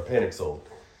or panic sold.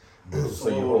 So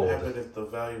you what hold. would happen if the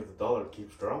value of the dollar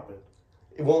keeps dropping?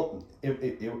 It won't.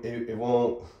 It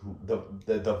won't.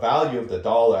 The value of the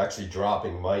dollar actually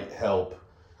dropping might help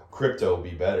crypto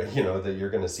be better. That you're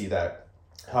going to see that.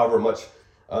 However much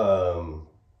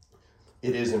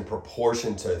it is in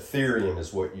proportion to Ethereum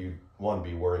is what you want to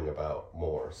be worrying about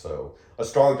more. So a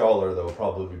strong dollar though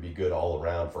probably would be good all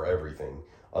around for everything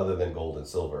other than gold and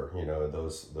silver.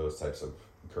 Those types of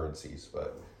currencies,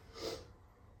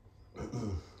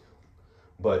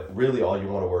 But really all you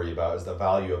want to worry about is the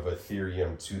value of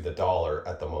Ethereum to the dollar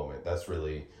at the moment. That's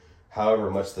really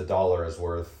however much the dollar is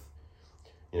worth.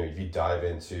 If you dive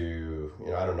into,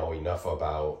 I don't know enough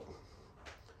about,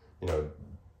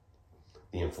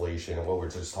 the inflation and what we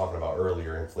were just talking about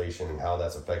earlier, inflation and how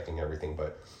that's affecting everything.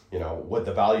 But, what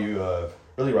the value of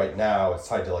really right now, it's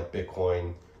tied to like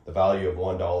Bitcoin, the value of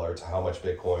 $1 to how much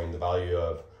Bitcoin, the value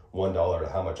of $1 to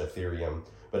how much Ethereum.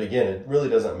 But again, it really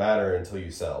doesn't matter until you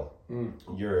sell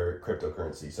your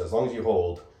cryptocurrency. So as long as you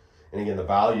hold, and again, the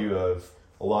value of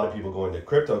a lot of people going to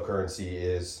cryptocurrency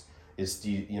is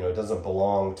it doesn't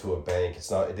belong to a bank. It's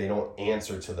not, they don't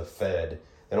answer to the Fed.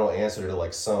 They don't answer to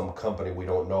like some company we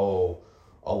don't know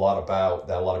a lot about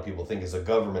that a lot of people think is a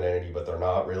government entity, but they're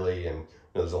not really. And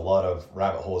there's a lot of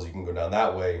rabbit holes you can go down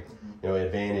that way.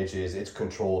 Advantage is it's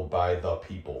controlled by the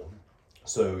people.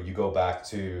 So you go back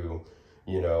to,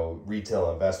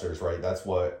 retail investors, right? That's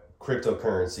what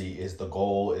cryptocurrency is. The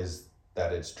goal is, the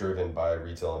that it's driven by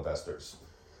retail investors,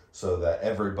 so that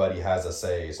everybody has a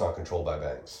say. It's not controlled by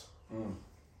banks. Man.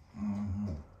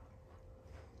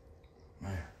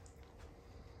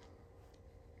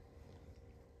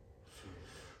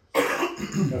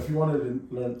 Now, if you wanted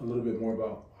to learn a little bit more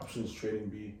about options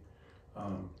trading,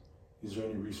 is there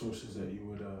any resources that you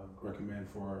would recommend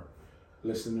for our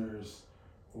listeners,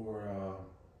 or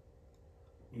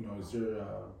is there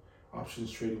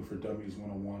options trading for dummies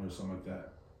 101 or something like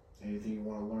that? Anything you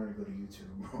want to learn, go to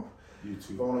YouTube, bro. If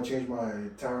I YouTube. want to change my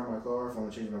tire on my car, if I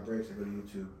want to change my brakes, I go to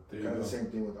YouTube. There you Kind of go. the same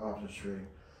thing with options trading.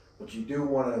 But you do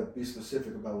want to be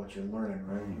specific about what you're learning,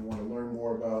 right? Mm. You want to learn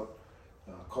more about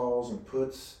calls and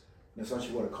puts, and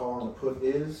essentially what a call and a put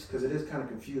is, because it is kind of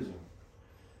confusing.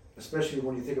 Especially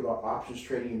when you think about options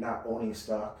trading, you're not owning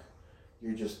stock.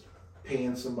 You're just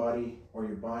paying somebody, or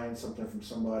you're buying something from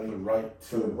somebody The right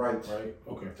for the right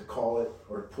Okay. to call it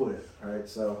or put it, right?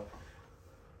 So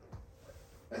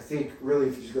I think really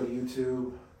if you just go to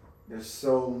YouTube, there's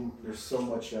so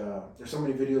much there's so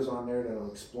many videos on there that'll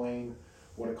explain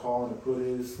what a call and a put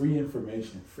is. Free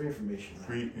information. Free information. Man.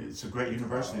 Free. It's a great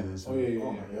university. This. Oh yeah.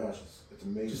 Oh my gosh, it's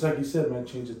amazing. Just like you said, man,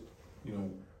 change it.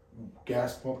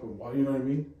 Gas pump and water. You know what I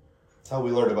mean? That's how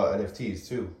we learned about NFTs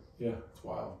too. Yeah, it's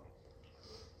wild.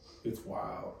 It's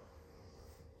wild.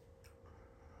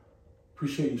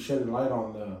 Appreciate you shedding light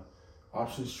on the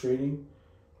options trading.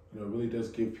 It really does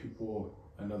give people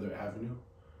another avenue.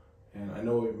 And I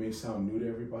know it may sound new to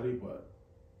everybody, but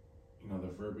the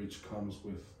verbiage comes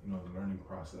with the learning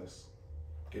process.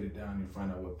 Get it down and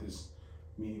find out what this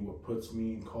mean, what puts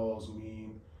mean, calls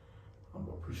mean.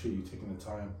 Appreciate you taking the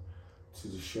time to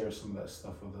just share some of that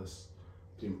stuff with us.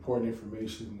 The important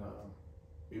information.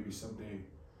 Maybe someday,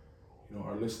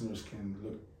 our listeners can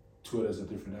look to it as a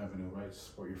different avenue, right?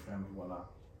 Support your family, whatnot.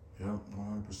 Yeah,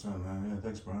 100%, man. Yeah,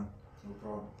 thanks, Brian. No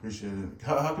problem. Appreciate it.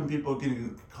 How can people get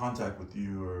in contact with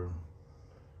you, or?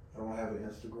 I don't have an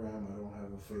Instagram. I don't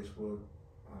have a Facebook.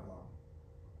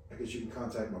 I guess you can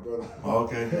contact my brother. Oh,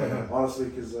 okay. Honestly,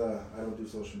 because I don't do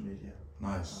social media.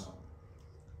 Nice.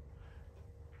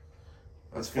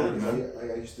 That's It's funny good, 'cause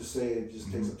man. I used to say it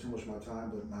just takes up too much of my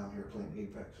time, but now I'm here playing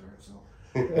Apex, right? So,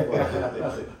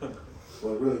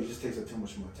 well, it really just takes up too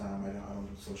much of my time. I don't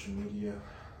do social media.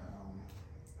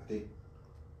 I think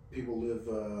people live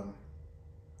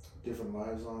different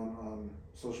lives on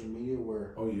social media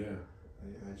where Oh yeah.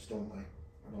 I just don't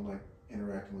like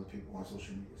interacting with people on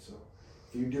social media. So,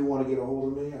 if you do want to get a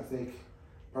hold of me, I think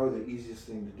probably the easiest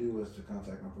thing to do is to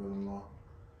contact my brother-in-law.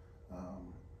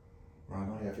 Right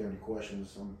on. Yeah, if you have any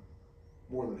questions, I'm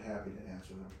more than happy to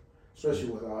answer them, especially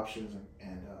with options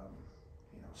and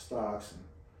stocks. And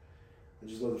I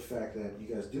just love the fact that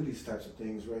you guys do these types of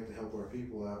things, right, to help our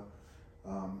people out.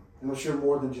 And I'm sure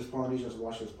more than just Polynesians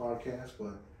watch this podcast,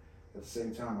 but at the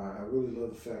same time, I really love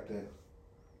the fact that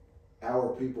our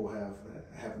people have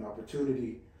an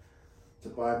opportunity to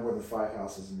buy more than 5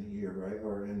 houses in a year, right,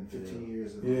 or in 15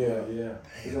 years. Yeah.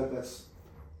 That's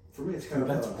for me. It's kind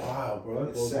That's of wild, bro. That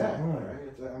it's blows my sad, mind.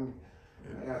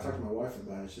 right? I talked to my wife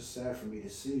about it. It's just sad for me to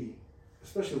see,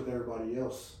 especially with everybody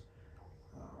else,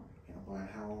 buying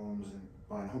homes and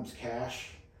buying homes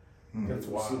cash. That's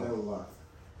We see wild. that a lot.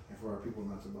 And for our people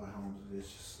not to buy homes,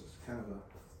 it's kind of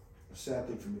a sad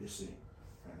thing for me to see.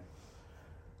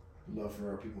 Right? Love for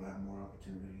our people to have more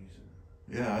opportunities.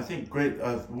 Yeah, I think great.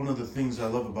 One of the things I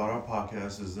love about our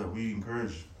podcast is that we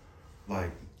encourage,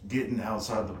 like, getting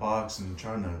outside the box and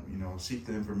trying to, seek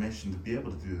the information to be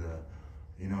able to do that,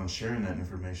 and sharing that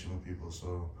information with people.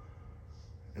 So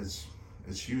it's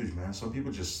huge, man. Some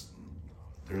people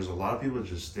there's a lot of people that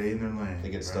just stay in their lane. They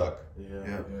get right? stuck. Yeah.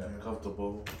 Yeah.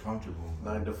 Comfortable. Comfortable.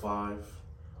 9 to 5.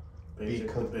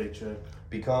 Paycheck to paycheck.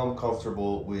 Become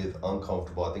comfortable with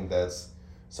uncomfortable. I think that's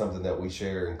something that we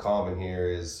share in common here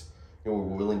is, we're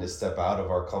willing to step out of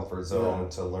our comfort zone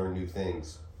to learn new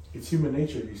things. It's human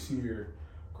nature. You see your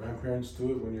grandparents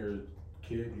do it when you're a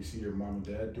kid. You see your mom and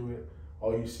dad do it.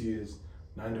 All you see is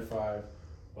 9 to 5,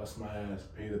 bust my ass,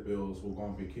 pay the bills. We'll go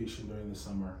on vacation during the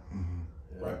summer. Mm-hmm.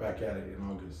 Right back at it in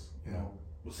August.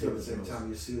 We'll see at the same time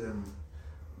you see them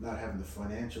not having the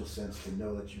financial sense to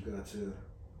know that you got to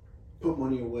put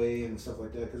money away and stuff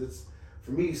like that. Because it's,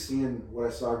 for me, seeing what I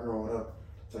saw growing up,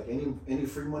 it's like any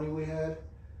free money we had,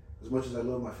 as much as I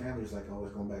love my family, it's like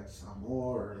always going back to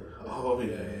Samoa or Oh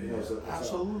yeah. so it's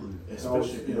Absolutely. It's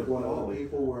always Especially going to other Bali.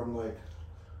 people where I'm like,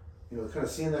 kind of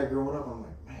seeing that growing up, I'm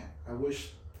like, man, I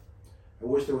wish there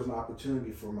was an opportunity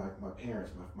for my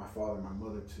parents, my father, my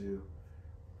mother to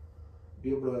be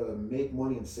able to make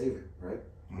money and save it, right?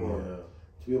 Or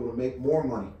to be able to make more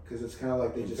money, because it's kind of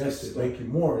like they just Invest get it, stuck. make you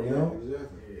more, Yeah,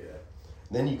 exactly. Yeah.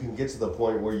 then you can get to the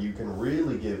point where you can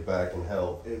really give back and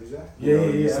help. Exactly. You know, Yeah,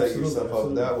 you set absolutely, yourself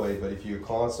absolutely. up that way. But if you're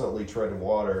constantly treading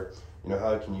water, you know,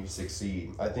 how can you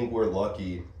succeed? I think we're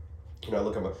lucky. You know, I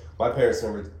look at my parents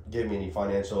never gave me any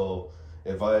financial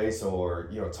advice or,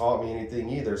 you know, taught me anything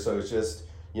either. So it's just,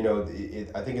 you know,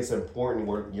 I think it's important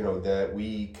you know, that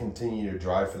we continue to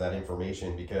drive for that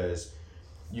information, because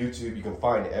YouTube, you can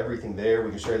find everything there.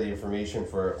 We can share the information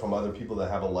from other people that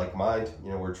have a like mind.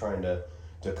 You know, we're trying to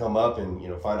come up and, you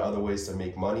know, find other ways to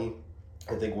make money.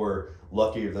 I think we're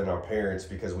luckier than our parents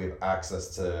because we have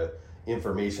access to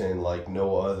information like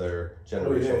no other Oh,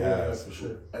 generation yeah, has. for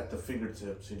sure. At the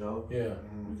fingertips, you know. Yeah.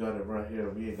 We got it right here.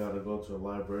 We ain't gotta go to a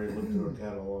library, look through a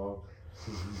catalog.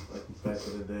 Like back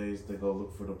in the days, they go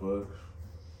look for the book.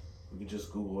 We can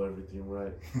just Google everything,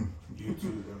 right?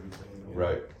 YouTube, everything. Yeah.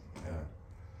 Right. Yeah.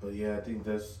 But yeah, I think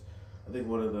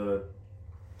one of the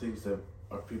things that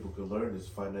our people could learn is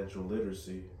financial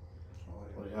literacy,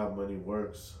 like how money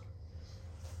works.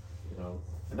 You know,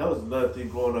 and that was another thing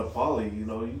growing up poly. You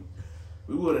know,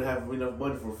 we wouldn't have enough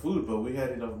money for food, but we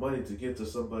had enough money to get to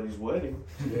somebody's wedding.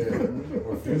 Yeah.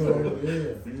 Or funeral,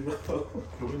 yeah. You know,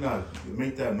 Could we not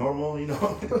make that normal, you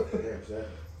know? Yeah,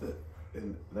 exactly.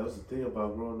 and that was the thing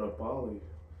about growing up poly.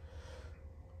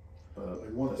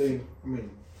 Like one thing, I mean,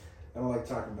 I don't like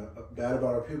talking bad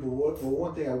about our people.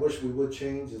 One thing I wish we would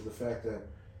change is the fact that,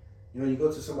 you know, you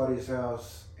go to somebody's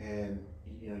house and,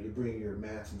 you know, you bring your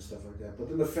mats and stuff like that, but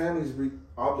then the family's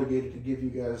obligated to give you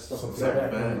guys stuff Something like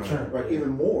back that. in return. Right, even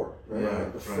more, right? Yeah,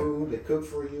 Like the right. food, they cook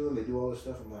for you and they do all this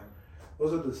stuff. I'm like,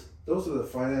 those are the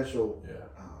financial Yeah.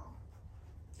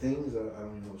 things. I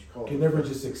don't even know what you call You can them. never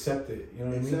just accept it. You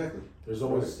know what I mean? Exactly. There's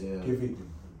always Yeah. giving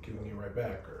it right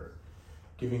back, or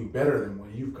giving better than what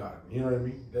you've gotten. You know what I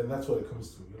mean? And that's what it comes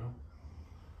to. You know?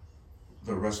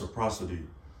 The reciprocity,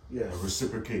 Yes.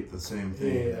 reciprocate the same Yeah,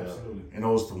 thing, absolutely. and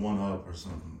always to one up or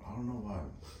something. I don't know why.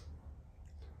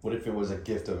 What if it was a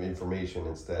gift of information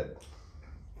instead?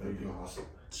 There you go. Awesome.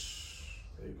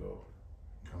 There you go.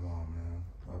 Come on, man,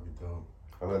 that'd be dope.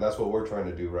 I mean, that's what we're trying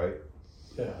to do, right?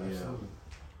 Yeah, absolutely.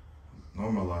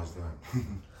 Normalize that.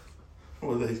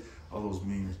 What are they? All those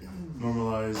memes.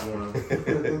 Normalize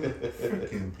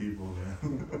freaking people,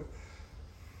 man.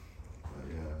 But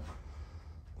yeah,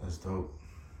 that's dope.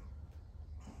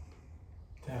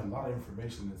 Damn, a lot of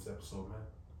information in this episode, man.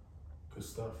 Good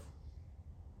stuff.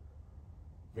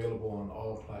 Available on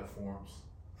all platforms.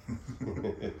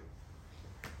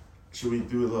 Should we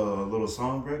do the little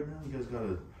song break now? You guys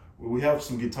gotta. We have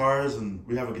some guitars and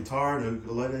we have a guitar and a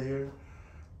ukulele here.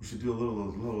 We should do a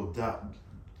little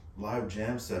live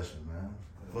jam session, man.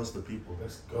 Bless the people.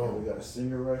 Let's Oh, go. we got a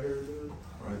singer right here, dude.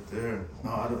 Right there.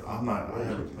 No, I'm not. I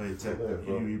haven't played tech.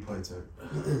 You play tech.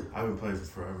 I haven't played it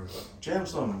forever. Jam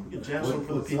some. We can jam some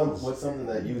for the people. What's something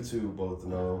that you two both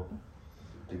know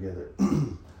together?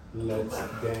 Let's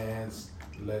dance.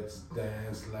 Let's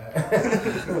dance. Let's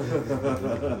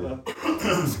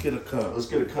get a cup. Let's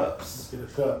get a cup. Let's get a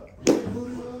cup.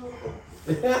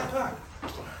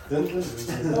 Dun, dun,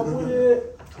 dun. Up with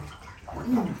it.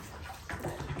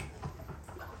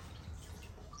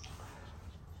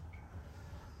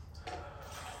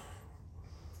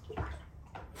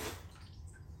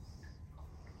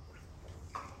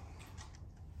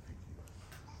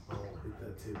 Oh, hit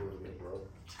that table again, bro.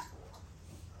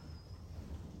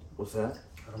 what's that?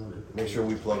 I don't want to hit the Make sure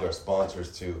we plug our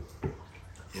sponsors too.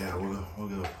 Yeah, we'll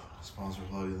get a sponsor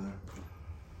plug in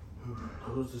there.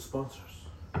 Who's the sponsors?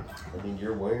 I mean,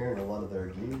 you're wearing a lot of their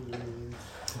gear.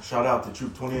 Shout out to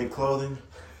Troop 28 Clothing.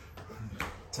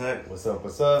 Tech. What's up?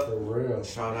 What's up? For real.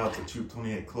 Shout out to Troop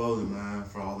 28 Clothing, man,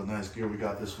 for all the nice gear we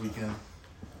got this weekend.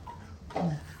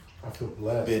 I feel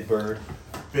blessed. Bidbird.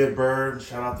 Bidbird.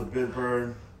 Shout out to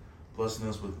Bidbird. Blessing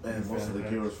us with And most of the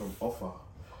gear was from Ofa.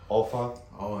 Alpha.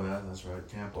 Oh, yeah, that's right.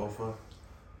 Camp Ofa.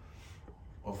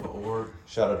 Ofa Org.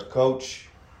 Shout out to Coach.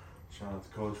 Shout out to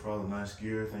Coach for all the nice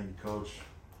gear. Thank you, Coach.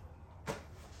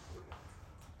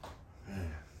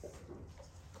 Man.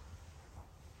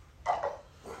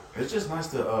 It's just nice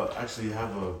to actually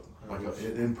have a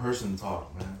in-person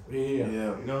talk, man. Yeah.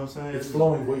 You know what I'm saying? It's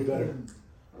flowing way better.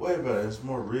 way better. It's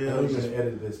more I real. know It's you're just- gonna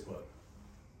edit this, but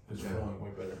it's Yeah. flowing way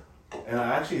better. And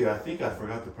I think I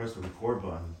forgot to press the record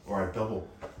button, or I double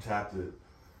tapped it.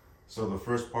 So the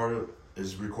first part of it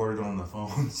is recorded on the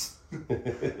phones.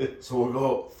 So we'll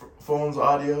go phones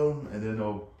audio, and then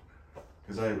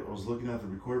because I was looking at the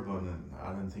record button and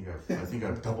I didn't think I think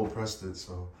I double pressed it.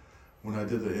 So when I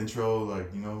did the intro, I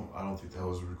don't think that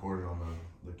was recorded on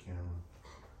the camera.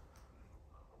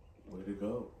 Way to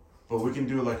go. But we can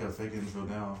do like a fake intro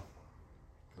now,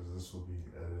 because this will be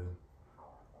edited.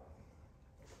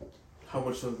 How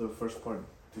much of the first part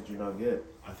did you not get?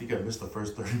 I think I missed the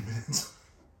first 30 minutes.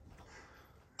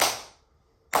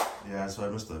 Yeah, so I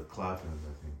missed the clapping,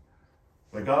 I think.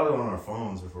 I got it on our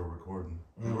phones if we're recording.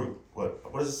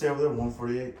 What does it say over there?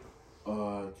 148?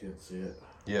 I can't see it.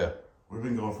 Yeah. We've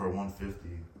been going for 150.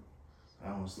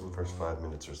 That one's still The first going. 5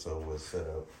 minutes or so was set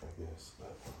up, I guess.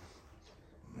 But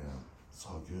Yeah, it's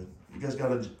all good. You guys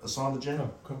got a song to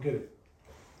jam? Come get it.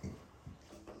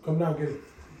 Come now, get it.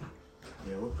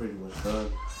 Yeah, we're pretty much done.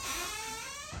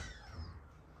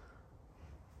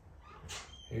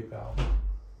 Hey, pal.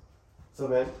 so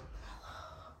man,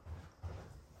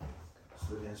 It's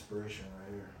the inspiration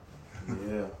right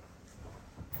here.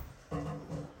 Yeah.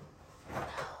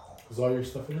 Was all your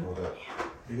stuff in there? well, that,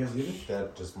 You guys get it?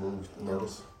 that just moved.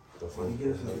 Notice the What phone. do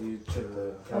you get it? You check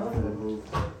the camera and move.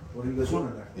 What are you guys doing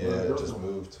in there? Yeah, it just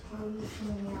moved.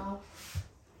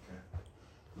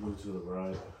 Move to the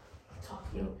right.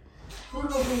 Talking. Food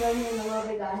will be ready in a little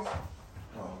bit, guys.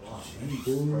 Oh, wow.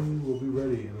 Food will be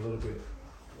ready in a little bit.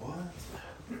 What?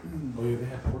 Oh yeah, they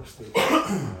had pork steak. Mac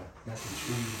and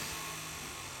cheese.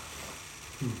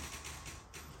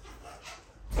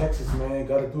 Texas, man,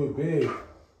 gotta do it big.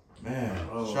 Man,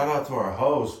 Oh. shout out to our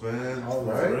host, man. All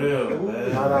That's right. real,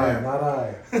 man. Not I, not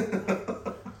I.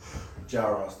 Ja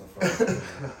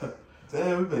Rastafari.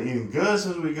 Damn, we've been eating good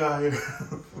since we got here.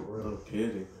 For real. No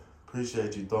kidding.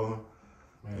 Appreciate you, Tonga.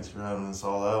 Man, Thanks for having us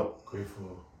all out.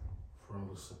 grateful for all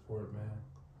the support, man.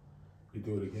 We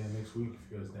do it again next week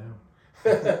if you guys down.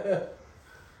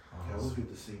 Yeah, it was good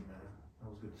to see, man. That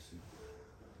was good to see.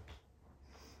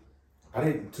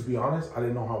 To be honest, I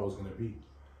didn't know how it was gonna be.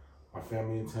 My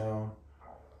family in town.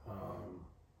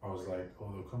 I was like, oh,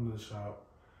 they'll come to the shop,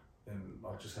 and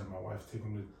I'll just have my wife take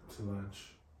them to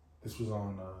lunch. This was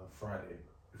on Friday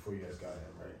before you guys got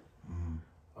in, right? Mm-hmm.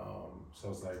 So I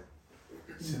was like,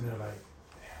 sitting there like,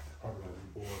 damn, they're probably gonna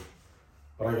be bored.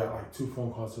 But I got like 2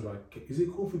 phone calls that were like, is it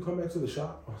cool if we come back to the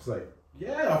shop? I was like,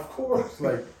 yeah, of course.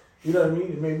 Like, you know what I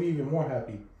mean? It made me even more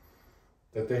happy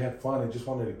that they had fun and just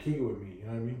wanted to kick it with me. You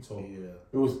know what I mean? So Yeah.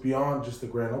 it was beyond just the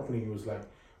grand opening. It was like,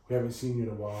 we haven't seen you in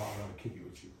a while. I want to kick it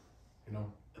with you. You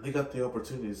know? And they got the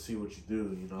opportunity to see what you do,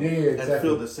 you know? Yeah, yeah, And exactly.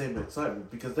 feel the same excitement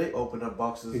because they open up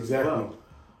boxes Exactly. as well.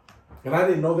 And I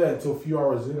didn't know that until a few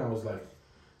hours in. I was like,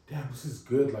 damn, this is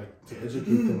good, like, to educate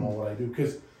them on what I do.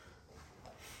 Because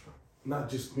not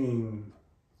just being,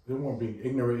 they weren't being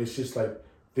ignorant. It's just like,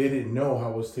 they didn't know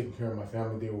how I was taking care of my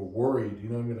family. They were worried, you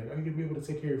know what I mean? Like, are you going to be able to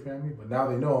take care of your family? But now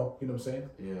they know, you know what I'm saying?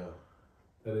 Yeah.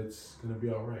 That it's going to be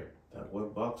all right. That one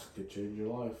box could change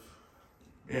your life.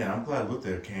 Yeah, I'm glad Luke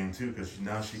there came too, because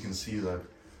now she can see like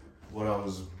what I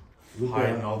was Look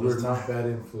hiding at, all we're this not time. bad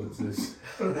influences.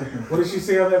 What did she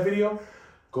say on that video?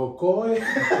 Go koi?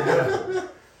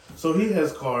 So he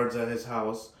has cards at his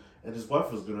house, and his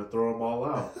wife was gonna throw them all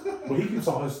out. Well, he keeps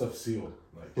all his stuff sealed.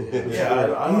 Like,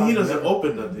 Yeah, He doesn't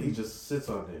open nothing. He just sits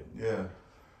on it. Yeah.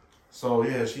 So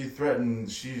yeah, she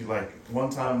threatened. She like one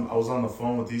time I was on the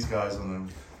phone with these guys on them,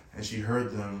 and she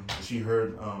heard them. She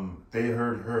heard they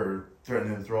heard her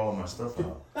threatening to throw all my stuff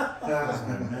out. I was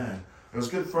like, man, it was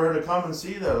good for her to come and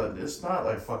see that like, it's not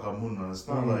like Fakamuna. It's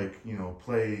not like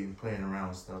playing around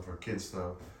with stuff or kid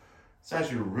stuff. It's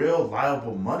actually real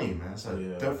liable money, man. It's a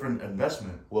Yeah. different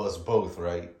investment. Well, it's both,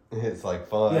 right? It's like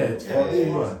fun. Yeah, it's Yeah, fun. it's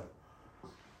Yeah. fun.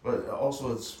 But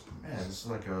also, it's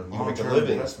like a make a long-term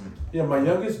living. investment. Yeah, my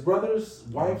youngest brother's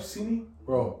wife, Sini,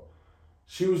 bro,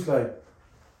 she was like,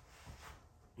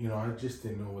 I just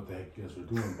didn't know what the heck you guys were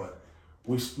doing, but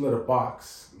we split a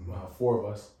box, 4 of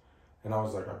us, and I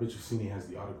was like, I bet you Sini has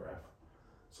the autograph.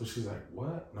 So she's like,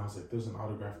 what? And I was like, there's an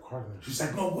autograph card in there. She's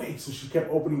like, no, wait. So she kept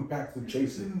opening packs to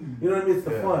chase it. You know what I mean? It's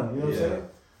the Yeah. fun. You know what I'm Yeah. saying?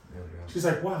 Yeah. She's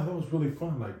like, wow, that was really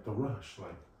fun. Like the rush,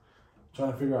 like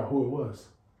trying to figure out who it was.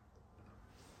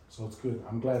 So it's good.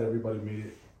 I'm glad everybody made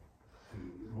it.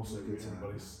 And mostly Good time.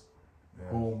 everybody's Yeah.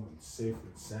 home and safe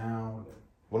and sound.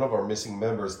 One of our missing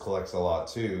members collects a lot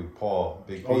too. Paul,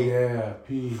 Big P. Oh yeah,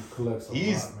 P collects a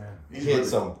He's- lot, man. He hit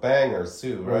some bangers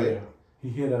too, Oh, right? yeah. He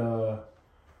hit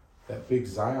that big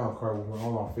Zion card when we were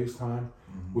all on FaceTime.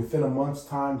 Within a month's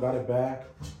time, got it back.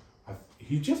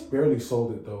 He just barely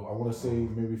sold it though. I want to say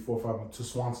maybe 4 or 5 months to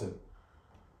Swanson.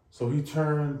 So he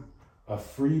turned a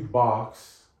free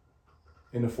box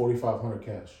into 4,500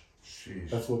 cash. Sheesh.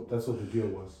 That's what the deal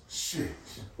was. Sheesh.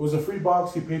 It was a free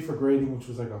box. He paid for grading, which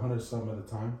was like 100 some at the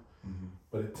time,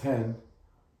 but at 10,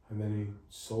 and then he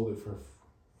sold it for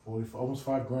 40, almost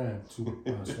 $5,000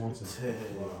 to Swanson.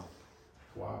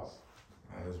 Wow.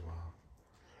 That is wild.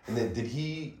 And then did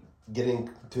he get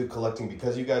into collecting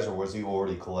because you guys, or was he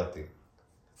already collecting?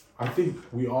 I think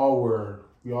we all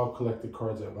collected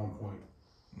cards at one point,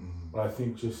 but I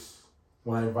think just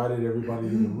when I invited everybody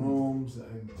in the rooms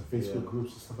and the Facebook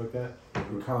groups and stuff like that,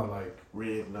 it kind of like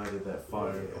Reignited that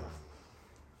fire.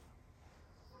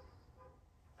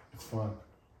 it's fun.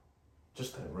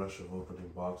 Just that rush of opening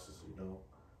boxes, you know,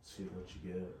 seeing what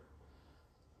you get.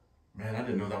 Man, I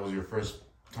didn't know that was your first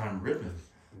time ripping.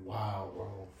 Wow,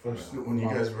 bro. First When you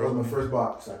guys That were was my first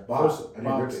box. I bought. first I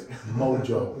didn't rip box it.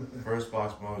 mojo. First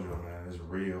box mojo, man, is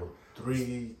real.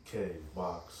 3K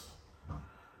box.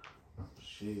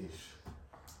 Sheesh.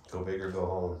 Go big or go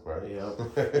home, right?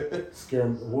 Yep. Scare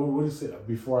him. What did he say?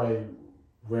 Before I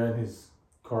ran his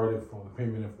card info, the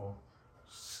payment info,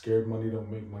 scared money don't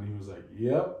make money. He was like,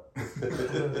 yep.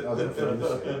 That was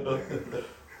my favorite.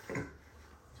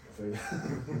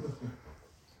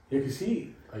 Yeah, because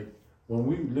he, like, when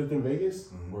we lived in Vegas,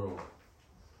 Mhm. bro,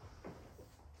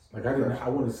 like, I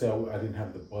wouldn't say I didn't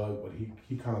have the bug, but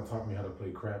he kind of taught me how to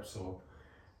play craps, so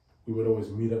we would always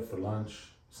meet up for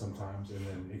lunch sometimes, and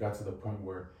then it got to the point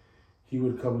where he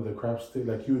would come to the craps,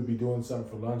 like, he would be doing something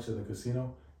for lunch at the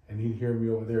casino, and he'd hear me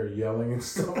over there yelling and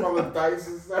stuff on the dice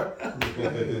and stuff.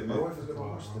 My wife is gonna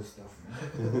watch this stuff.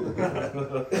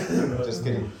 Man. Just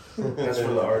kidding. That's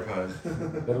for the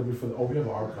archive. That'll be for the, we have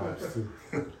archives, too.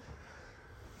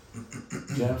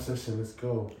 Jam session, let's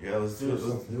go. Yeah, let's do it.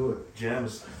 Let's Do it. jam a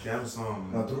song.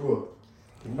 Now through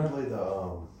Can you play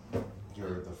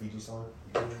the Fiji song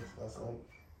you played last night?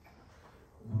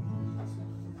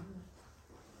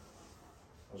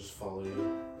 I'll just follow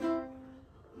you.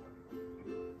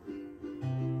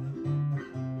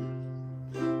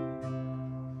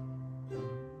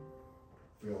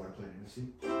 Forgot what I played. Let's see.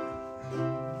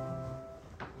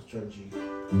 Let's try G.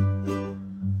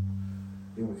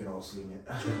 Then we can all sing it.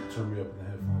 Turn me up in the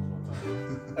headphones one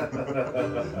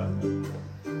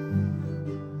time.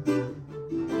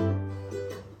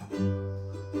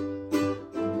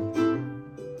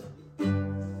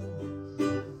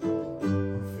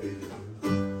 I'm faded,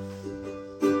 dude.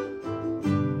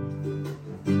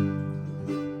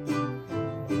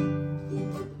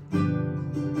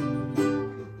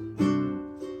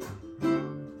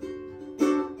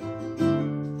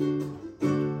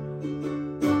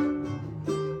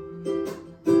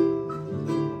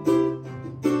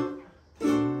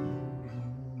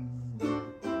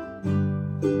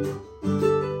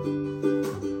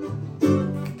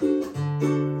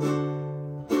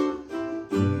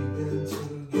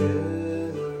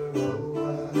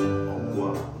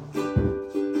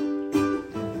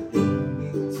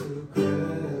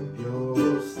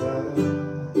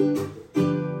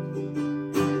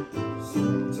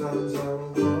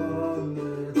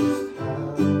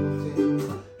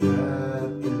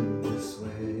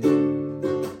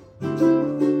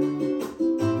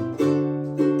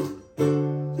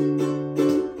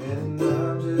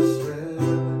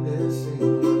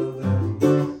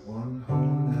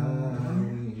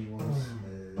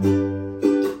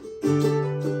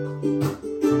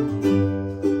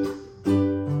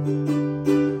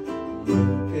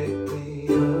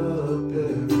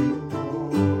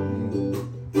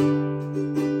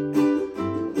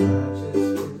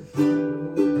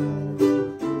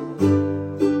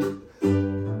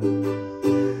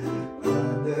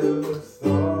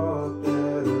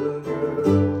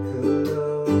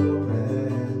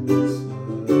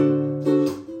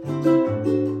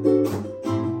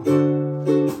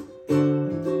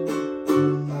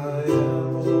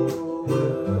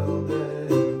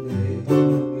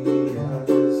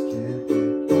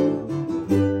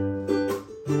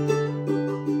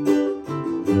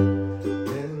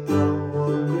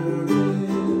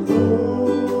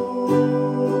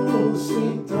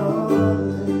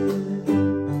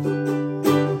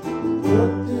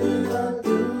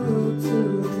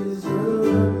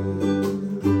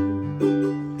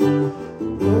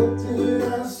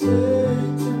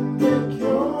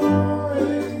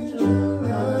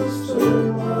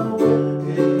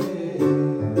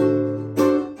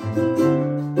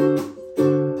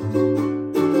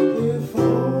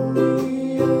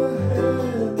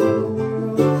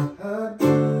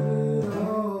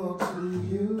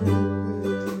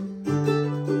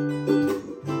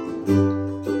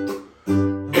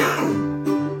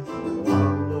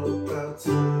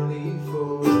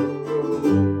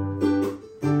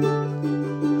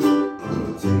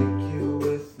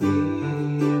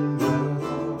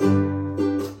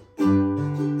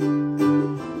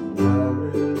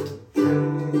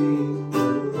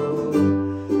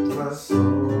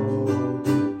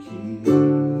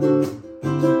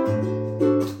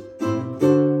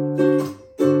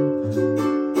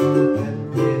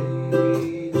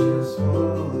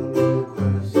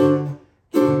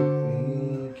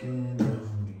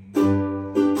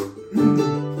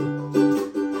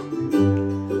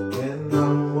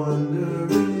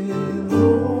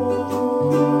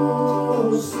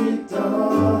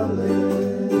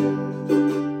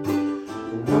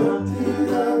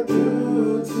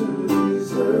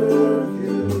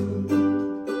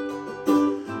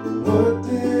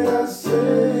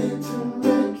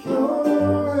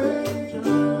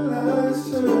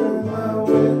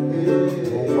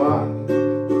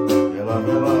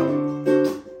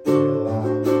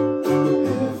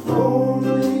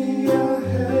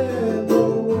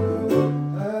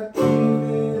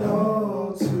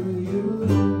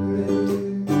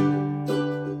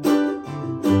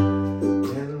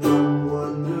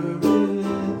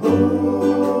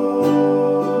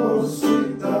 Oh,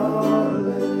 sweet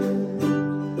darling,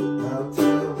 now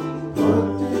tell me, what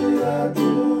did I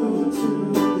do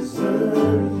to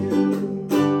deserve you?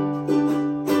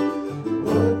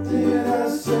 What did I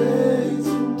say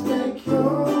to make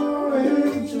your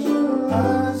angel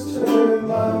eyes turn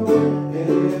my way?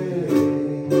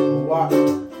 Why?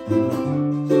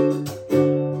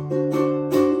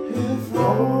 If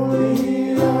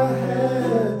only I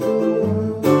had the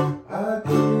world, I'd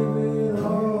give it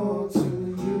all to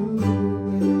you,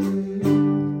 babe.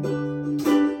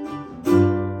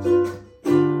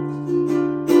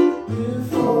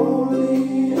 If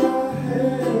only I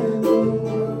had the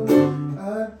world,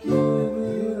 I'd give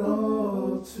it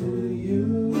all to you,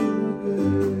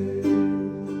 babe.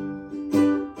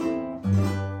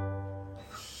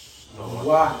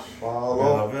 Wow.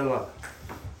 Vela, vela.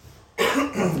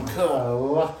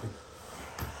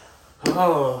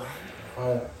 Oh.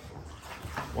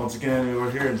 Once again, we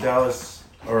were here in Dallas,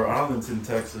 or Arlington,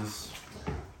 Texas.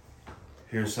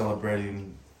 Here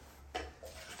celebrating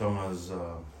Thoma's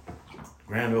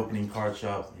grand opening card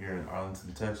shop here in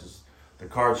Arlington, Texas. The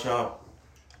card shop,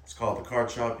 it's called The Card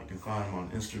Shop. You can find them on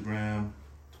Instagram,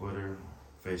 Twitter,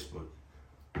 Facebook.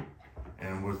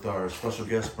 And with our special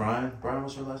guest, Brian. Brian,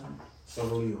 what's your last name?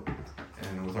 Savalio.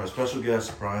 And with our special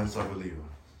guest, Brian Savalio.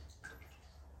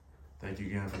 Thank you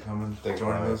again for coming, Thanks,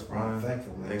 joining Brian. us, Brian.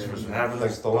 Thankful, man. Thanks for having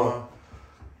Thanks, us, Toma. Toma,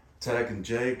 Tech and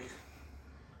Jake.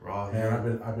 We're all Man,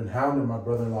 here. I've been hounding my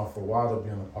brother-in-law for a while to be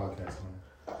on the podcast,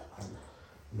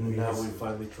 man. Now we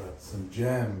finally tried. Some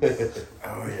gems.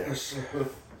 Oh yes.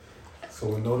 So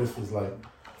when Notice was like,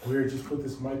 "Weird, just put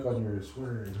this mic on your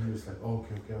sweater," and he was like, "Oh,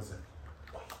 okay." I was like,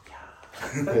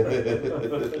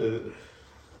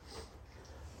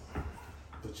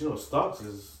 But you know, stocks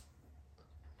is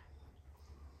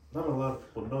not a lot of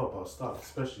people know about stocks,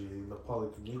 especially in the poly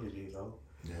community, you know.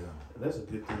 Yeah. And that's a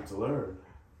good thing to learn,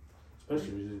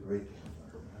 especially when you're Great.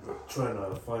 trying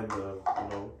to find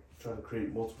trying to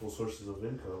create multiple sources of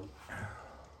income.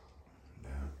 Yeah.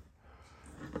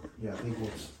 Yeah, I think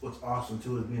what's awesome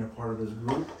too is being a part of this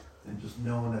group and just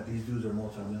knowing that these dudes are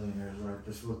multimillionaires, right?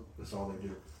 That's all they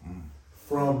do.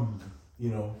 from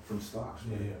From stocks,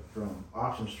 Yeah, right? yeah. From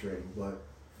options trading, but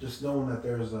just knowing that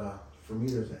there's an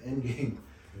end game.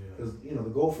 Because the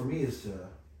goal for me is to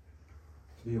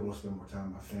be able to spend more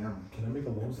time with my family. Can I make a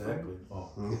loan? Exactly. Oh,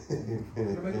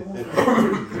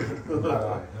 But not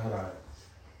I.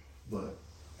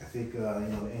 I think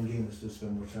the end game is to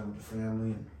spend more time with the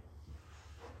family, and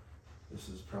this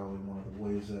is probably one of the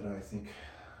ways that I think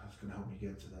is going to help me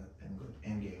get to that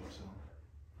end game. So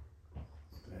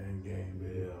The end game, Yeah.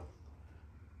 baby.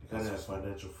 You gotta have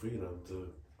financial freedom to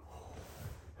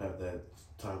have that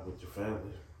time with your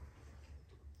family.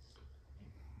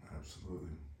 Absolutely.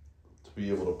 To be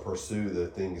able to pursue the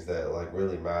things that like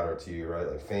really matter to you, right?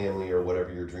 Like family or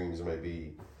whatever your dreams may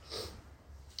be.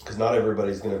 Because not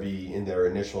everybody's going to be in their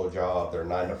initial job. Their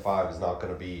 9 to 5 is not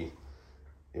going to be.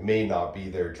 It may not be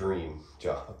their dream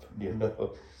job, you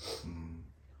know.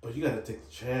 But you gotta take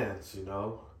the chance, you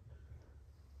know.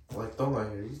 Like Toma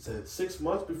here, he said 6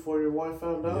 months before your wife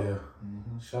found out. Yeah.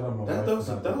 Shout out my That wife was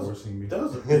for not that was divorcing me. that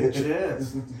was a big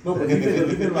chance. No, but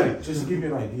even like, just to give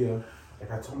you an idea,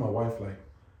 like I told my wife, like,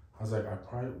 I was like,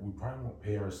 we probably won't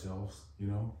pay ourselves,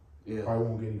 Yeah. Probably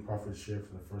won't get any profit share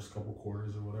for the first couple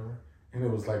quarters or whatever. And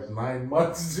it was like 9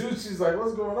 months, dude. She's like,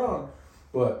 what's going on?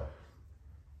 But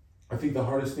I think the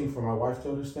hardest thing for my wife to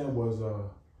understand was,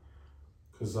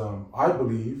 because I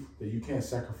believe that you can't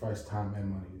sacrifice time and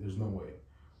money. There's no way.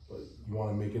 But you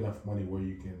want to make enough money where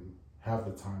you can have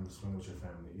the time to spend with your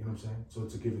family. You know what I'm saying? So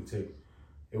it's a give and take.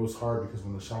 It was hard because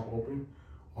when the shop opened,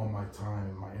 all my time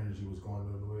and my energy was going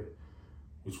into it,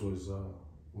 which was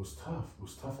tough. It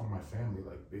was tough on my family,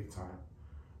 like big time.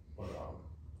 But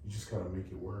you just gotta make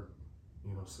it work.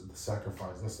 So the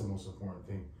sacrifice, that's the most important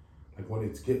thing. Like when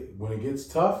it gets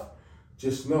tough,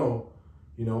 just know,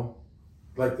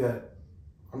 like that.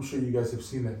 I'm sure you guys have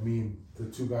seen that meme, the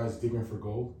two guys digging for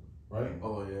gold, right?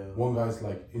 Oh yeah. One guy's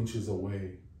like inches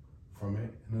away from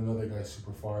it, and another guy's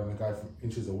super far, and the guy from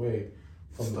inches away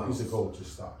from the piece of gold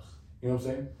just stops. You know what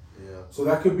I'm saying? Yeah. So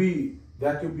that could be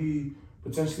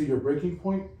potentially your breaking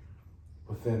point,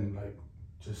 but then like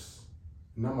just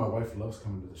now my wife loves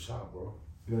coming to the shop, bro.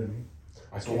 You know what I mean?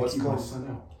 I So can't what's keep my coming- son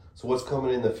out. So what's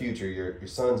coming in the future? Your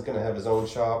son's gonna have his own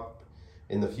shop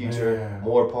in the future. Man.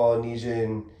 More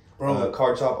Polynesian Bro,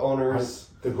 card shop owners.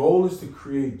 The goal is to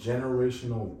create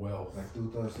generational wealth. like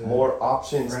Duta said, More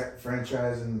options.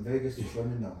 franchise in Vegas. Just let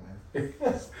me know, man.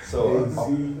 So AZ.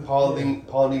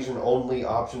 Polynesian only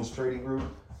options trading group.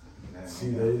 Man,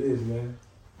 See, there it is, man.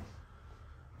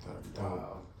 That'd be dope.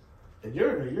 Wow. And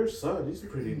your son, he's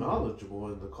pretty knowledgeable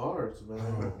in the cards,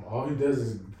 man. All he does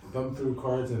is thumb through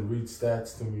cards and read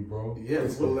stats to me, bro. Yeah,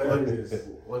 it's like- hilarious.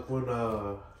 Like when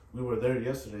we were there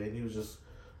yesterday, and he was just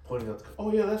pointing out.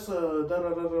 Oh yeah, that's a da da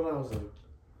da da. I was like,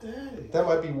 dang. That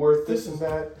might be worth this and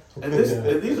that. And this Yeah.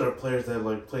 and these are players that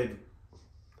like played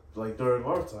like during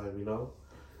our time, you know,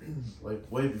 like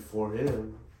way before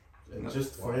him. And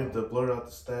just for him to blurt out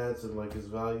the stats and like his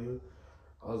value,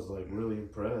 I was like really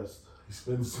impressed. He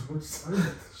spends so much time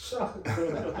at the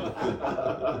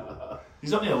shop.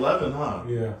 He's only 11, huh?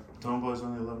 Yeah. Tomboy's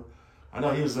only 11. I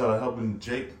know he was helping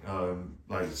Jake,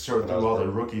 like, sort through all the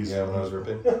rookies. Yeah, when I was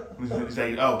ripping. He's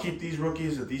like, oh, keep these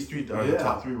rookies. These three are the Yeah.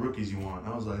 top 3 rookies you want.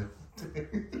 And I was like,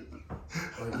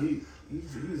 Like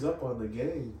he's up on the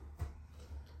game,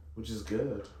 which is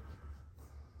good.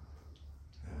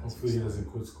 Hopefully he doesn't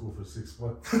quit school for 6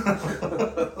 months.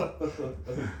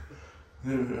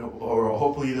 or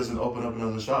hopefully he doesn't open up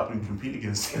another shop and compete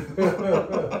against him. Man.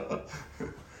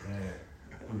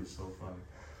 That'd be so funny.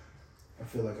 I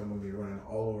feel like I'm gonna be running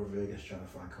all over Vegas trying to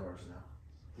find cars now.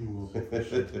 He will be for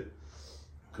sure.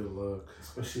 Good luck.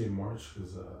 Especially in March,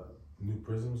 because new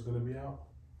Prism's gonna be out.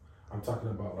 I'm talking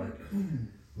about like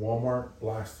Walmart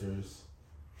blasters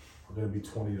are gonna be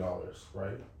 $20,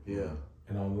 right? Yeah.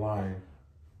 And online,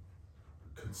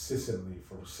 consistently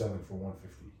for selling for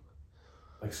 $150.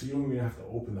 Like, so you don't even have to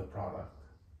open the product.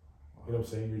 You know what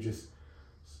I'm saying?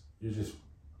 You're just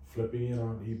flipping it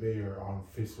on eBay or on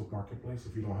Facebook Marketplace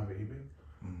if you don't have an eBay.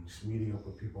 Just meeting up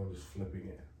with people and just flipping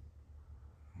it.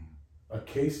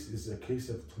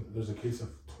 There's a case of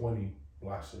 20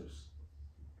 blasters.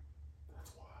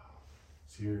 That's wild.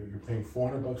 So you're paying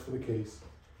 $400 for the case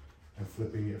and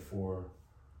flipping it for,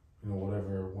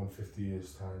 whatever 150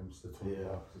 is times the $20.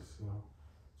 Yeah. It's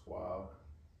wild.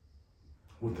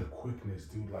 With the quickness,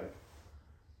 dude, like,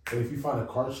 but if you find a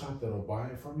car shop that'll buy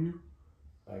it from you,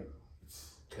 like,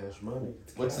 it's Cash money.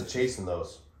 What's the chase in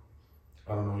those?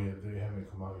 I don't know yet. They haven't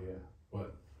come out yet,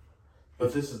 but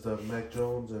But this is the Mac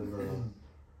Jones and the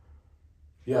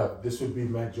yeah, this would be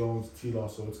Mac Jones, T-Law,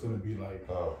 so it's gonna be like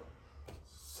Oh,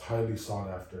 highly sought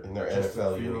after. in their Justin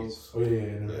NFL Fields. unis. Oh yeah,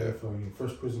 in the Yeah. NFL union,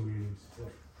 first prison meetings.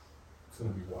 It's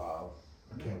gonna be wild.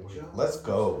 I can't wait. Let's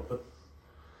go.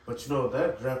 But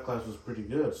that draft class was pretty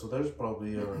good, so there's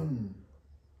probably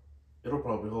it'll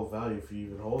probably hold value if you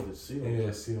even hold it sealed.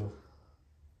 Yeah, sealed.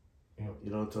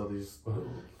 Until these, But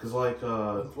cause like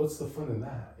what's the fun in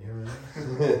that? You know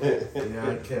what I mean? yeah,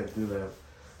 I can't do that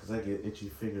because I get itchy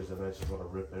fingers and I just want to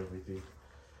rip everything.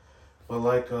 But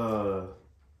like I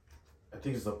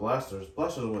think it's the blasters.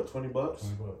 Blasters are what, $20?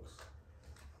 $20.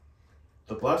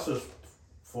 The blasters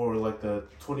for like the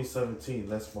 2017,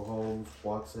 that's Mahomes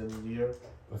Watson year.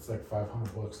 That's like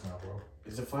 $500 now, bro.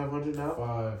 Is it 500 now?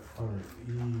 500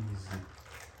 easy.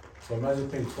 So imagine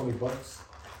paying $20.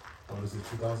 What is it?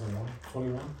 2001,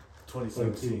 21,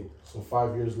 2017. So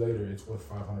 5 years later, it's worth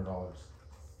 $500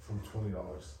 from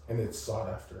 $20, and it's sought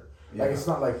after. Yeah. Like, it's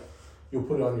not like you'll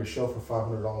put it on your shelf for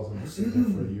 $500 and it'll sit there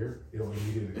for a year. It'll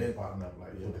immediately get It- bottomed up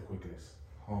like yeah. with the quickness.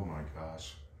 Oh my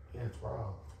gosh. Yeah, it's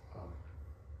wild.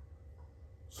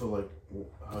 So like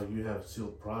how you have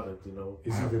sealed product,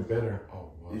 It's even better.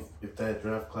 Oh, wow. if that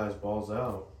draft class balls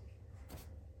out,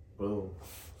 boom,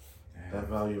 Damn. that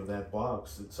value of that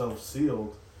box itself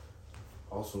sealed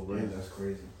also Yeah, raises. that's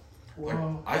crazy. Like,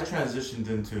 I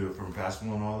transitioned from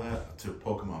basketball and all that to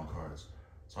Pokemon cards.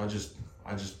 So I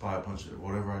just buy a bunch of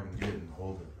whatever I can get and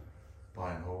hold it.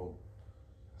 Buy and hold.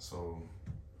 So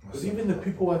But even the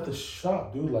people at the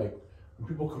shop, dude, like, when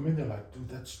people come in, they're like, dude,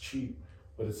 that's cheap.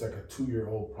 But it's like a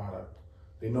 2-year-old product.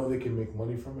 They know they can make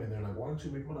money from it, and they're like, why don't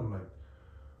you make money? I'm like,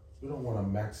 we don't want to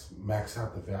max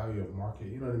out the value of market.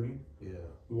 You know what I mean? Yeah.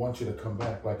 We want you to come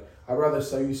back. Like, I'd rather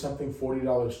sell you something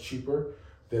 $40 cheaper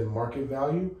than market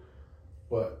value,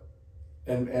 but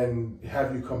and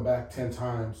have you come back 10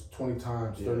 times, 20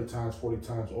 times, 30 times, 40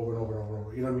 times, over and over and over and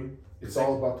over. You know what I mean? It's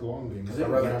all about the long game. Because I'd they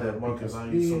can rather get have that it market because-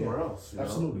 value yeah, somewhere else.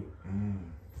 Absolutely.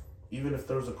 Even if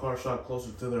there was a car shop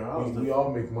closer to their house. We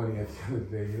all make money at the end of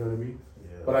the day. You know what I mean?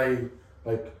 Yeah.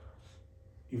 But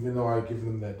even though I give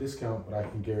them that discount, but I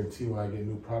can guarantee when I get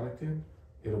new product in,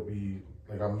 it'll be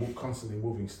like I'm constantly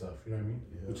moving stuff. You know what I mean?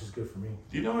 Yeah. Which is good for me.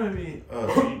 do you know any?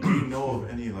 Do you know of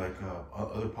any like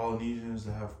other Polynesians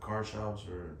that have card shops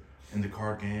or in the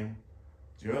card game?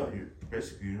 You guys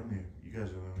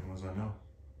are the only ones I know.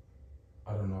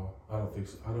 I don't know. I don't think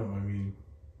so. I mean,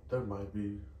 There might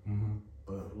be, mm-hmm.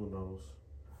 but who knows?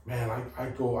 Man,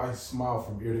 I smile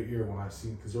from ear to ear when I see,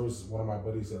 because there was one of my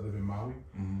buddies that live in Maui.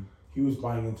 Mm-hmm. He was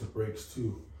buying into brakes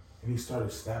too, and he started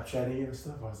Snapchatting it and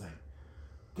stuff. I was like,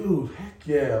 dude, heck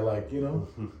yeah, like, you know.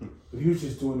 But he was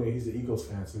just doing it. He's an Eagles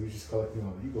fan, so he was just collecting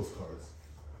all the Eagles cards,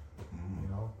 you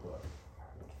know. But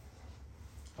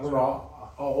I don't know.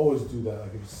 I'll always do that.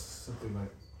 Like if it's something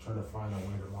like trying to find a way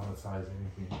to monetize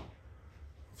anything,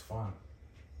 it's fun.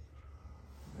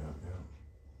 Yeah,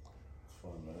 yeah. It's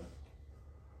fun, man.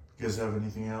 You guys have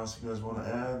anything else you guys want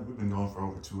to add? We've been going for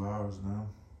over 2 hours now.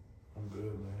 I'm good,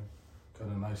 man. Got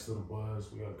a nice little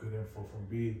buzz. We got good info from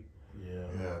B. Yeah. Yeah,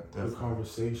 Good definitely.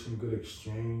 conversation, good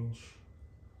exchange.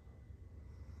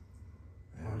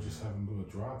 Yeah, I was just having to do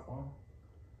a drop, huh?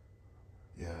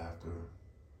 yeah, after.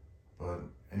 But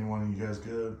anyone of you guys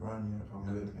good? Ryan, yeah,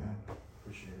 I'm good, man.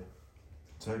 Appreciate it.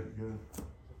 Tech, you good?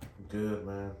 Good,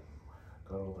 man.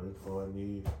 Got all the info I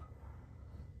need.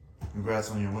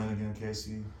 Congrats on your win again,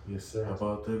 Casey. Yes, sir. How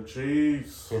about them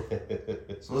Chiefs? So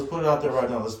let's put it out there right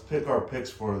now. Let's pick our picks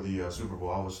for the Super Bowl.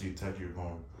 Obviously, Tech, you're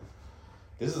going.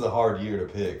 This is a hard year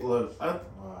to pick. Look,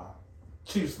 Wow.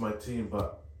 Chiefs my team,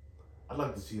 but I'd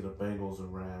like to see the Bengals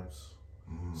and Rams.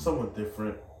 Mm. Someone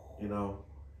different, you know.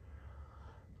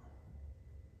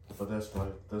 But that's what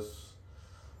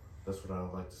I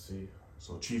would like to see.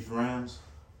 So Chiefs and Rams.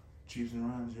 Chiefs and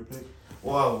Rams, your pick?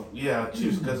 Well, yeah,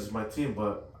 Chiefs because it's my team,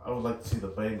 but I would like to see the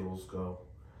Bengals go.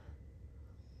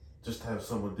 Just have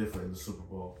someone different in the Super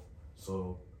Bowl.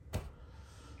 So I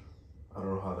don't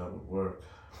know how that would work.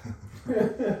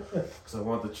 Because I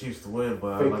want the Chiefs to win,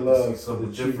 but I'd Fake like to love see for the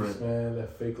something Chiefs, different. man.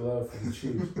 That fake love for the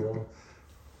Chiefs, bro.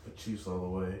 The Chiefs all the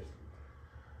way.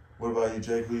 What about you,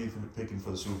 Jake? Who are you picking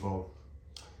for the Super Bowl?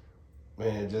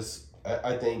 Man,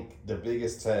 I think the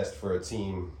biggest test for a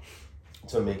team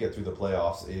to make it through the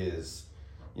playoffs is,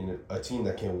 a team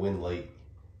that can win late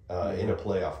in a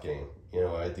playoff game.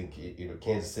 I think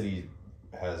Kansas City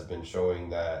has been showing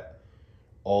that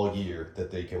all year that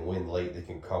they can win late, they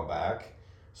can come back.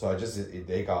 So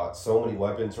they got so many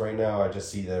weapons right now. I just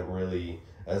see them really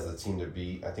as the team to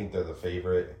beat. I think they're the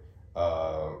favorite.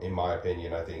 In my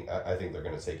opinion, I think they're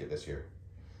going to take it this year.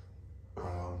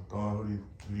 Dawn,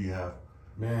 who do you have?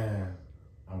 Man,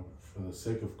 for the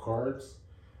sake of cards,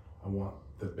 I want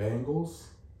the Bengals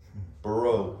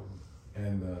Burrow.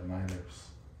 and the Niners.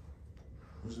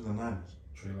 Who's in the Niners?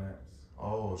 Trey Lance.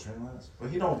 Oh, Trey Lance. But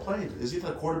he don't play. Is he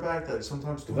the quarterback that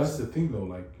sometimes? But that's the thing, though.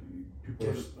 Like, people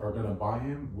Yes. are gonna buy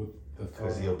him with the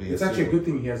Because thought. he'll be It's a actually a Super- good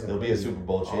thing he hasn't. He'll be a Super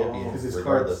Bowl champion, because his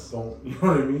regardless. cards don't. You know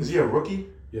what I mean? Is he a rookie?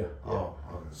 Yeah. Oh,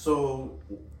 okay. So,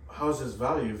 how's his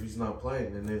value if he's not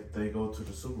playing and if they go to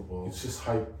the Super Bowl? It's just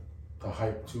hype. The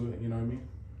hype to it. You know what I mean?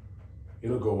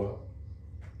 It'll go up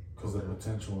because the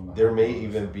potential. And the There hype may goes.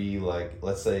 even be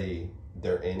let's say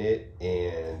they're in it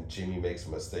and Jimmy makes a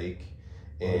mistake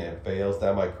and fails.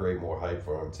 That might create more hype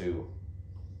for him too.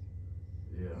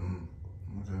 Yeah.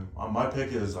 Okay. My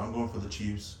pick is I'm going for the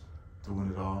Chiefs to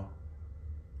win it all,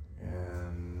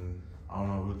 and I don't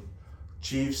know who.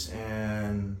 Chiefs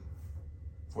and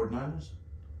 49ers.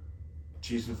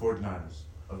 Chiefs and 49ers.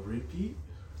 A repeat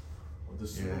of the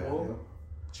Super Yeah. Bowl?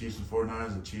 Chiefs and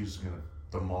 49ers. The Chiefs are gonna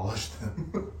demolish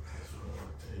them. That's what I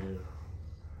like to hear.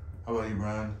 How about you,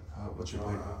 Brian? What's your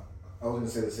pick? I was gonna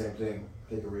say the same thing.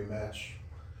 Take a rematch.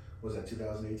 Was that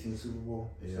 2018 Super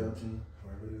Bowl? Yeah. 17,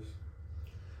 whatever it is.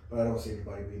 But I don't see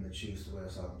anybody beating the Chiefs the way I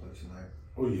saw them play tonight.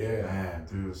 Oh yeah. Man,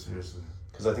 dude, seriously.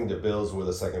 Because I think the Bills were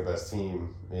the second best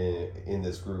team in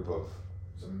this group of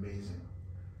It's amazing.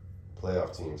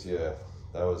 playoff teams. Yeah,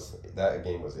 that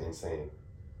game was insane.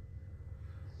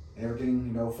 And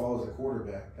everything, follows the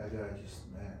quarterback. That guy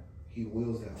he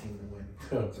wills that team to win.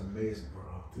 It's amazing.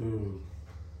 Dude.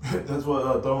 That's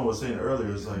what Don was saying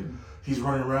earlier. It's like he's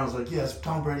running around. It's like, yes,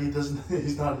 Tom Brady doesn't.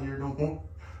 He's not here no more,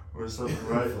 or something,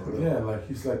 right? Yeah, like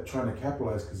he's like trying to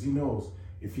capitalize because he knows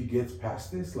if he gets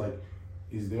past this, like,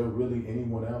 is there really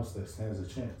anyone else that stands a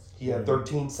chance? He had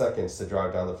 13 seconds to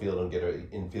drive down the field and get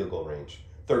in field goal range.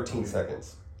 13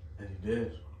 seconds. And he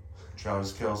did.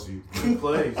 Travis Kelce. 2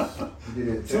 plays. He did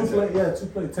it in 10 Two seconds.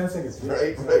 play, 10 seconds. Yeah.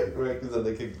 Right. Because then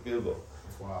they kicked the field goal.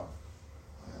 Wow.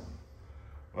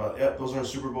 Well, yep, those are our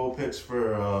Super Bowl picks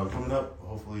for coming up.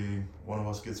 Hopefully, one of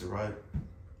us gets it right.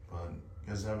 But you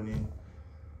guys have any?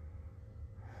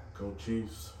 Go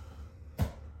Chiefs.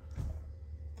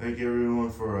 Thank you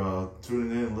everyone for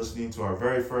tuning in and listening to our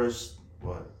very first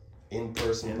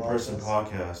In-person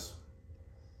podcast.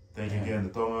 Thank you Yeah. again to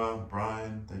Toma,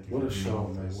 Brian. Thank you. What for a being show,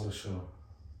 with man. us. What a show.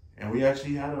 And we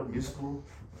actually had a musical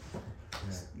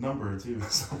number too.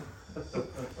 So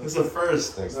it's a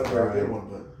first. Thanks, Not a very Brian. good one,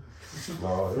 but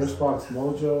No, First Box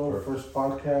Mojo, first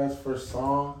podcast, first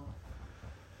song.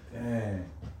 Dang.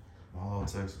 Mahalo,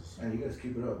 Texas. man, you guys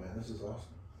keep it up, man. This is awesome.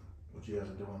 What you guys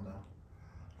are doing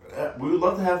now. We would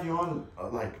love to have you on,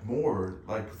 more,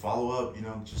 follow up,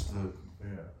 just to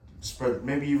spread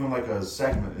maybe even like a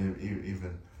segment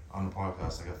even on the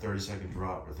podcast, like a 30-second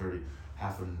drop or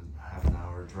half an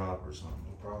hour drop or something.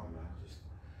 No problem, man. Just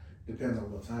depends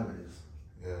on what time it is.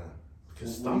 Yeah.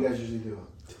 What do you guys usually do?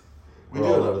 We're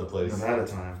all over the place. At a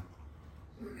time.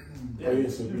 Oh, yeah,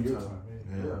 so be your time.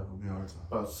 Yeah, it'll be our time.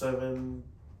 About 7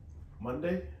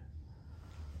 Monday,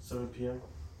 7 p.m.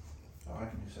 Oh, I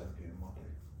can do 7 p.m. Monday.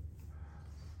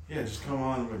 Yeah, just come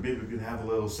on. Maybe we can have a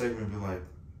little segment, be like,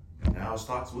 now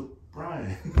stocks with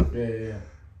Brian. Yeah.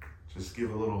 Just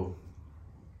give a little.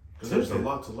 Cause there's a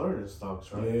lot to learn in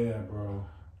stocks, right? Yeah, bro.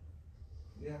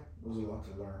 Yeah, there's a lot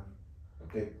to learn.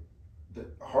 Okay, the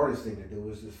hardest thing to do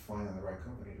is just finding the right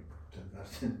company to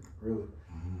invest in. Really,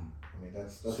 I mean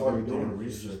that's So all you're you're doing. doing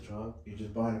Is research, huh? You're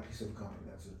just buying a piece of a company.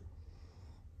 That's it.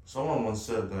 Someone once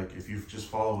said, like, if you just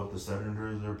follow what the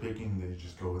senators are picking, then you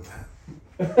just go with that.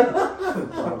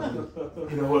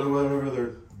 You know, whatever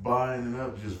they're buying it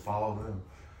up, you just follow them.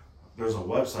 There's a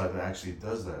website that actually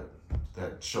does that.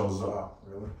 That shows up. Wow,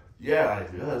 really? Yeah, I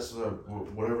guess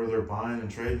whatever they're buying and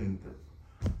trading,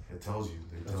 it tells you.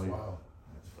 They That's tell you wild.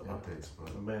 the updates.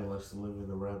 But A man likes to live in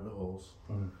the rabbit holes.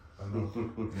 I know.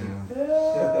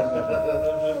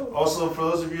 yeah. Also, for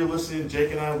those of you listening,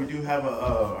 Jake and I, we do have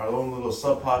our own little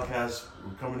sub podcast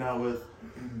we're coming out with.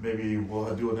 Maybe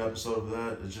we'll do an episode of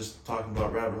that. It's just talking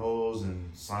about rabbit holes and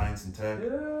science and tech.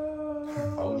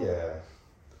 Oh yeah.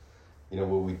 You know,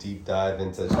 where we deep dive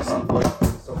into just some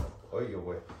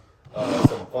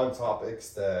fun topics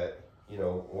that, you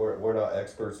know, we're not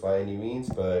experts by any means,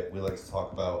 but we like to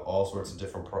talk about all sorts of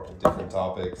different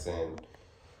topics and,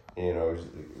 you know,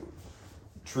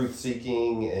 truth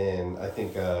seeking. And I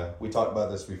think we talked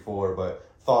about this before, but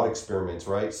thought experiments,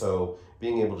 right? So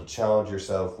being able to challenge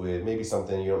yourself with maybe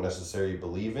something you don't necessarily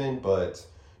believe in, but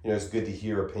you know, it's good to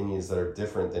hear opinions that are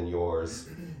different than yours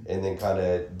and then kind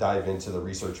of dive into the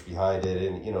research behind it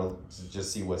and, you know,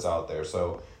 just see what's out there.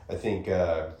 So I think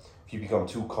if you become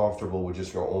too comfortable with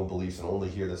just your own beliefs and only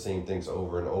hear the same things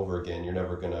over and over again, you're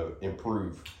never going to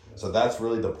improve. So that's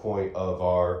really the point of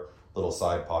our little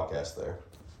side podcast there.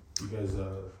 You guys,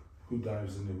 who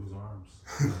dives into whose arms?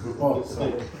 Oh,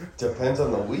 sorry. Depends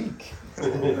on the week.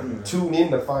 Tune in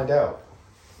to find out.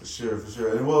 For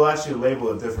sure. And we'll actually label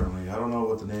it differently. I don't know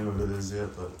what the name of it is yet,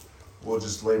 but we'll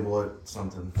just label it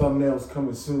something. Thumbnails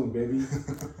coming soon, baby.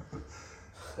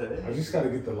 I just gotta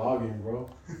get the login, bro.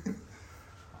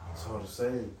 That's hard to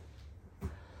say.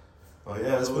 But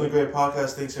yeah, it's been a great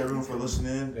podcast. Thanks everyone for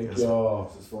listening. Thank y'all.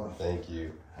 This is fun. Thank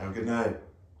you. Have a good night.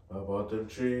 How about them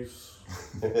Chiefs?